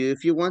up to you.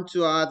 If you want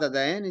to add at the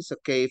end, it's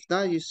okay. If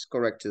not, it's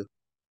correct too.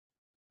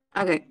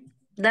 Okay,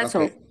 that's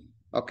all.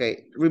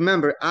 Okay,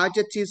 remember,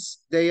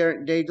 adjectives,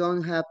 they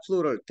don't have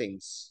plural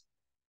things.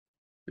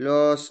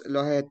 Los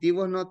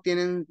adjetivos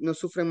no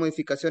sufren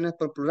modificaciones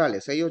por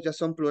plurales. Ellos ya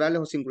son plurales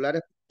o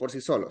singulares por sí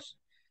solos.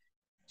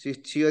 Si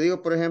yo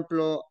digo, por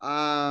ejemplo,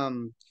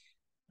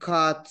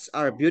 cats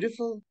are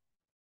beautiful,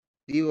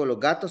 digo, los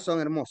gatos son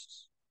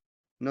hermosos.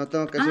 No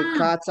tengo que decir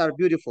cats are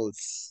beautiful.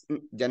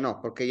 Ya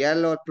no, porque ya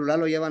el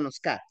plural lo llevan los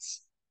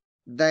cats.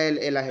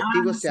 El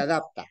adjetivo se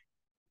adapta.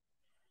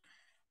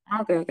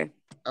 Okay.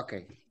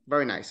 Okay,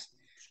 very nice.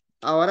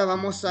 Ahora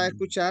vamos a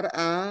escuchar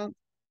a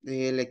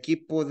el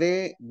equipo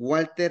de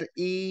Walter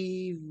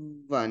y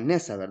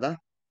Vanessa, ¿verdad?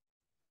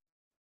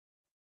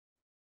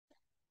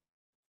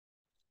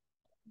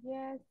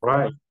 Yes.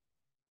 Right.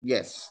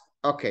 Yes.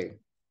 Okay.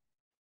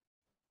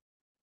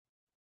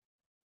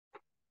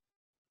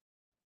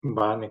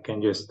 Vale,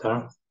 can you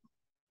start?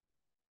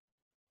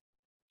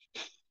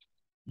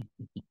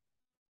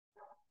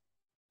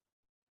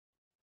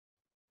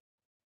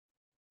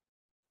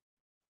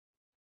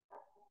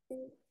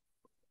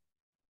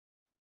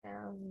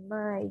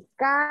 My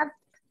cat.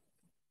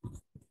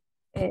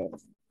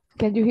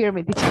 Can you hear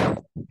me, teacher?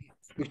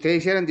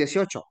 Ustedes hicieron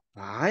 18.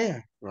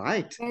 Vaya,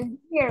 right. Can you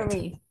hear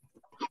me?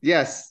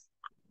 Yes.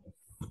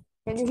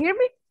 Can you hear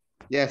me?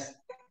 Yes.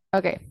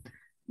 Okay.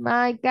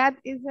 My cat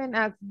isn't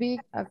as big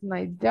as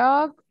my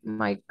dog.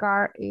 My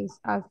car is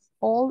as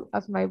old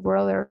as my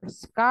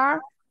brother's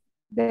car.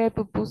 The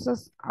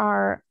pupusas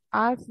are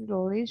as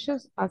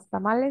delicious as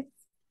tamales.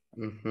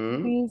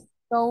 This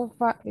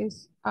sofa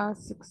is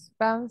as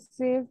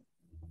expensive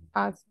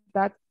as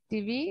that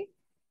TV.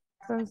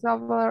 San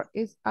Salvador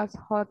is as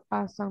hot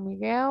as San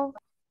Miguel.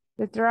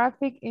 The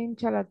traffic in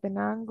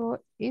Chalatenango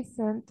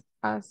isn't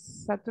as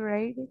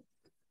saturated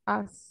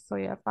as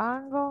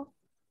Soyapango.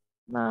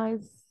 My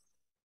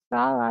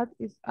salad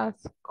is as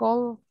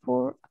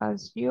colorful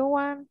as you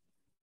want.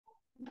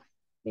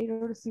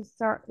 Little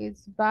sister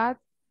is bad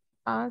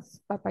as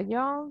Papa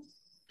John's.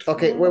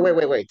 Okay,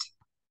 wait.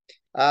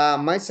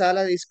 My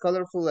salad is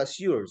colorful as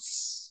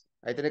yours.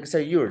 Ahí tiene que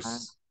ser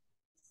yours.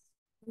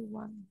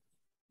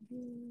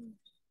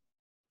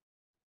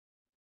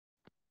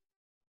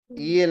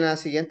 Y en la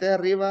siguiente de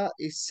arriba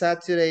is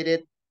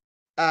saturated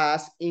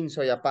as in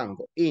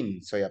Soyapango.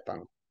 In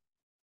Soyapango.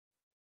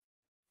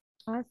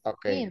 As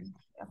Okay. in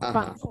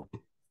Soyapango.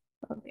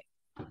 Okay.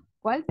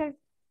 Walter.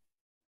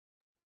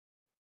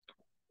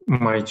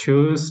 My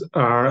shoes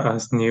are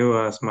as new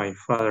as my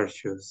father's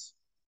shoes.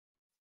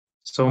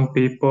 Some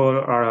people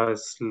are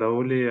as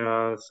slowly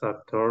as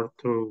a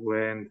turtle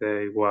when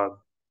they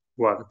walked.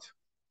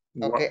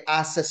 Okay,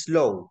 as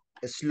slow,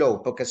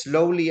 porque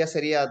slowly ya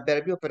sería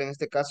adverbio, pero en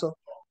este caso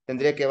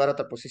tendría que llevar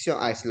otra posición.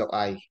 Ah, slow,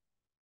 ahí.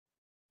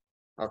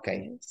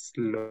 Okay.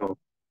 Slow.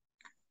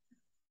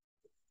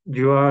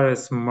 You are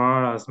as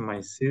smart as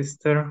my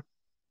sister.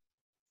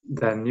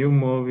 The new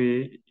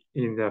movie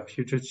in the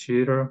future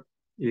theater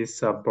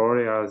is as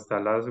boring as the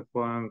last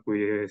one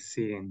we've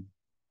seen.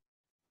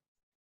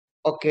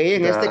 Okay,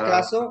 en este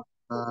caso,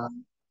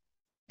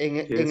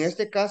 en Yes.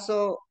 este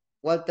caso,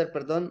 Walter,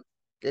 perdón,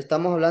 que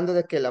estamos hablando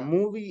de que la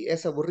movie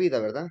es aburrida,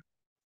 ¿verdad?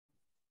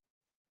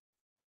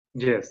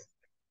 Yes.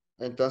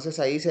 Entonces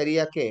ahí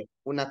sería que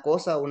una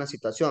cosa o una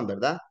situación,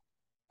 ¿verdad?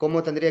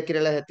 ¿Cómo tendría que ir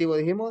el adjetivo,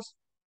 dijimos?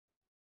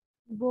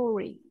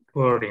 Boring.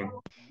 Boring.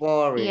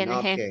 Boring, ING.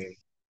 okay.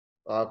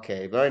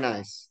 Okay, very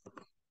nice.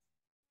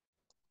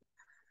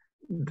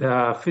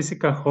 The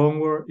physical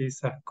homework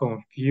is as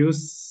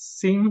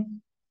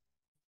confusing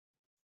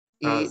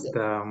as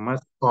the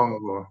math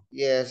homework.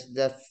 Yes,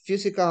 the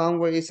physical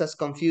homework is as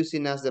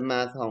confusing as the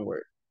math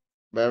homework.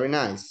 Very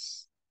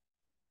nice.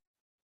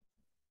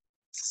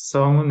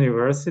 Some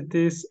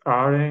universities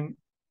aren't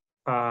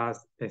as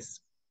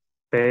expensive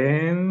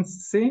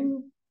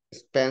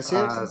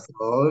as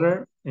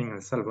other in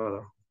El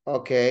Salvador.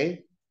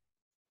 Okay.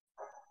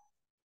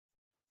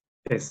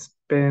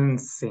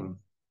 Expensive.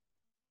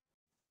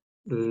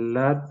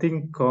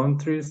 Latin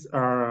countries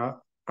are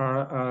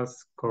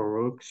as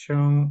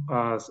corruption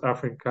as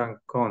African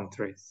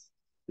countries.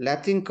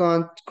 Latin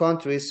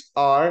countries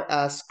are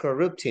as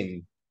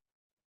corrupting.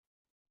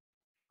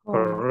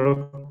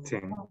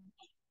 Corrupting.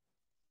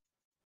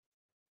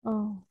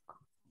 Oh,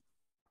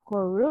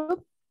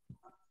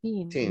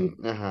 corrupting.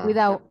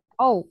 Without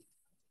O.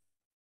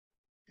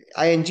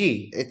 ING.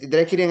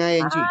 Debe ir en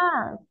ING.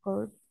 Ah,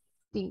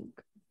 corrupting.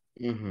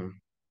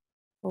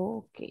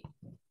 Okay.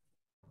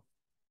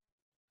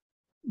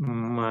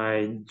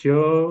 My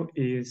job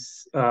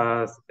is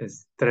as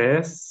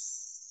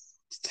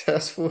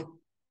stressful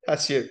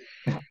as your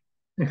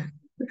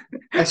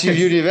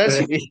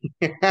university.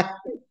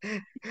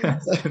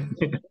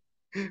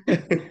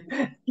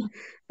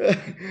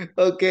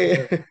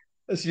 Okay,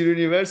 as your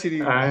university.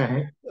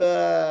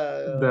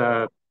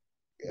 The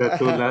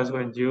two last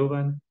one,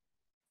 Juvan.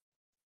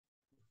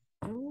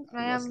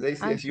 I am as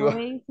lazy as you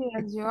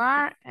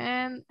are,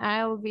 and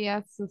I'll be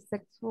as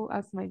successful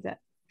as my dad.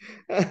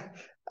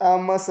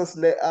 I'm as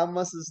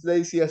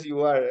lazy as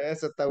you are.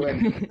 Eso está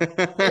bueno.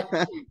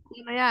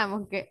 Y no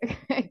sabemos qué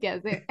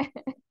hacer.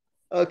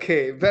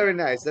 Okay, very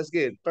nice. That's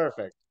good.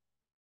 Perfect.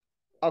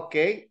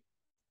 Okay.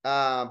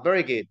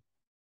 Very good.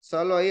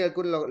 Solo ahí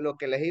lo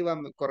que les iba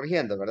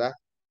corrigiendo, ¿verdad?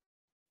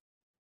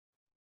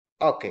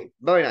 Okay,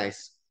 very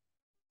nice.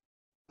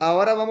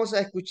 Ahora vamos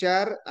a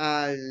escuchar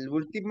al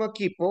último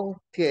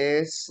equipo, que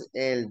es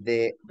el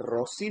de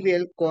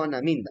Rosibel con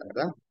Aminda,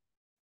 ¿verdad?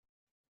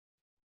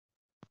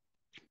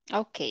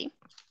 Okay.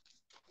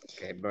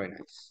 Okay, very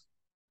nice.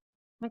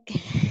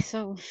 Okay,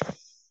 so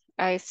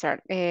I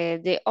start.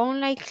 The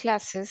online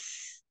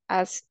classes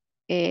are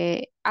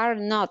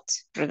not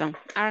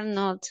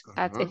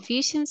as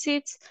efficient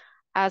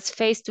as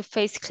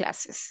face-to-face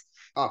classes.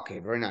 Okay,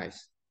 very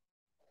nice.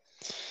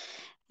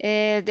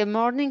 The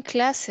morning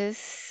class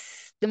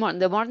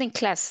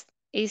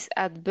is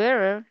at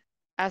better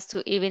as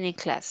to evening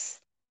class.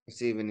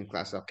 It's evening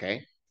class,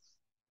 okay.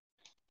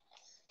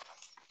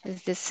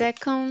 Is the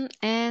second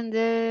and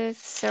the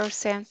third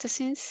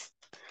sentence.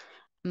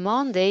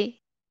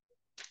 Monday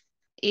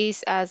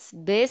is as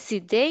busy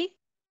day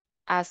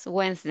as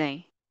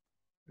Wednesday.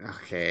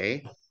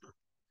 Okay.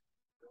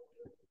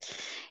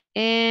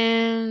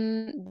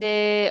 And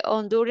the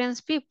Honduran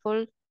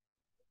people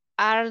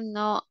are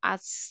not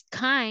as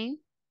kind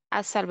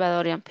as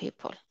Salvadorian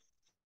people.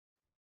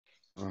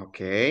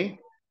 Okay.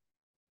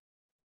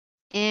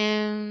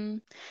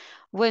 And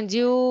when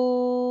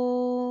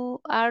you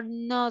are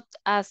not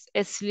as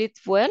sleep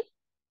well,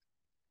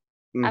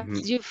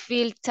 as you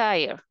feel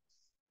tired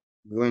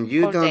When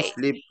you all don't day,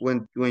 sleep,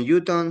 when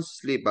you don't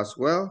sleep as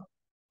well.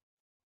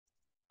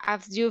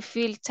 as you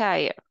feel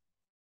tired.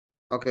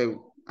 Okay.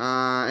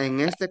 En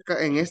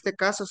este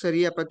caso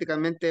sería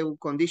prácticamente un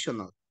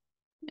conditional.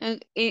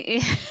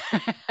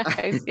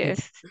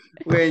 Yes.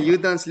 When you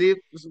don't sleep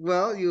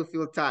well, you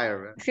feel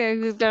tired.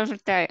 You don't feel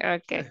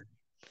tired, okay.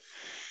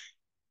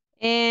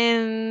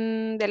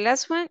 And the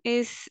last one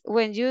is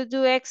when you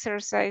do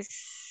exercise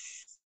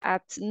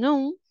at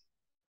noon,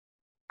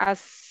 as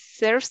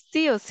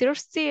thirsty or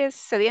thirsty is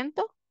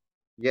sediento.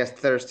 Yes,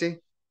 thirsty.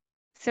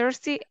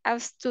 Thirsty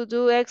as to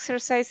do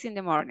exercise in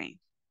the morning.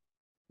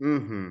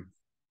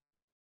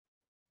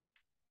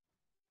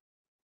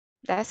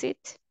 That's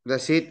it.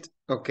 That's it.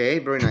 Okay,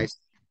 very nice.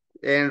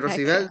 And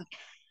Rosibel?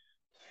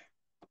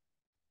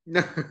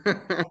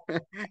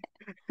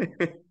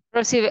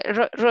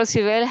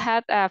 Rosibel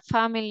had a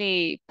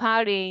family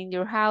party in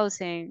your house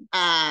and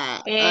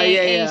she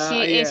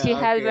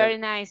had okay. very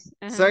nice.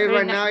 So Very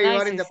right now you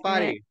are in the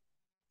party.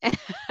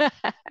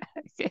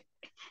 Okay.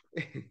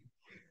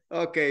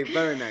 Okay,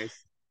 very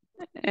nice.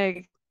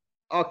 Okay.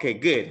 Okay,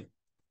 good.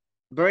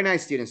 Very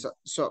nice, students.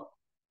 So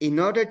in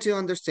order to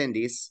understand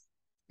this,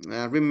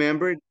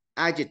 remember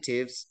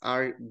adjectives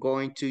are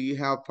going to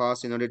help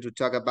us in order to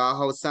talk about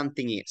how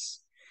something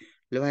is.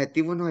 Los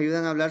adjetivos nos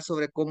ayudan a hablar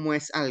sobre cómo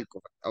es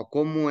algo, o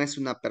cómo es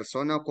una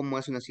persona, o cómo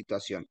es una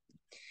situación.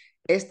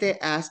 Este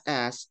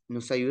as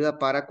nos ayuda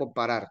para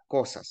comparar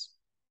cosas.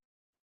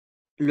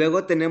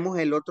 Luego tenemos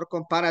el otro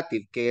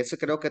comparative, que ese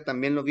creo que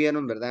también lo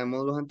vieron, ¿verdad? En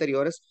módulos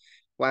anteriores,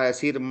 para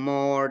decir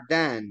more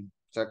than.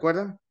 ¿Se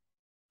acuerdan?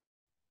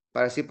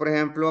 Para decir, por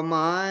ejemplo,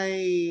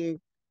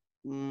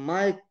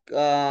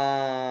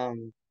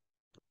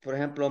 por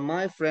ejemplo,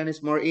 my friend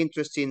is more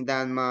interesting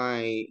than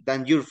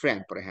your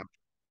friend, por ejemplo.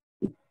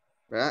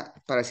 ¿Verdad?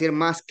 Para decir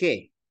más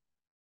que.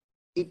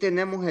 Y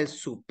tenemos el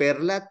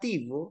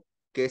superlativo,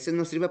 que ese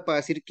nos sirve para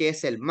decir que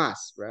es el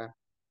más, ¿verdad?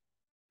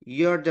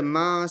 You're the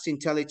most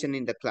intelligent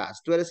in the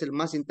class. Tú eres el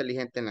más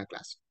inteligente en la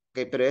clase.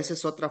 Okay, pero esa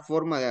es otra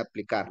forma de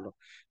aplicarlo.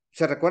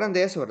 ¿Se recuerdan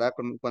de eso, verdad?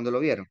 Cuando lo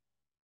vieron.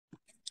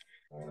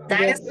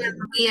 That is when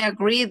we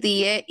agree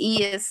the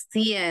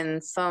EST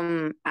and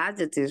some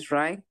adjectives,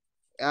 right?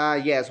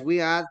 Yes,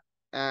 we add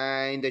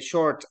in the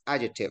short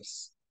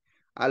adjectives.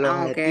 A los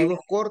adjetivos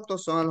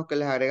cortos son a los que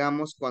les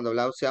agregamos cuando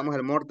usamos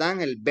el more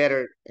than, el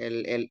better,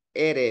 el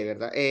ere,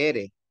 ¿verdad?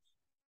 ER.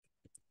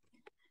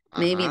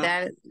 Maybe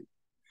that,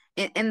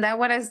 and that's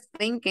what I was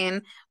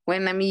thinking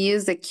when I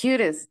use the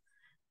cutest.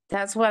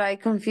 That's what I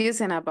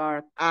confusing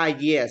about.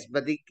 Yes,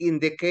 but in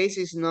the case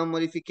it's no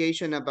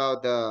modification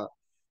about the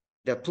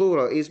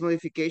plural, it's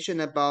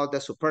modification about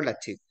the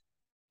superlative.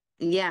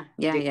 Yeah.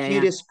 The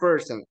cutest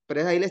person.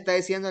 Pero ahí le está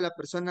diciendo la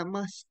persona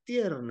más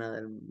tierna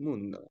del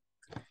mundo.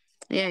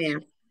 Yeah.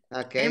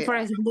 Okay. And for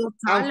example,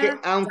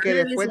 Aunque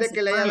después de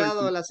que le haya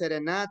dado la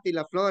serenata y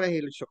las flores y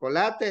el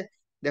chocolate,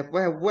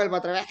 después vuelva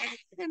otra vez.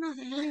 Que no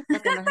sé qué.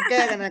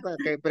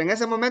 Okay. Pero en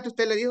ese momento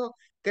usted le dijo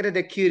que eres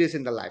the cutest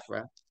in the life,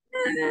 right?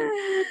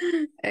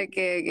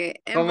 Okay.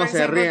 And ¿Cómo for se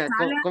example, ríen?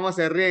 ¿Cómo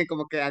se ríen?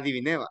 Como que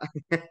adiviné, va.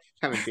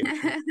 La mentira.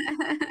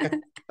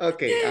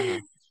 Ok,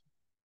 ajá.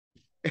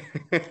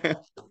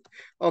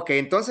 Ok,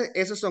 entonces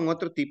esos son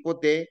otro tipo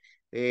de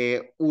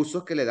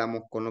usos que le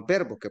damos con los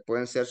verbos, que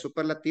pueden ser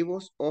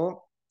superlativos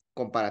o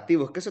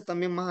comparativos, que eso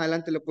también más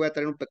adelante le puede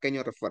traer un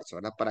pequeño refuerzo,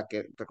 ¿verdad? Para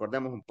que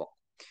recordemos un poco.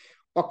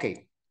 Ok,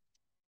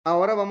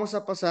 ahora vamos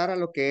a pasar a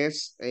lo que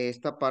es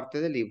esta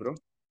parte del libro.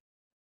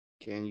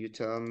 Can you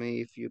tell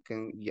me if you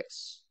can?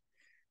 Yes.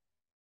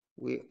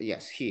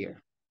 Yes, here.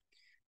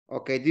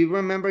 Ok, do you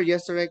remember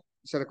yesterday?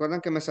 ¿Se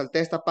recuerdan que me salté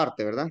esta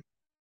parte, verdad?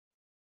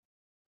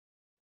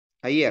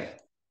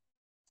 Ayer.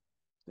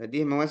 Les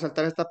dije, me voy a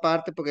saltar esta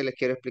parte porque les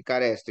quiero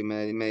explicar esto y me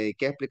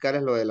dediqué a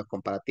explicarles lo de los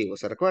comparativos,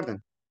 ¿se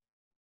recuerdan?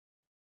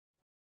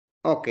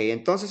 Ok,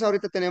 entonces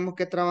ahorita tenemos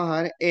que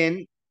trabajar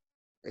en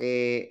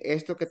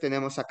esto que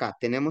tenemos acá.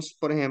 Tenemos,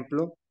 por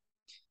ejemplo,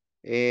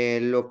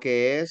 lo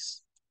que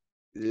es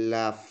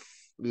la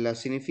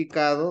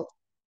significado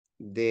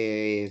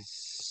de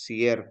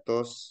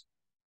ciertos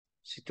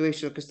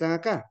situations que están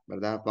acá,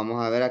 ¿verdad?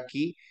 Vamos a ver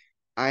aquí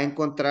a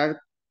encontrar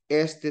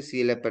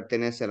si le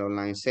pertenece al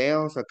online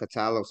sales, a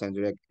catalogs and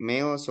direct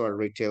mails, o a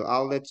retail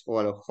outlets, o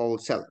a los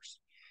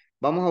wholesalers.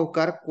 Vamos a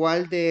buscar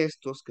cuál de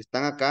estos que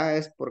están acá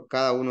es por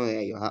cada uno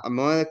de ellos. A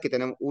modo de que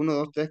tenemos 1,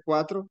 2, 3,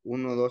 4,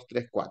 1, 2,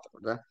 3, 4,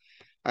 ¿verdad?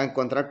 a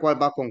encontrar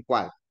cuál va con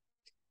cuál.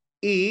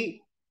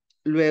 Y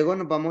luego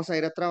nos vamos a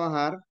ir a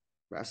trabajar,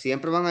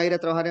 siempre van a ir a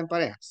trabajar en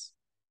parejas.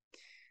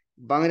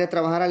 Van a ir a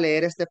trabajar a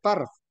leer este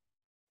párrafo,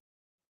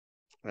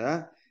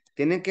 ¿verdad?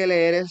 Tienen que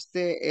leer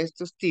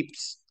estos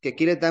tips, que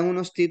aquí les dan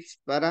unos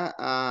tips para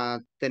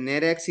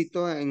tener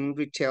éxito en un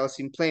retailer's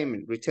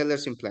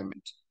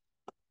implement,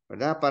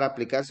 ¿verdad? Para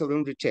aplicar sobre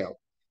un retail.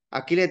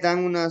 Aquí les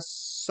dan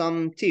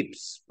some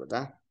tips,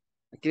 ¿verdad?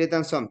 Aquí les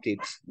dan some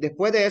tips.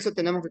 Después de eso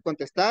tenemos que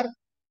contestar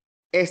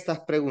estas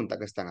preguntas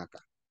que están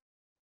acá,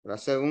 ¿verdad?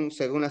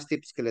 Según las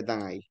tips que les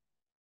dan ahí.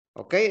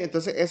 ¿Ok?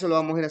 Entonces eso lo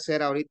vamos a ir a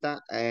hacer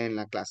ahorita en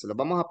la clase. Lo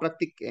vamos a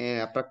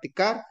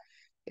practicar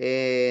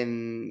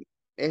en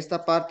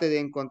esta parte de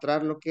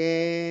encontrar lo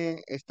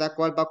que está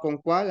cuál va con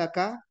cuál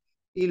acá.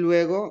 Y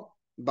luego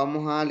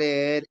vamos a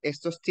leer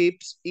estos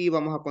tips y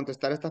vamos a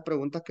contestar estas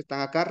preguntas que están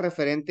acá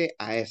referente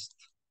a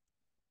esto.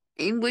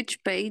 In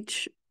which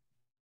page?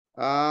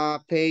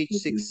 Page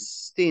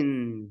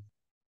 16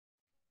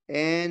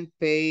 and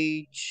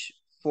page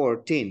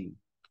 14.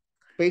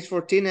 Page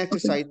 14,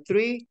 exercise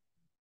 3.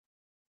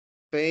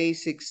 Page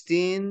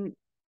 16,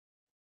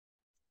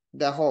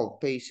 the whole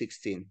page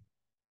 16.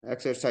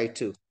 Exercise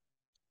 2.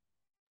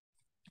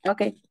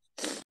 Okay.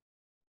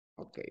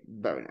 Okay,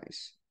 very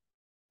nice.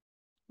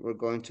 We're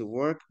going to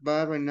work,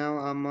 but right now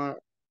I'm gonna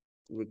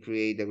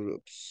recreate the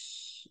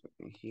groups.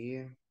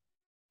 Here.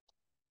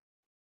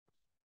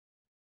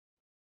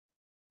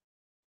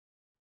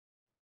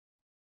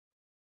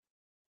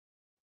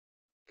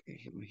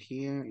 Okay,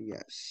 here,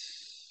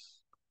 yes.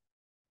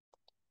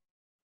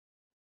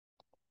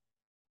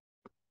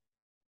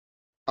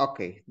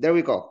 Okay, there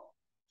we go.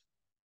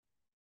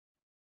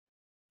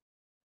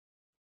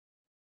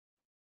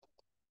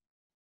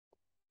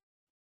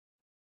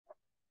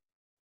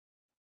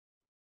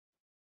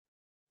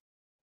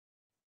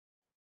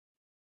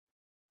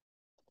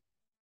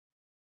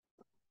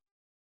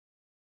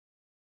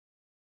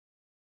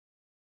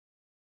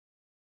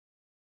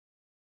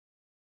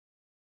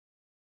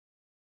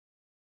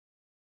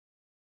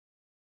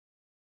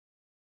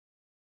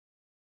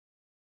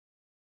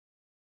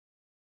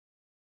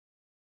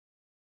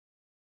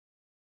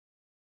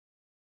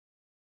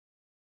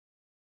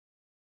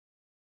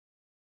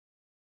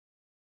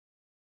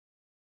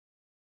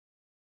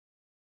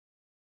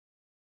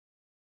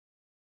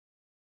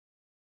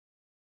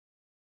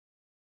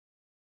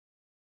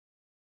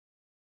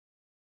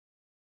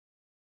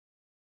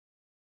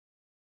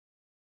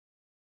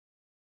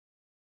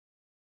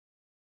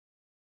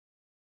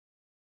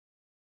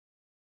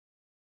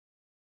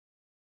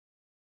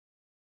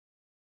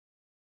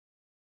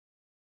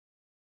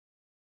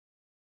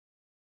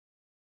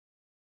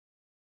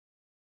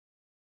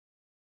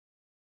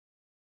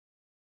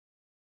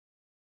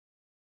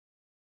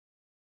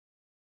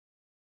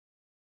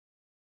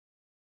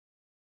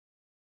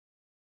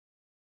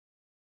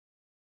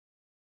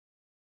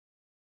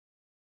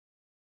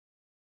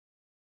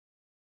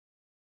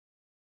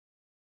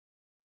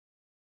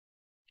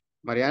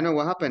 Mariano,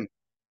 what happened?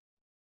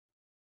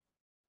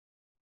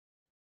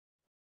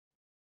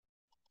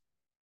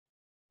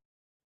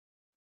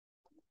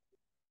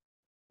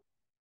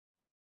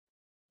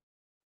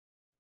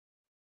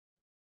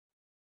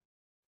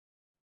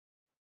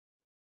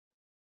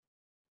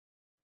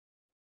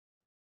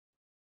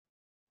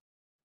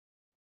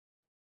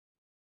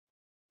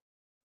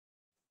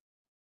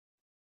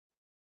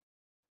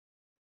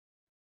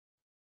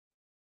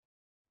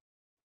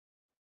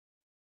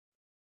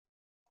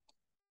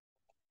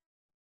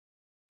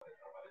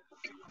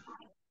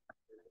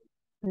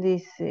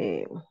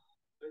 Dice,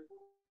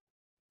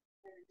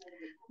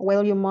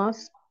 well, you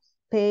must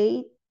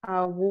pay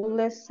a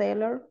woodless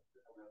seller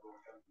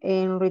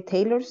and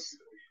retailers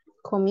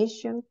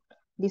commission.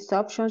 This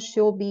option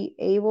should be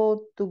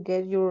able to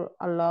get your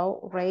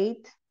allowed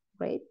rate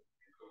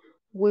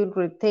with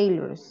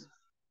retailers.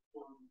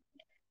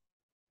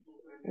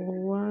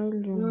 While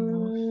you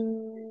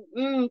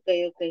must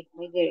Okay,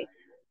 I get it.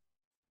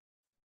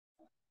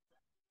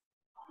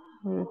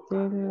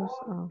 retailers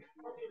of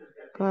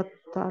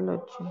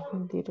catalog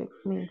direct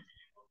mail.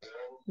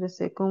 The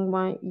second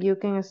one, you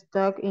can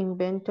stock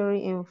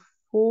inventory and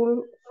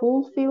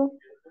fulfill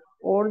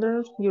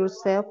orders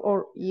yourself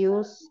or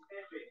use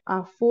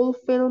a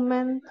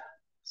fulfillment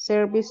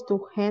service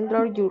to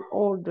handle your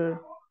order.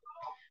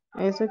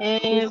 Eso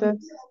quizás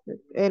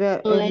es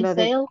Online la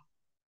de sale?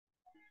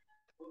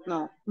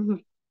 No.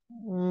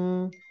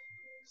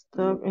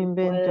 stock Tú puedes,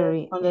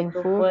 inventory donde and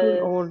tú fulfill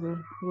puedes.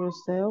 order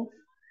yourself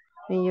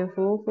and your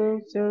fulfill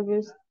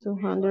service to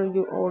handle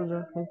your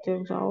order. It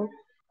turns out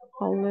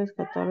outlets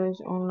catalogs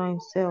online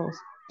sales.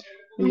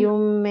 You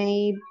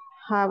may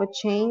have a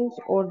chain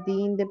or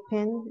the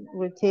independent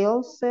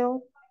retail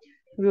sell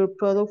your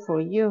product for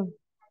you.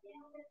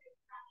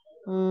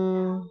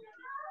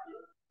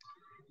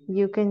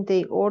 You can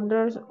take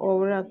orders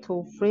over a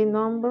toll-free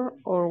number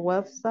or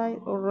website.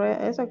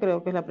 Esa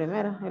creo que es la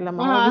primera, es la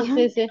más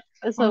obvia. Sí,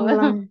 eso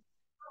Online.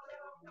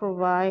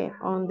 Provide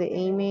on the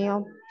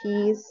email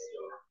piece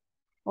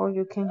or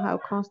you can have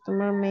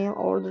customer mail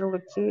order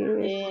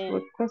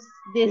request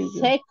The to you.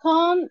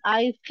 second,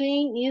 I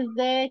think, is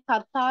the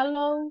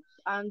catalogs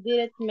and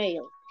direct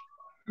mail.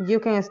 You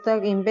can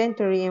stock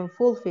inventory and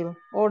fulfill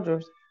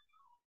orders.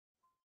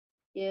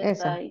 Yes,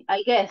 Esa.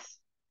 I guess.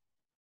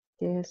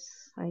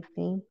 Yes, I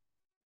think.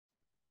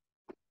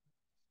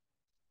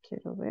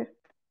 Quiero ver.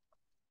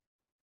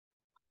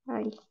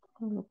 Ay,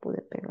 no lo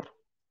pude pegar.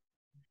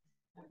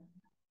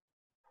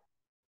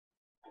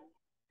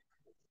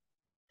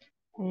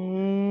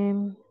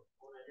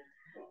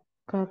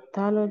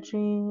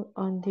 Cataloging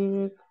on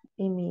direct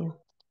email.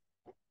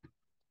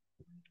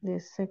 The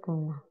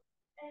second one.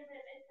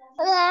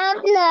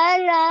 Hello.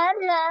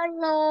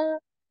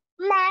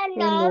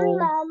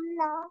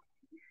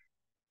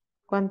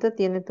 ¿Cuánto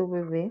tiene tu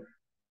bebé?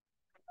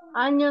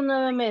 Año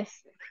 9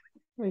 meses.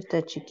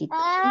 Está chiquito.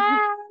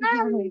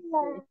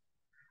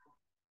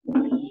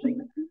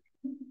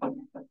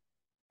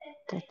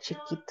 Está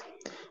chiquito.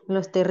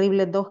 Los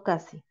terribles dos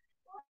casi.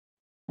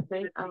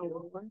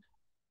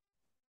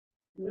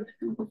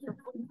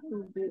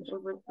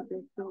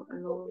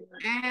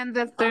 And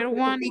the third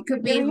one, it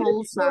could be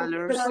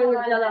wholesalers.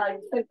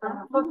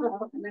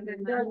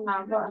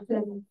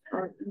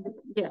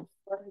 Yes.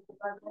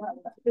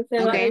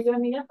 Okay.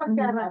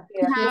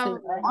 How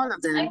all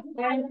of them.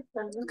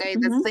 Okay,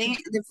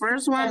 the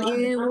first one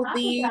it will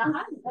be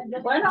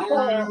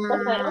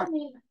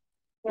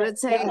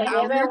let's say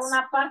outlets.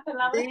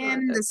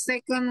 Then the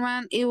second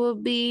one it will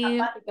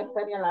be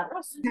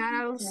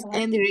channels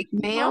and direct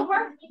mail.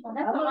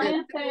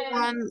 The third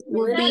one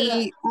will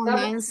be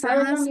online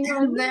sellers,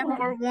 and the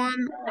fourth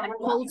one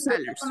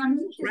wholesalers,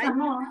 right?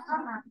 No.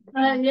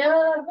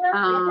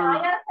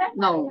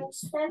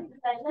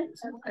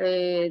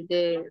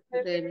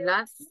 The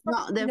last.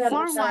 No, the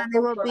fourth one it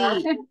will be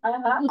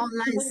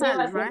online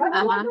sellers, right?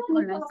 Online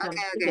sellers, Okay,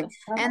 okay. yes.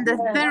 And the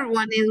third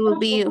one it will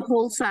be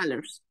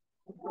wholesalers.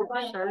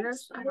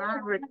 Sellers,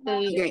 retail.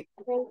 Okay.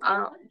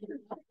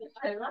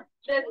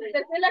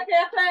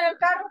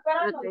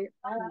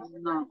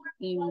 No,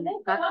 in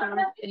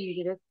catalog,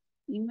 in direct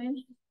email.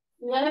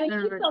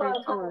 And retail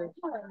outlets.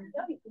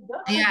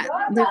 Yeah,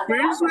 the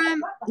first one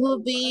will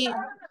be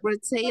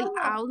retail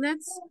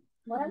outlets,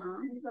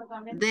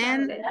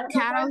 then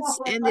catalogs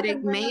and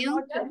direct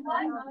mail,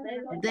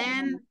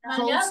 then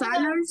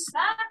wholesalers,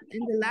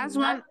 and the last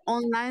one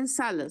online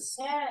sellers.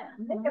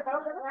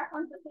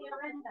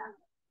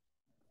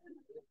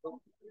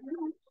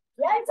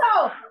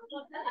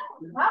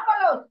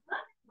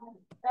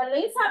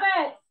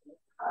 Elizabeth.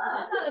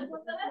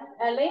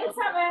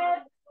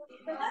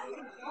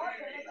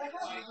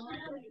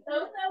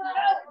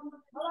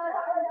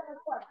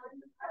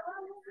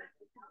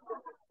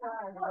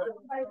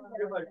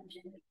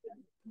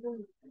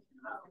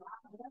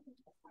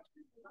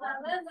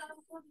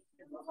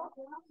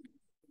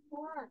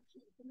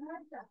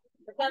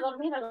 ¿Te quedas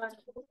dormida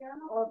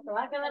o te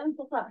vas a quedar en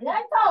tu casa?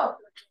 ¿Eso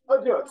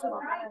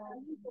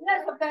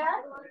qué es?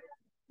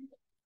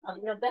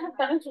 Nos deja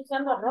estar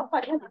ensuciando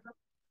ropa ya.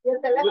 Y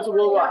el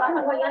teléfono ya baja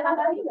a la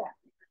barriga.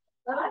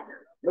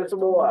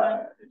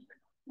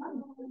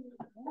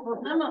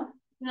 Vamos,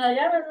 la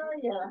llave no la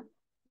lleva.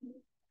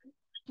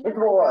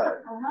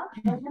 Ajá.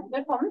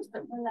 ¿Qué comiste?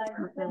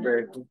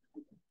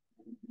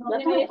 No te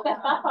diste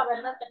papa,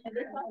 ¿verdad?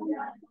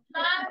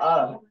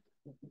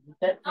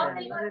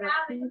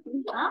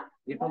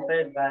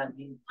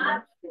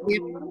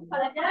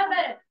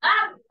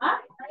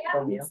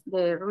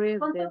 The read,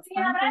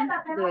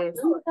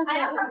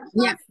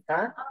 Yeah.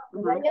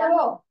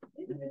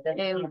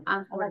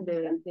 Answer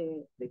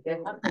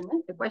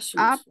the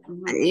questions. Up,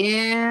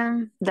 yeah,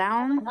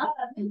 down,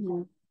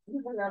 down.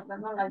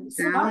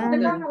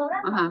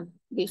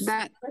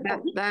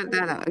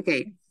 That.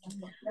 Okay.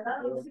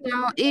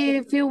 So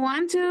if you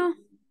want to,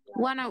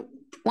 one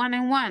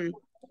and one,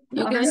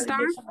 you can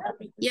start.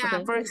 Yeah,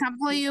 Okay. for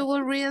example, you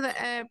will read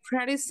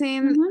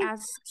practicing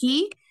as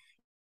key.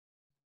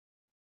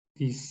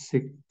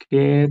 Dice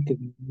que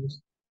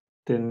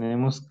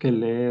tenemos que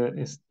leer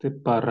este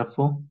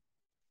párrafo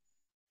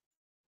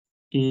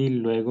y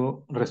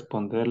luego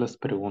responder las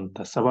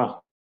preguntas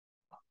abajo.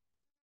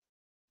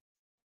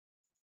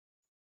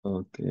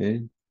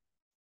 Okay.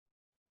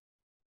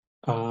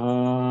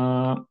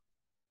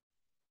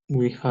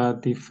 We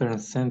have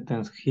different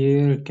sentence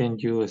here. Can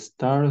you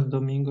start,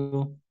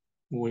 Domingo?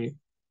 We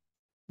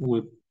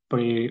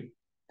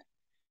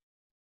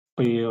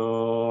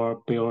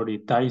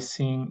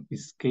prioritizing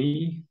is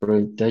key.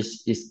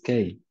 Prioritize is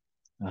key.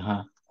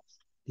 Ajá.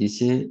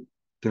 Dice,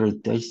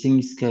 prioritizing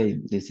is key.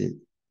 Dice,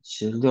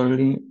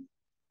 scheduling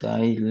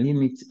time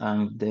limits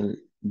and the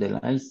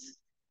lights.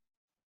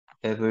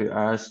 Every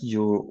ask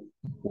you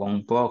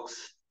one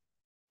box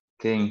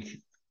can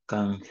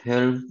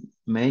help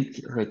make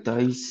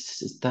prioritize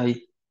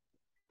stay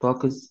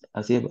focus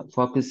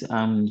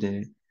on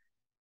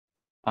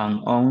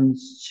on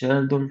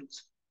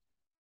schedules,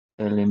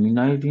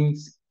 eliminating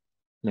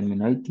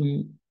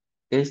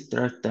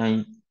extra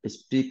time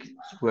speak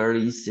where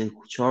is a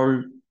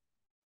short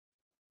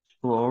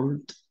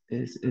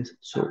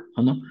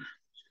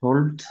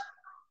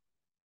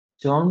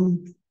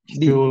Shouldn't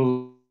be.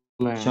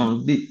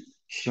 Shouldn't be.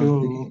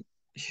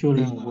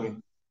 Shouldn't we?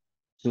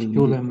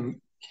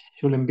 Shouldn't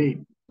Shouldn't be.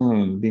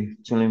 be.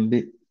 Shouldn't be.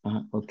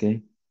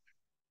 Okay.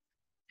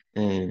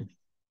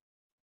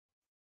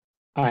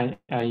 I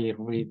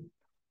read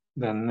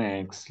the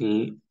next.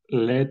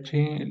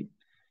 Letting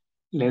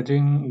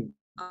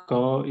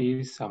go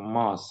is a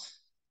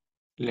must.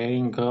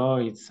 Letting go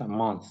is a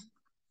must.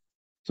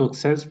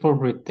 Successful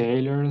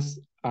retailers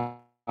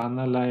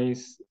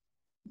analyze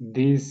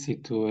these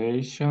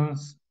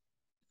situations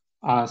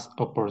as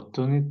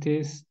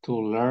opportunities to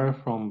learn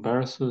from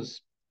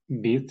versus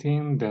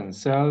beating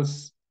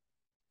themselves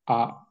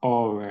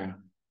over.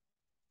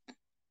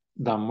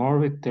 The more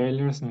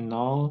retailers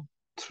know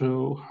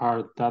through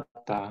hard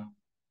data,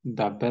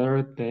 the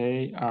better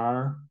they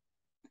are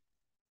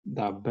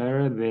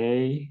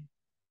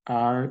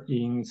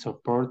in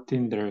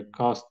supporting their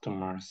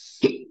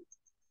customers.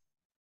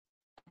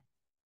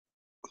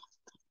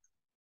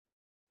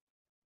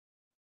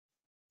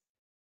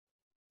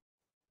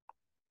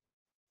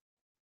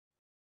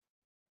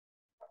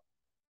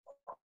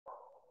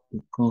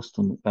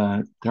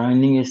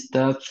 Training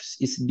staff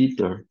is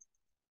better.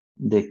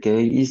 The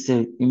key is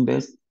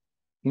investing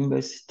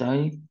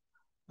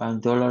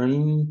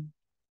 $1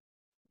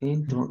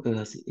 into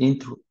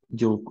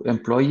your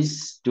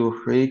employees to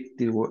create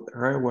the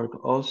rework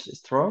of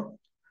strong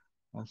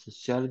and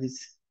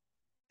socialities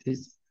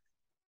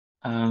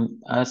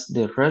and as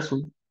the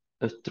result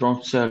a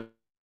strong sales.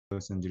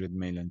 En direct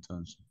mail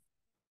entonces.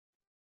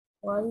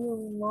 Why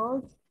you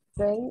must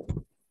pay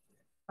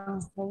a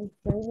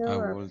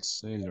wholesaler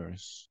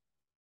Wholesalers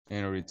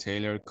and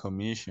retailer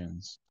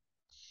commissions.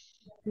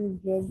 to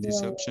get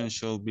This your option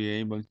should be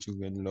able to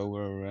get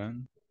lower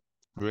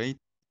rate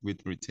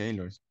with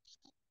retailers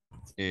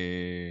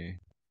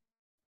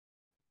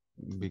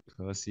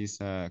because it's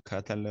a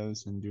catalog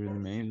and direct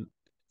mail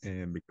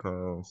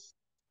because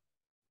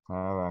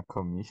have a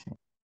commission.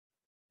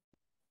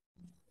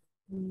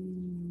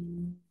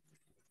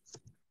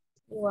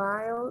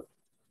 while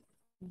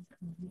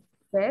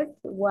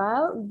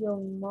you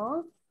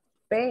must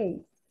pay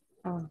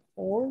a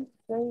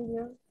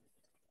wholesaler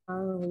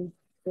and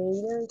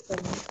retailer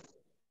commission.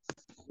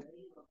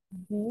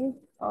 These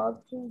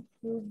options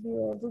should be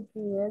able to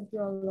get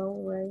you a low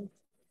rate.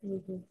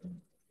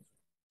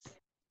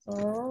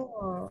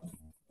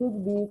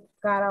 Should be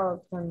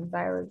catalogs and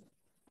direct.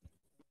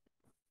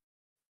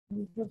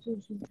 These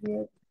options should be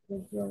able to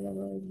get you a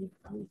low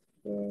rate.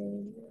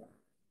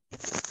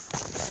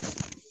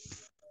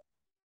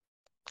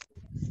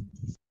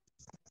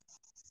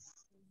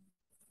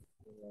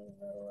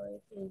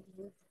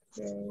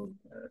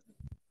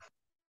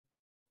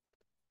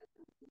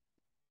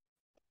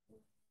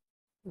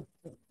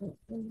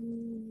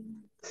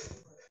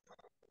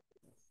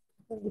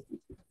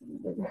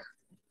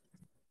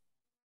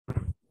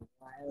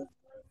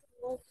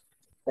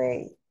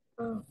 Say,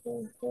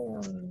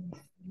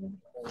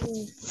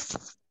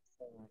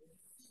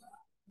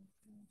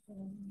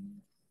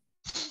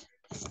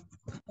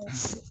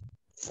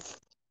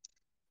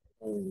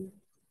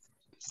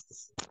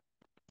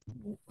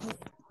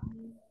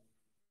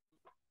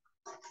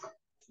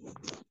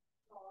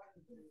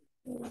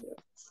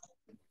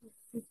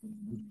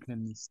 You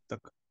can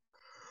stock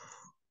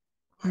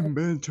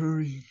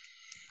inventory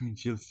and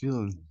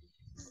fulfill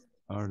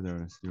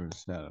orders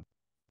yourself.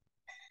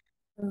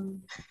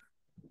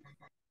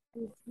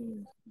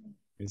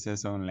 Ese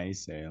es online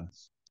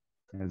sales.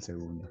 El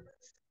segundo.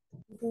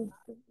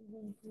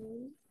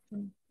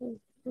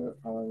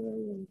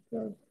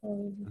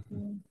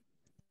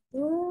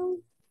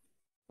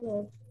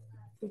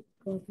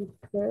 Because it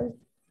says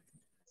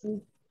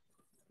you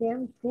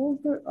can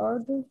fulfill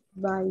orders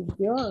by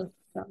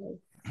yourself.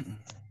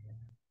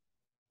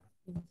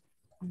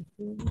 I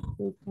think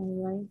it's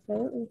online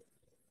sale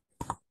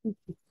is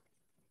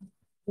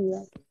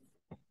yeah.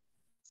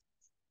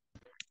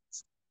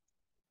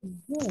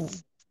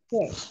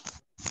 Okay.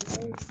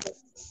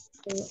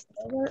 The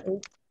other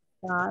is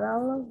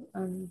catalog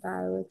and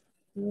direct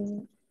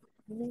mail.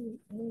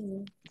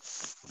 You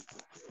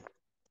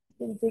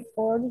can take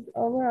orders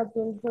over a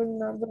telephone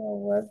number or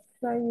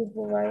website you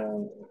provide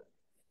on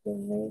the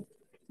make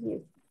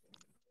it.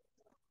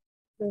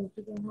 So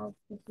you can have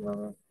this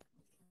number.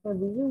 So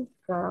this is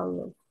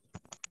catalog.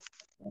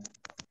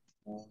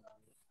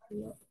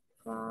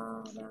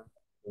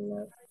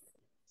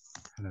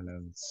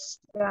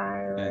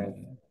 Direct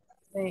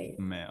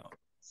mail.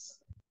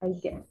 I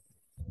guess.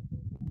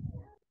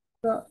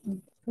 So these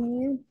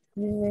you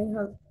may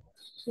have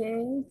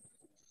changed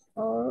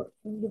or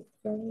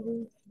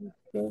independent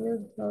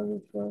retailers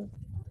services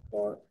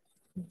for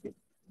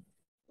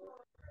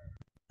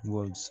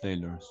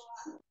Wholesalers.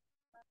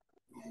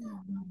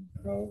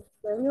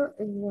 wholesaler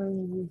is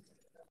when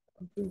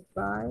you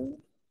buy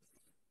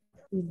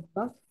in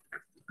bulk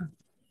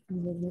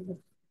and then you may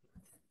have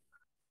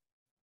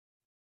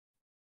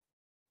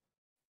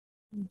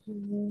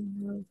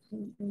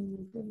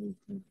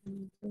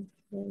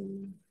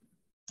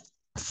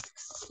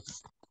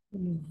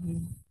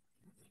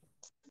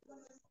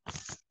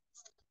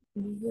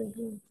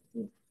some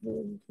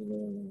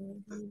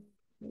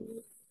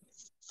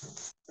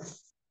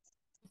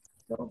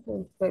Creo que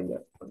estoy de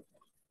acuerdo.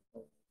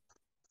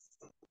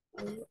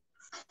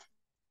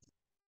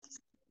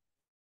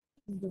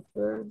 The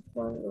first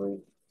one,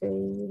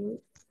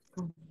 retail.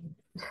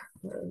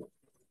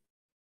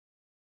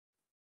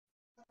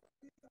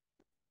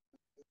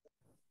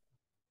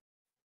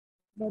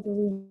 But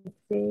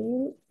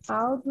retail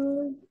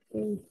outlet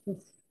is a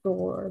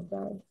store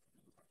that's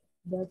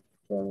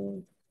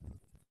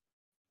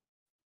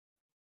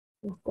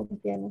es como que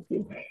ya no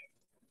sirve.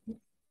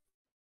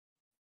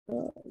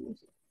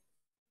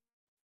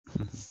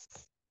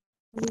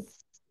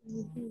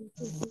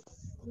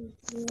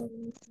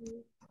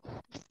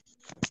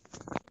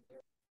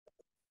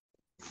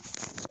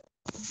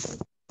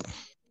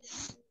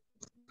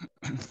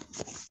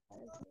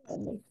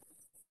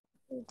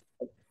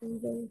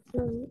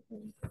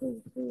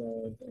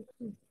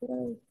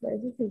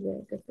 Parece que ya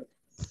hay que hacer.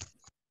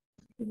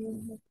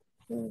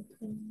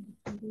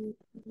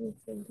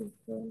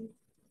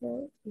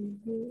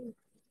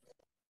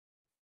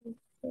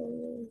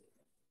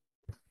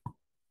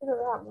 Pero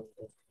veamos.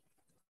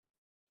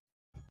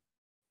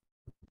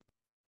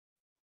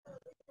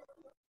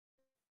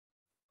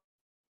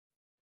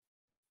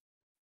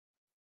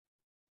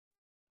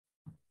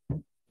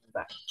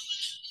 Va.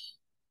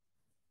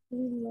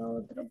 Y la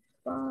otra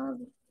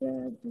parte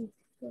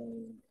dice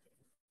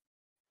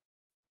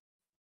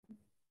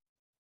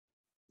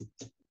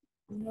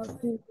no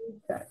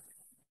utilizar.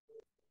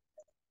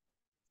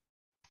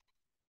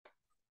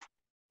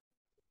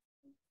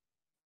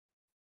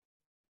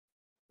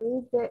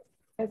 Dice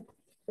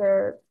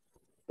excerpt.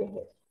 ¿Qué es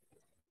eso?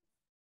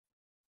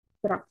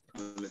 Extracto.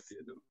 No le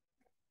entiendo.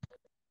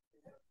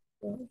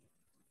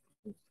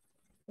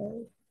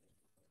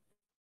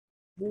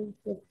 This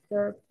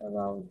excerpt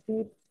about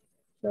deep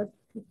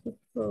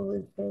statistics for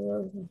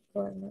retailers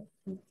employment.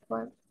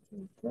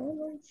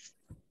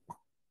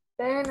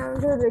 Then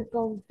answer the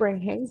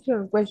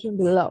comprehension question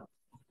below.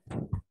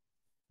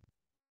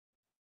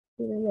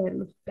 Tiene que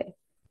leerlo usted.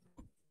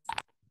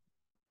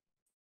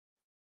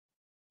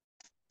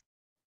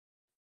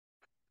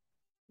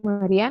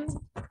 Mariana.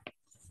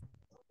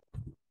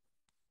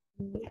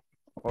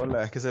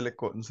 Hola, es que se le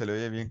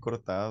oye bien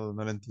cortado,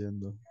 no lo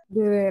entiendo.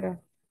 De veras.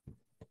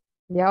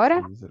 ¿Y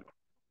ahora? Sí,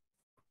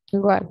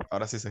 Igual.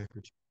 ahora sí se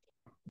escucha.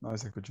 No,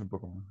 se escucha un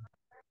poco más.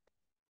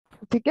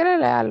 Si quiere,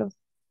 léalo.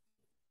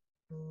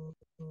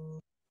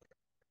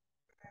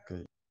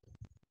 Okay.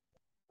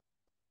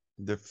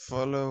 The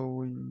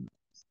following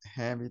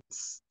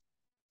habits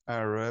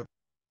are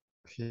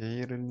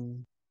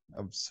repeatedly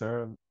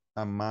observed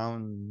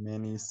among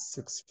many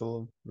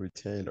successful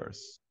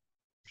retailers.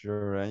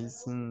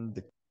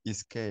 Prioritizing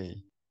is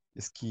key.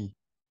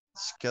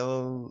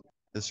 Schedule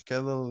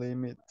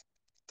limit,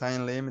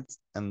 time limits,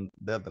 and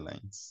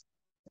deadlines.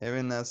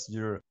 Even as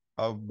your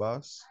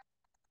outbox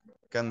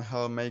can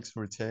help make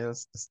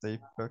retailers stay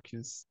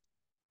focused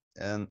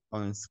and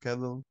on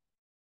schedule,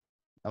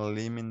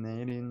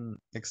 eliminating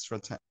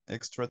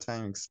extra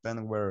time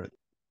spent where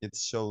it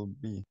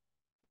should be.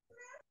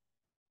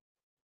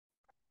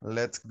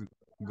 Let's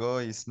go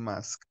is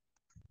mask.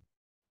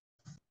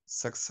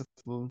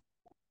 Successful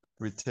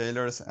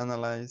retailers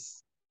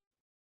analyze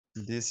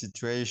this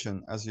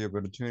situation as the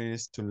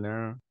opportunities to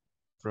learn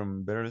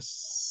from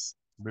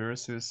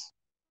versus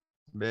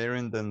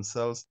bearing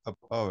themselves up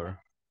over.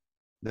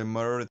 The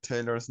more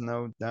retailers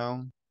know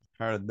down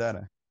hard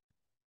data,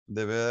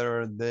 the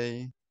better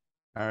they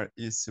are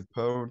is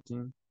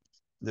supporting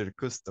their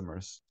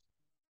customers.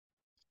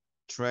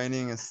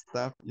 Training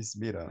staff is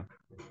vital.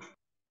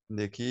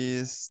 The key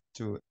is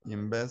to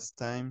invest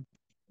time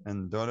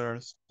and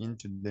dollars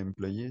into the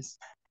employees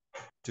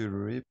to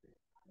reap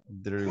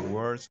the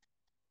rewards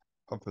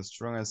of a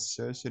strong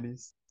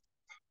associates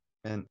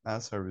and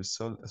as a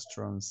result,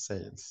 strong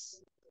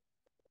sales.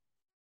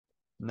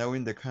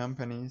 Knowing the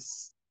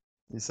companies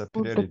is a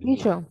priority.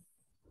 Competition.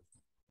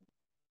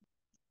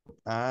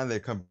 The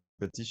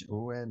competition.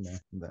 Buena,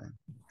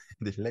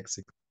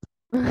 disléxico.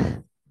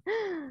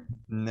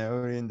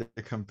 Knowing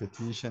the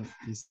competition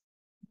is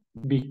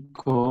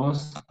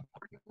because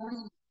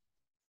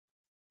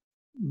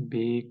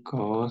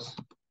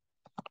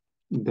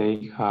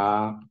they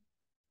have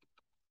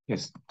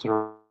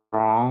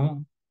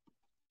strong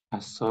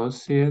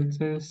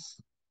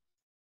associates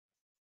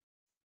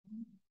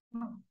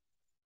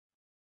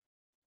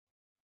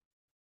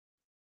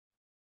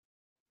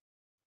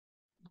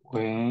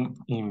when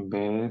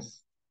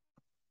invest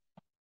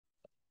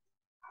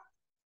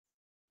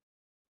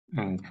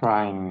in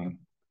training.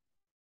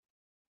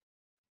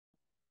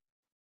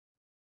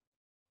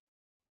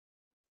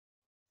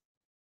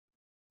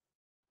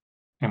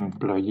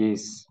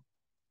 Employees.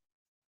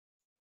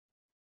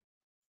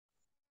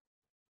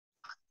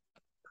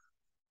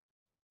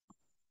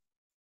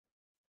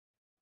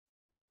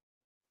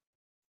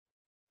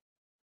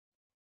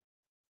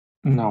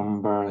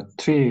 Number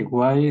 3,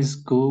 what is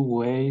good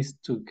ways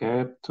to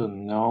get to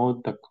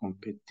know the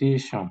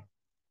competition?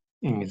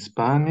 In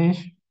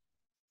Spanish,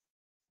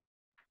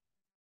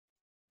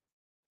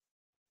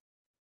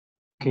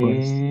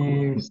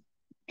 Pues,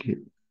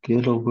 ¿qué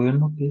es lo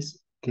bueno que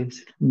es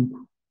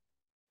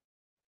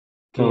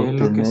 ¿Qué es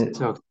lo que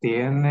se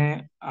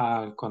obtiene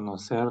al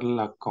conocer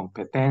la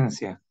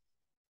competencia?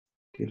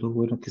 ¿Qué es lo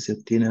bueno que se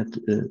obtiene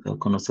al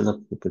conocer la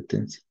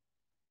competencia?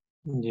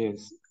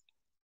 Yes.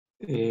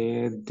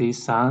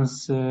 This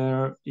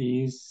answer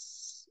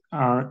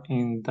are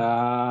in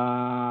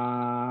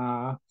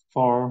the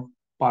fourth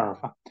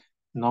paragraph.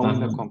 Knowing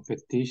the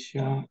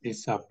competition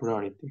is a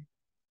priority.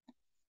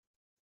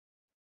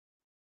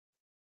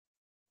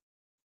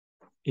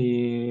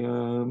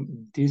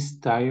 This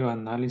type of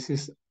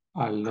analysis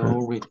allow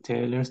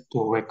retailers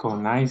to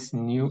recognize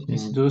new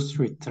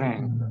industry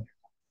trends,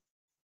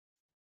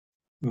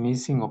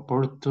 missing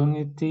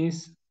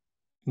opportunities,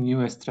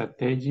 new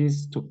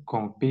strategies to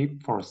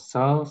compete for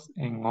sales,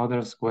 and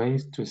other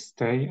ways to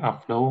stay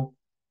afloat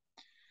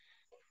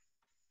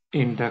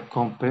in the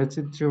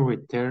competitive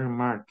retail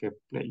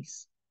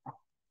marketplace.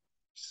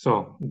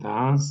 So the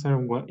answer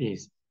what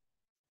is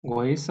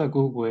a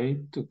good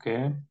way to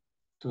get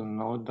to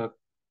know the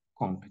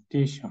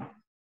competition?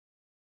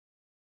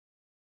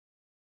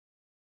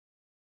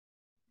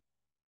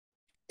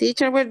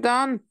 Teacher, we're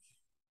done.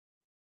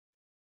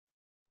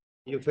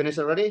 You finished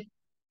already?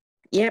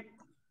 Yep.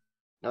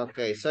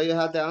 Okay, so you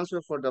have the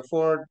answer for the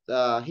fourth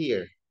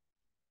here.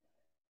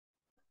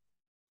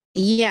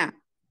 Yeah.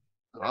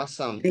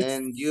 Awesome.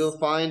 And you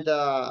find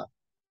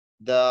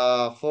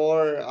the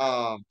four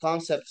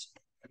concepts,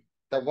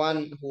 the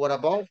one what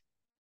about?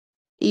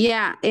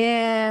 Yeah.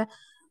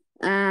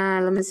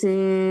 Let me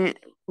see.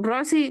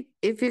 Rosie,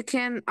 if you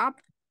can up,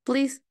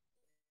 please.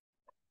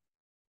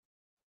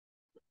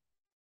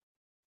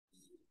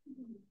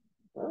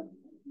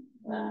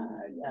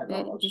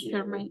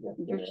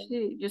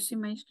 You see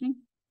my screen?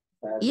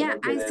 Yeah,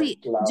 I see.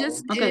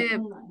 Just Okay.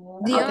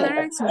 the other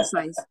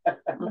exercise.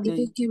 If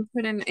you can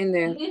put it in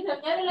there.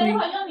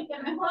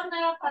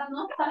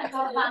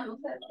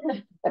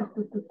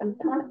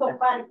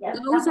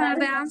 Those are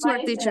the answer,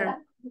 teacher.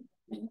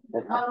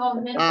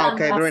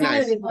 Okay, very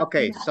nice.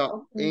 Okay,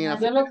 so in a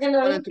few minutes, I'm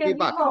going to be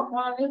back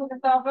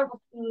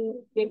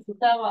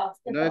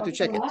in order to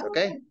check it,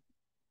 okay?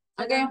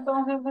 Okay.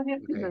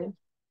 Okay.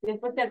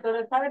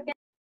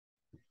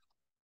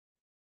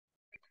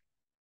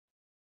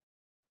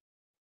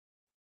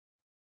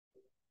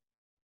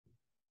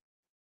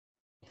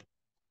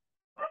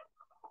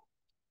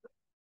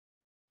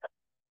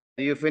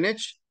 Do you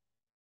finish?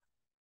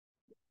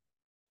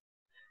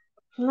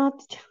 No,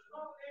 teacher.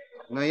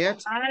 Not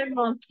yet? I'm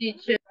not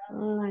teacher.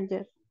 Not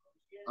yet.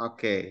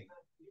 Okay.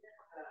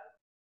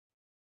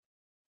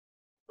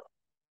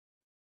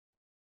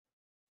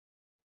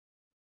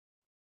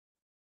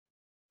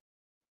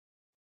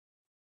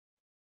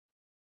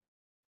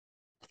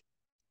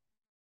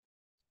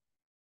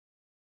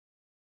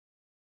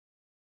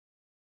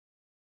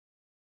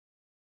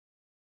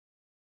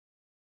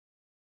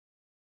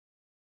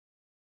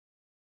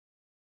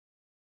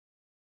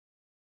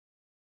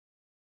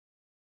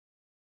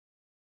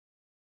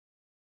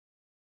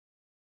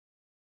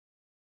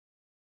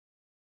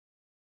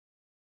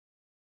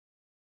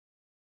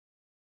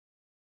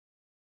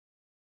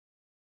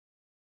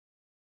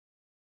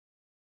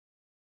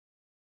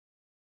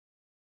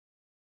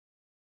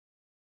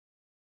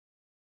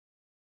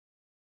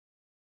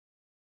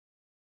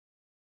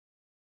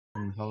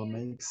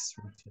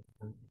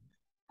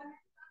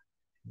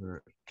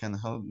 Can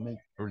help make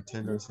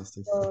retailers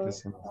stay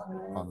focused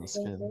on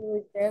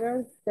scale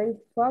Retailers stay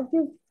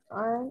focused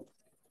on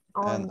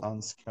and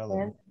on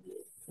scaling.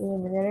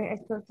 eliminating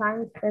extra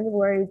time spent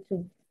worried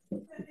to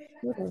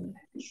students.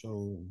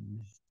 So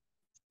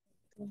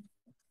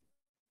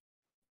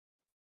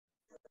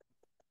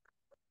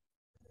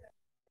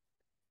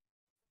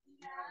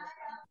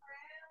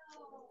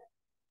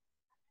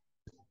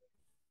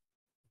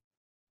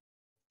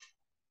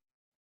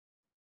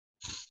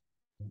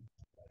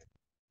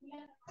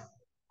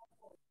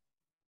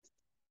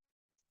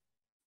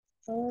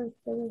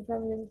Studies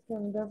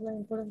examination definitely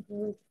important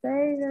to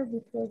retailer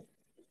because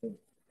it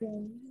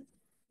can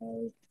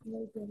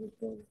make a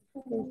retailer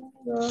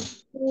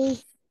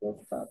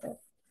get better.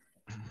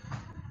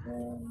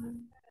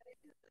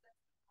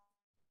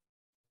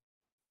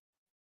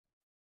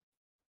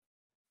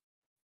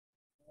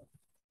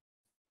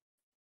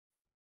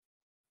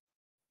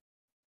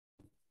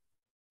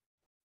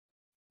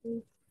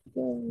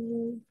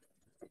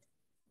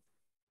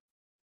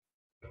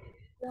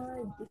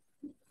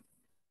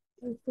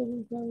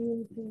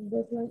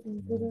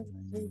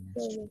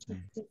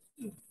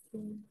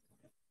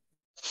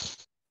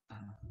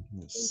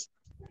 yes.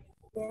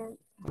 Can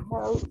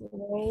help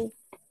make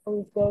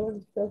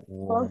retailers just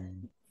focus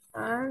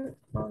and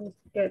on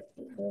schedule.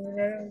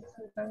 Eliminating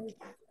sometimes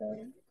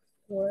spend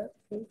work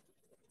is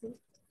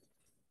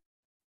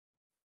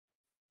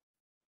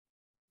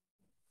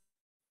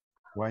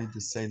Why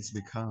the sales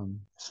become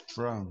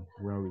strong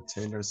when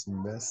retailers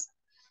invest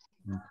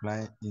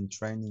in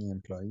training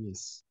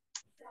employees.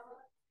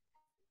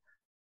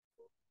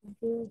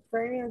 the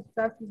training and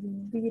staff is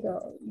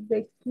vital.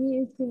 The key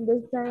is to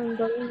invest in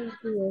going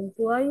to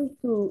employees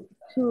to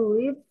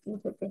live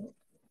with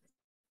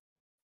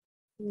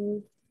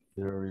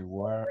The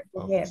reward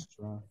of Yeah.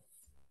 strong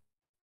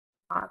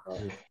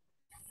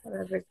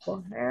Para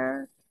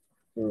recoger,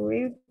 to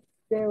reap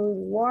the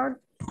reward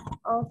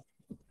of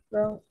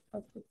strong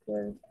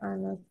officers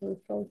and as a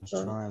result.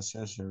 Strong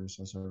accessories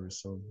as a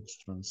result of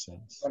strong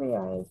sales.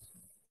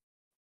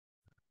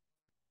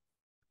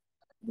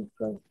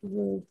 Because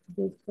with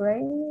the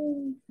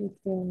training, you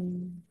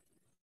can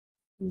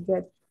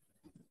get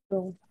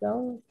strong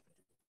sales.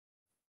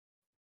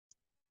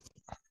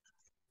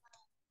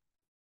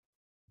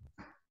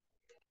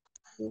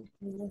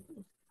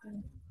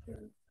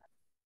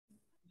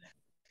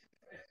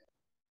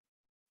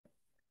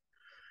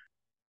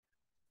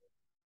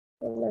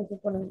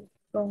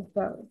 Strong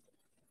sales.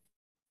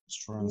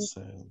 Strong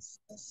sales.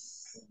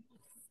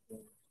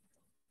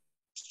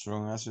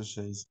 Strong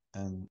associates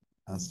and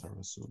as a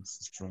result,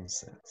 strong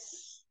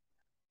sales.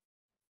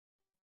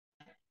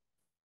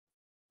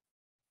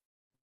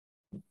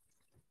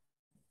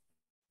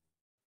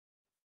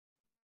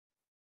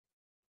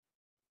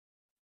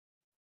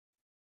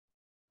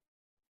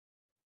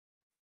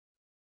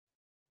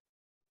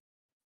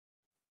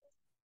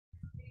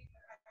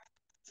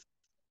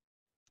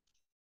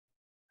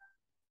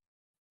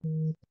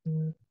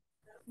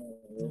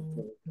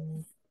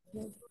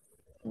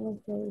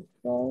 Okay,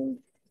 so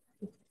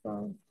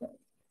strong sales.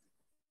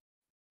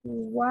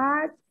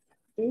 What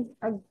is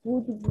a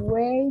good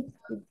way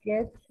to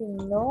get to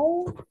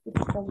know the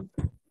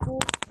competition?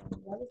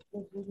 What is the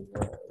good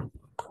way?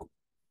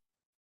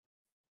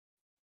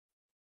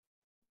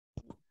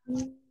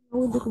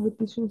 Knowing the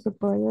competition is a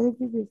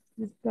priority.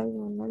 This guide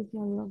analysis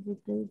allows the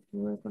to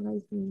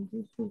recognize the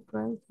industry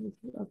trends,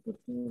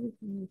 opportunities,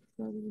 and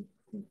strategies.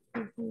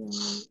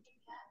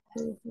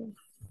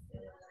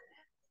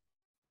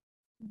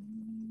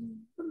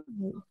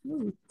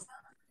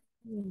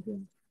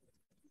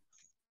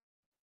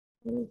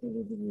 What is a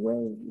good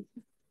way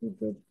to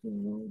get to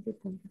know the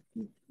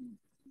competition?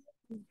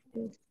 To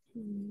get to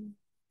know.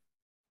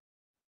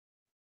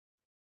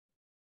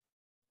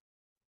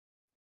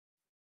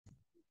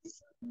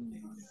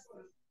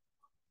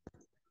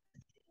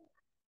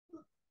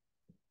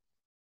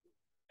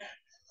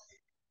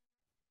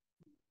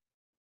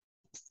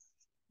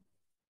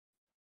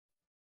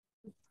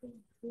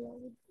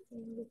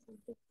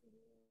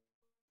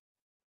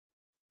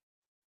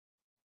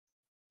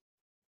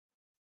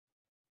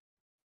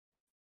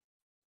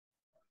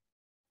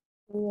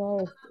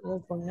 Yes,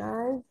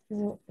 recognize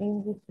new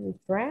industry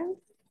trends,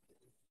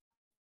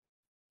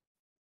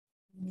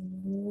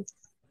 new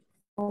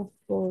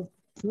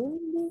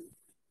opportunities,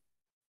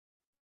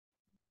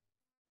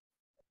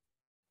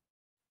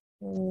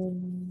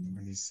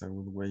 It is a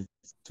good way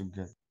to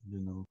get,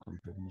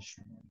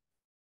 competition.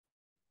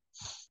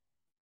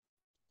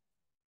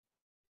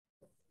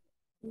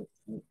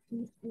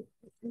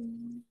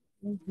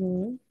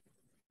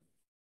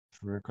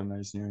 To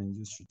recognize new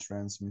industry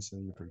trends, miss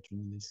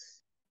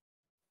opportunities,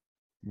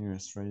 new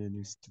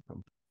strategies to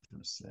compete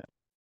yourself.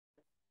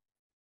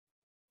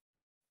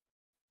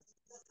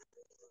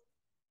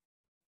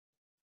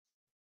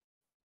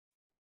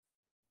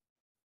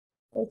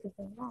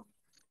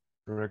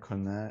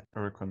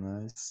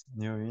 Recognize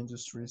new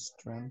industries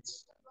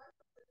trends,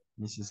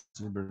 miss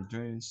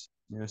opportunities,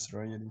 new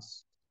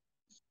strategies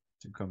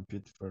to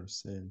compete for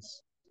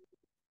sales.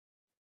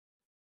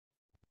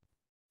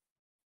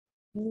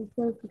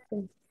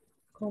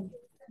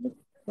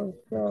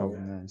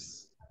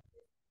 Recognize.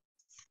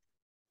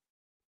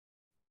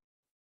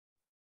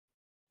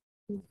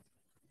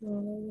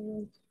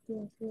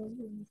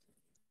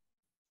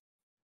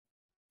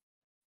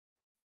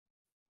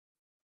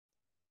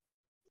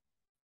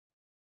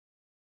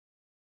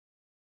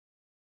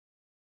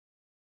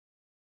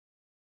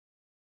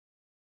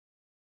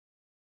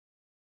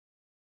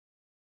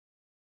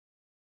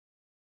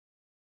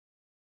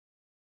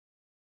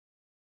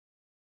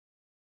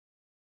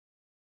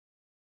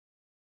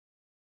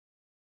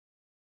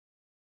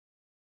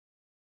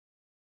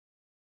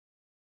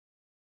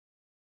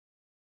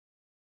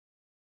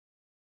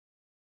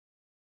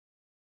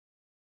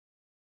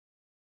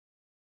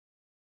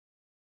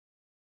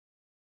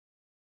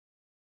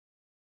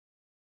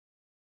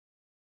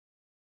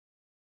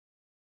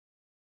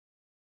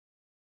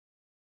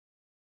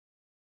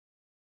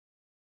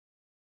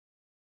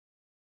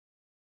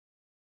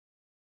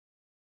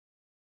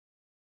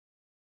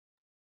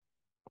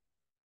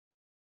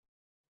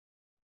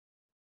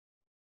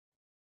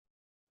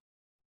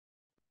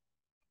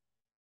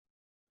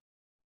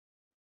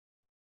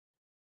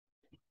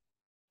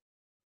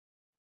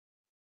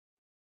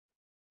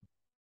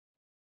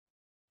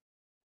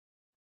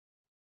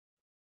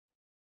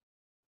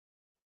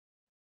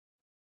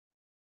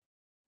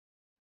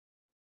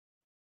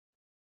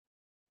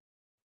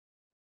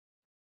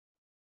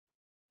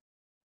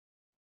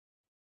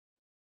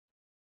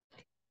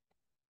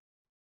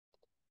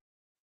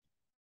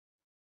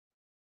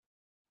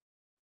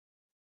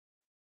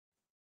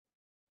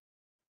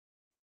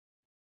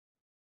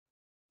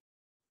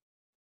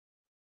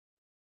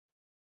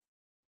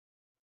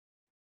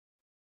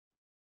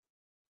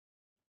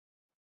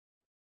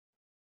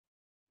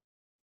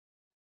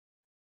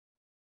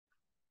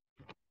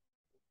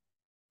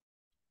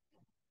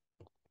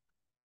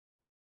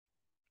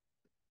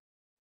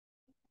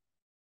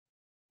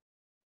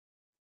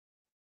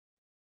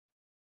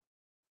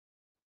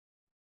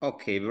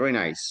 Okay, very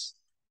nice.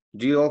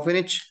 Do you all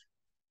finish?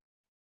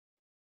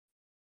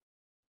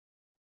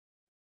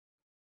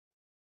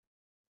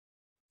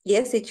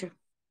 Yes, teacher.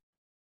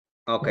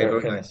 Okay, We're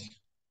very nice. finished.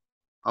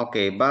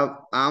 Okay,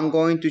 but I'm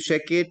going to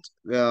check it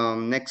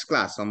next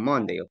class on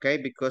Monday, okay?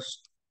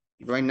 Because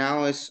right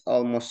now it's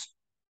almost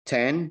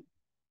 10,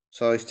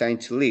 so it's time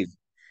to leave.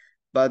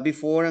 But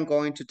before I'm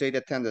going to take the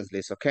attendance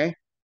list, okay?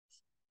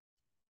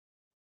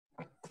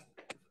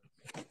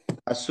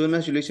 As soon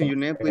as you listen your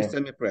name, please Okay.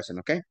 tell me present,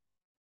 okay?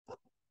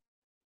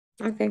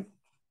 Okay.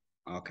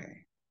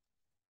 Okay.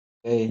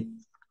 Okay.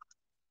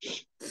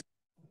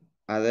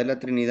 Adela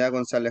Trinidad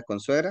González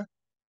Consuegra.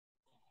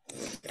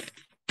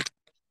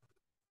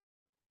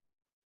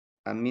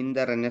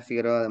 Aminda René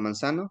Figueroa de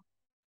Manzano.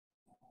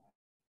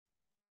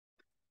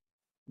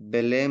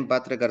 Belén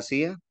Batre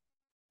García.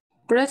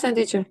 Present,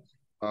 teacher.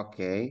 Ok.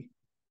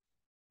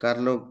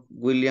 Carlos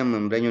William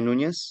Membreño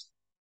Núñez.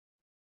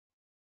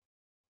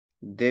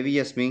 Debbie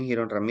Yasmín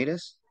Girón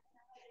Ramírez.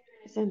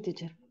 Present,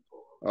 teacher.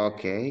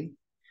 Ok.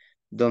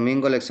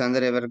 Domingo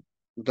Alexander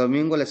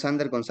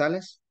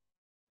González.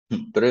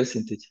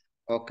 Present, teacher.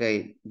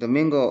 Okay,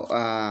 Domingo,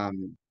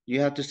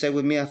 you have to stay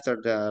with me after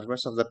the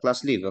rest of the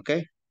class leave,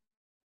 okay?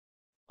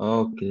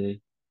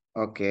 Okay.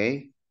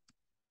 Okay.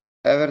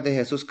 Ever de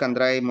Jesús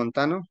Candray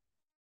Montano.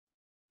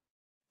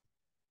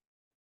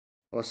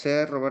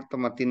 José Roberto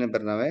Martínez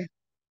Bernabé.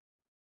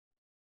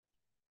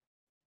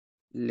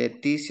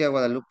 Leticia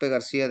Guadalupe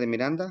García de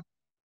Miranda.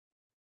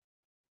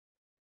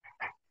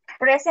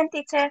 Present,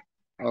 teacher.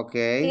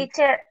 Okay.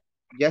 Teacher,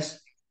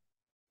 Yes.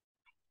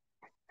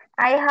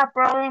 I have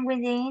problem with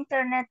the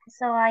internet,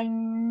 so I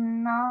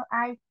know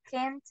I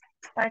can't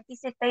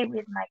participate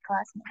with my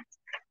classmates.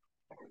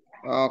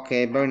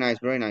 Okay, very nice,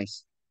 very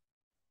nice.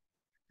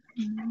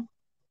 Mhm.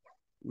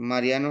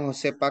 Mariano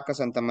José Paca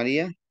Santa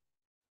María.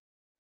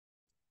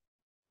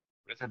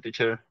 Present,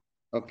 teacher.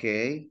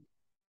 Okay.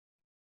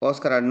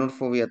 Oscar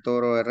Arnulfo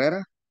Villatoro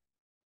Herrera.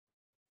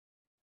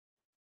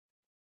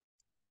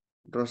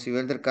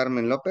 Rosibel del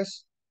Carmen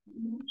López.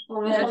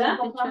 ¿Verdad?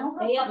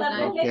 Ella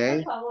también le hizo Okay.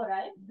 el favor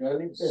a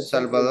él.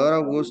 Salvador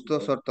Augusto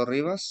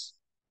Sortorribas.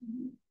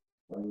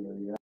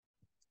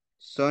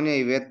 Sonia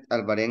Ivette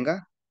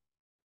Alvarenga.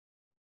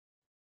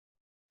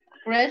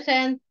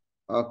 Present.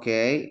 Ok.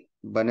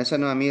 Vanessa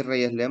Noemí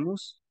Reyes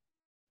Lemus.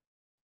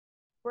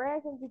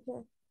 Present,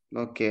 teacher.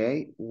 Ok.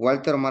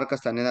 Walter Omar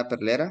Castaneda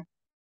Perlera.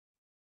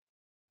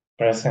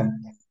 Present.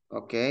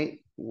 Ok.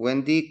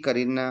 Wendy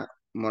Karina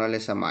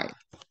Morales Amaya.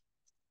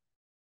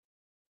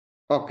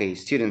 Okay,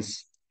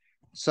 students.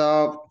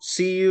 So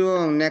see you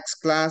on next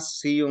class.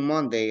 See you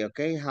Monday.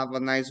 Okay. Have a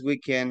nice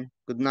weekend.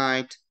 Good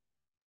night.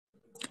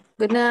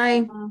 Good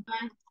night.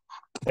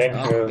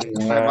 Thank you. Okay.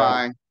 Bye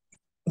bye.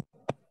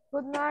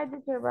 Good night,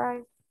 teacher.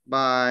 Bye.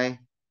 Bye.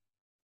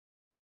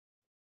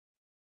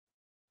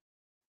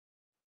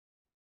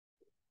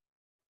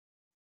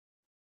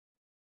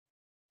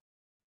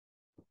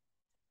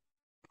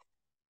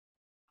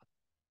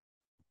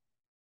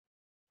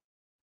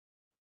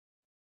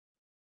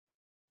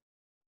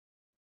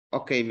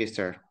 Ok,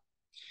 mister.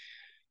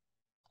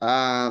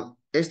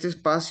 Este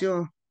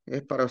espacio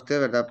es para usted,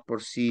 ¿verdad?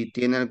 Por si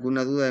tiene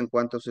alguna duda en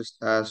cuanto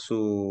a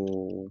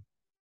su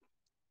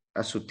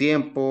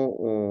tiempo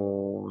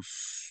o,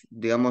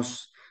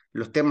 digamos,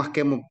 los temas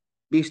que hemos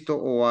visto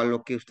o a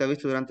lo que usted ha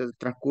visto durante el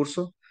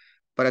transcurso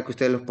para que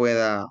usted los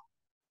pueda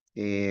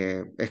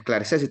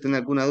esclarecer si tiene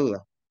alguna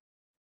duda.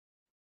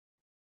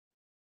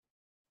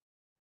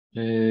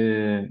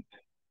 Eh,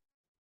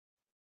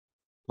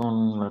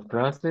 con la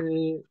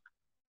clase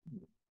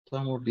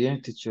estamos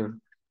bien, teacher.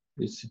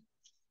 Dice,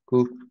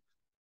 good.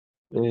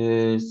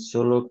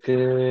 Solo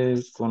que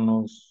con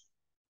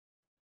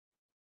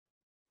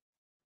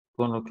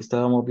lo que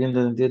estábamos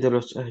viendo en el día de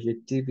los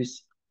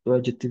adjetivos,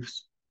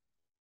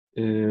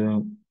 eh,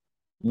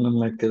 no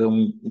me quedó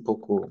un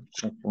poco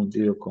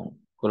confundido con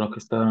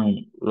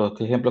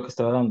los ejemplos que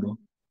estaba dando.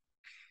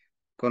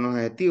 Con los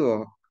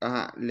objetivos,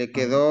 ajá, Ajá. le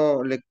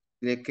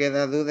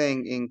queda duda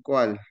en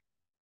cuál.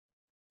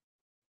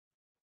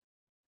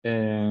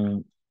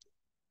 Eh,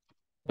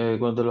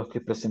 cuando los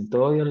que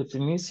presentó hoy al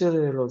inicio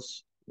de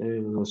los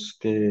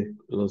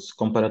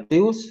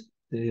comparativos,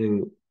 por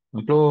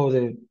ejemplo,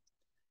 de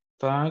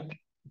Fang,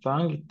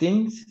 Fang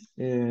Things,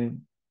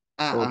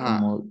 Ah, o ajá.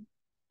 como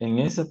en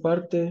esa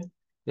parte,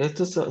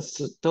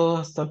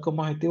 todos están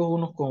como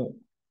adjetivos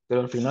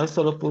pero al final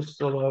solo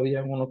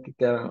había unos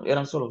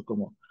eran solo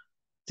como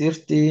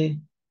thirsty,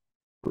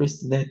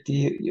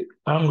 thirsty,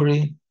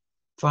 hungry,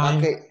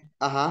 Ok, fine.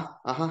 ajá,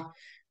 ajá.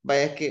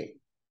 Vaya, es que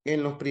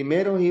en los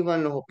primeros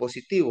iban los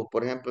opositivos.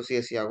 Por ejemplo, si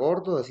decía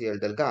gordo, decía el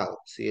delgado.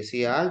 Si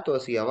decía alto,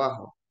 decía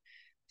bajo.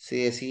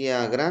 Si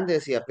decía grande,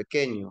 decía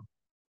pequeño.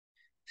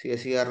 Si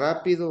decía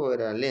rápido,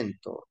 era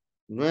lento.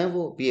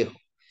 Nuevo, viejo.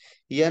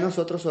 Y ya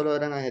nosotros solo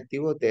eran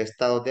adjetivos de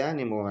estados de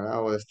ánimo,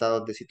 ¿verdad? O de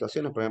estados de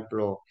situaciones. Por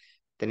ejemplo,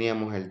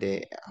 teníamos el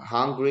de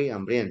hungry,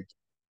 hambriento.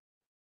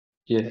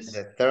 El de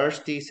Yes.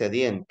 thirsty,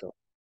 sediento.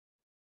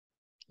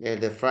 El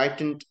de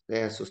frightened,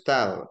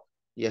 asustado.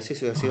 Y así Ajá.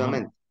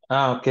 sucesivamente.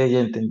 Ah, ok,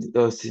 ya entendí.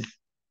 Oh, sí.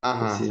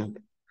 Ajá. decía.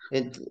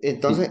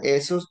 Entonces, Y,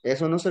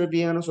 eso nos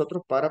servía a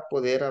nosotros para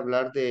poder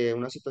hablar de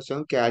una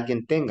situación que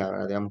alguien tenga,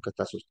 ¿verdad? Digamos que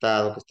está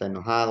asustado, que está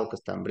enojado, que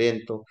está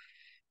hambriento,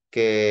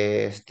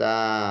 que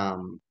está,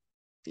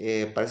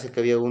 parece que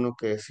había uno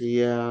que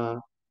decía,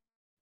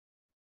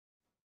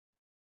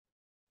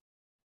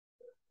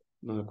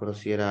 no me acuerdo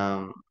si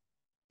era,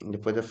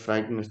 después de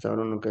frightened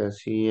estaba uno que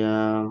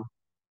decía,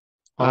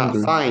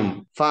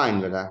 hungry,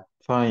 fine, ¿verdad?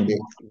 fine.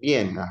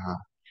 Bien, ajá.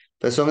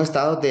 Entonces son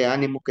estados de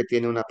ánimo que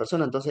tiene una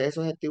persona. Entonces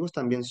esos adjetivos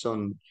también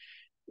son,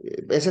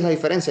 esa es la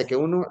diferencia, que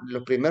uno,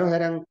 los primeros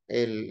eran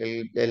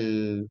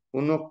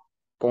uno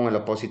con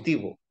el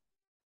positivo,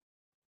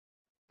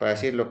 para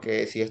decir lo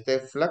que, si este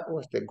es flaco,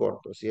 este es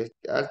gordo, si es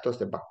alto,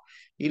 este es bajo.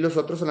 Y los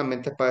otros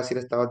solamente es para decir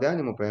estados de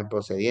ánimo, por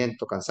ejemplo,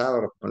 sediento,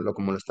 cansado,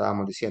 como lo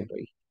estábamos diciendo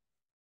ahí.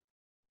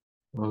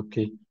 Ok.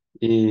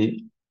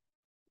 Y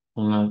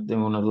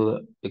tengo una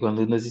duda. Y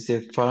cuando uno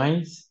dice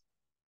fine,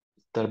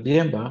 está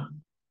bien, ¿va?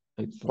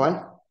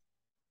 ¿Cuál?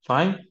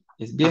 Fine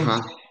es Ajá. bien.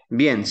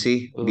 Bien,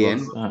 sí,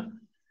 bien.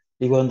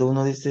 Y cuando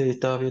uno dice,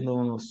 estaba viendo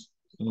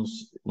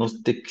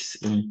unos tics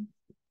en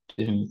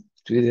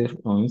Twitter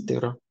o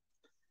Instagram,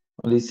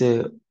 uno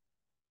dice,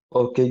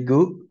 ok,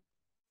 good.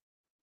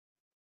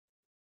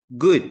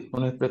 Good.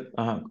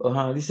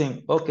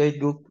 Dicen, ok,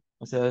 good.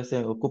 O sea,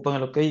 se ocupan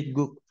el ok,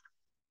 good.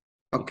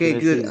 Y Ok, quiere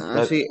good. decir,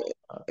 Ah, sí.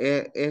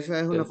 Esa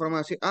es una es, forma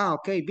de decir,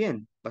 ok,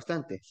 bien,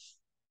 bastante.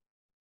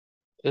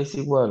 es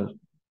igual,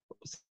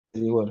 es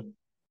igual.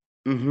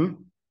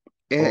 Ujú.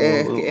 O,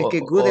 Es que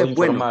good o es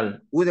bueno.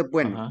 informal. Good es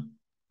bueno. Ajá.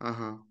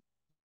 Ajá.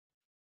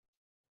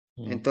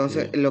 Ok.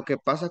 Entonces, lo que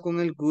pasa con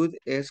el good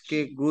es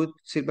que good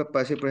sirve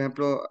para decir, por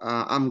ejemplo,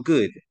 I'm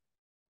good.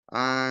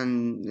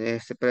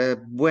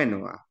 Pero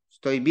bueno,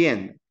 estoy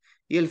bien.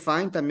 Y el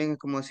fine también es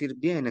como decir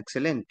bien,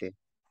 excelente.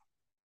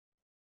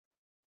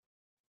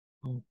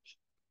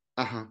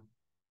 Ajá.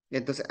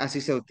 Entonces,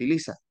 así se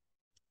utiliza.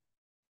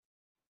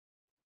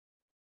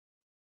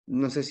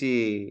 No sé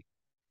si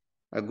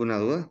alguna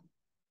duda.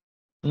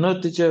 No,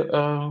 teacher,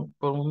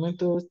 por el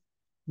momento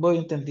voy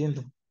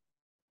entendiendo.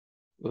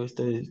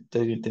 Estoy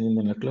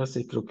entendiendo en la clase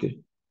y creo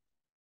que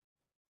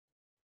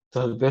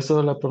tal vez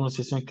solo la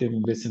pronunciación que a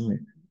veces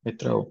me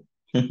trabo.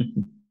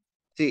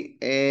 Sí,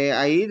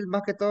 ahí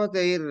más que todo es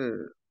de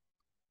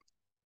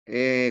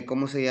ir,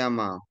 ¿cómo se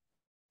llama?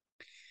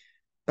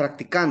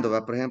 Practicando,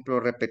 ¿va? Por ejemplo,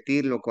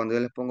 repetirlo cuando yo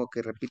les pongo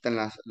que repitan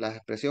las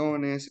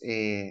expresiones.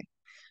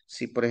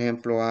 Si, por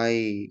ejemplo,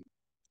 hay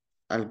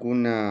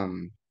alguna,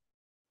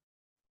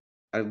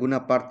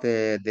 alguna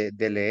parte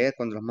de leer,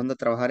 cuando los mando a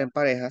trabajar en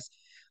parejas,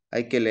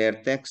 hay que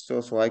leer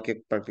textos o hay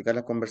que practicar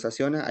las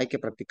conversaciones, hay que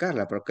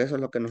practicarla, porque eso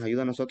es lo que nos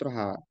ayuda a nosotros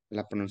a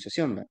la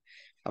pronunciación, ¿va?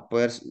 A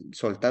poder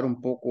soltar un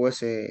poco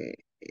ese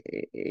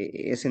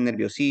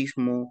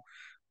nerviosismo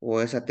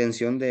o esa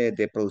tensión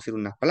de producir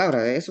unas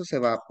palabras. De eso se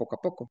va poco a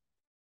poco.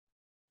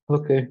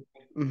 Ok,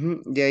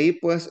 Ujú. De ahí,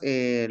 pues,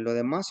 lo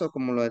demás, o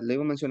como le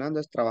iba mencionando,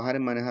 es trabajar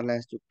en manejar las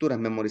estructuras,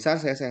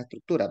 memorizarse esas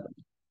estructuras, ¿verdad?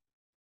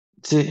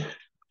 sí,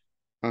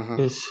 Ajá.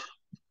 es,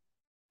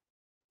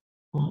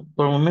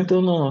 por el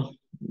momento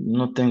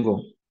no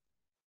tengo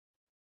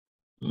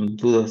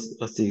dudas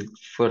así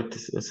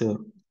fuertes, o sea,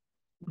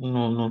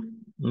 no, no,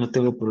 no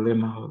tengo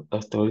problemas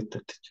hasta ahorita,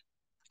 teacher.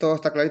 Todo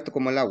está clarito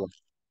como el agua,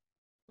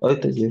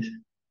 Ahorita yes.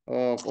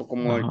 o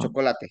como el Ajá,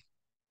 chocolate.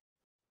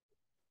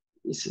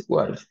 es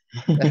igual.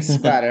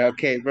 That's better.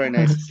 Okay, very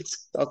nice.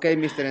 Ok,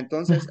 mister,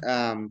 entonces,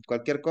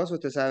 cualquier cosa,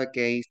 usted sabe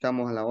que ahí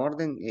estamos a la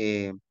orden.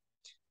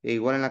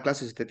 Igual en la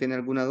clase, si usted tiene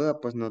alguna duda,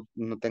 pues no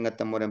tenga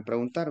temor en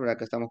preguntar, ¿verdad?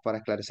 Que estamos para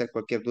esclarecer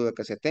cualquier duda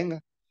que se tenga.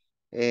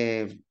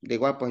 De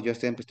igual, pues yo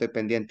siempre estoy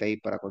pendiente ahí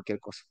para cualquier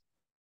cosa.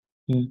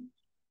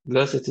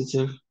 Gracias,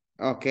 teacher.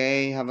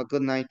 Okay, have a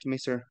good night,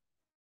 mister.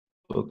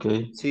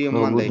 Okay, See you have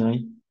a good Monday.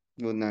 night.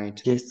 Good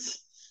night.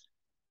 Yes.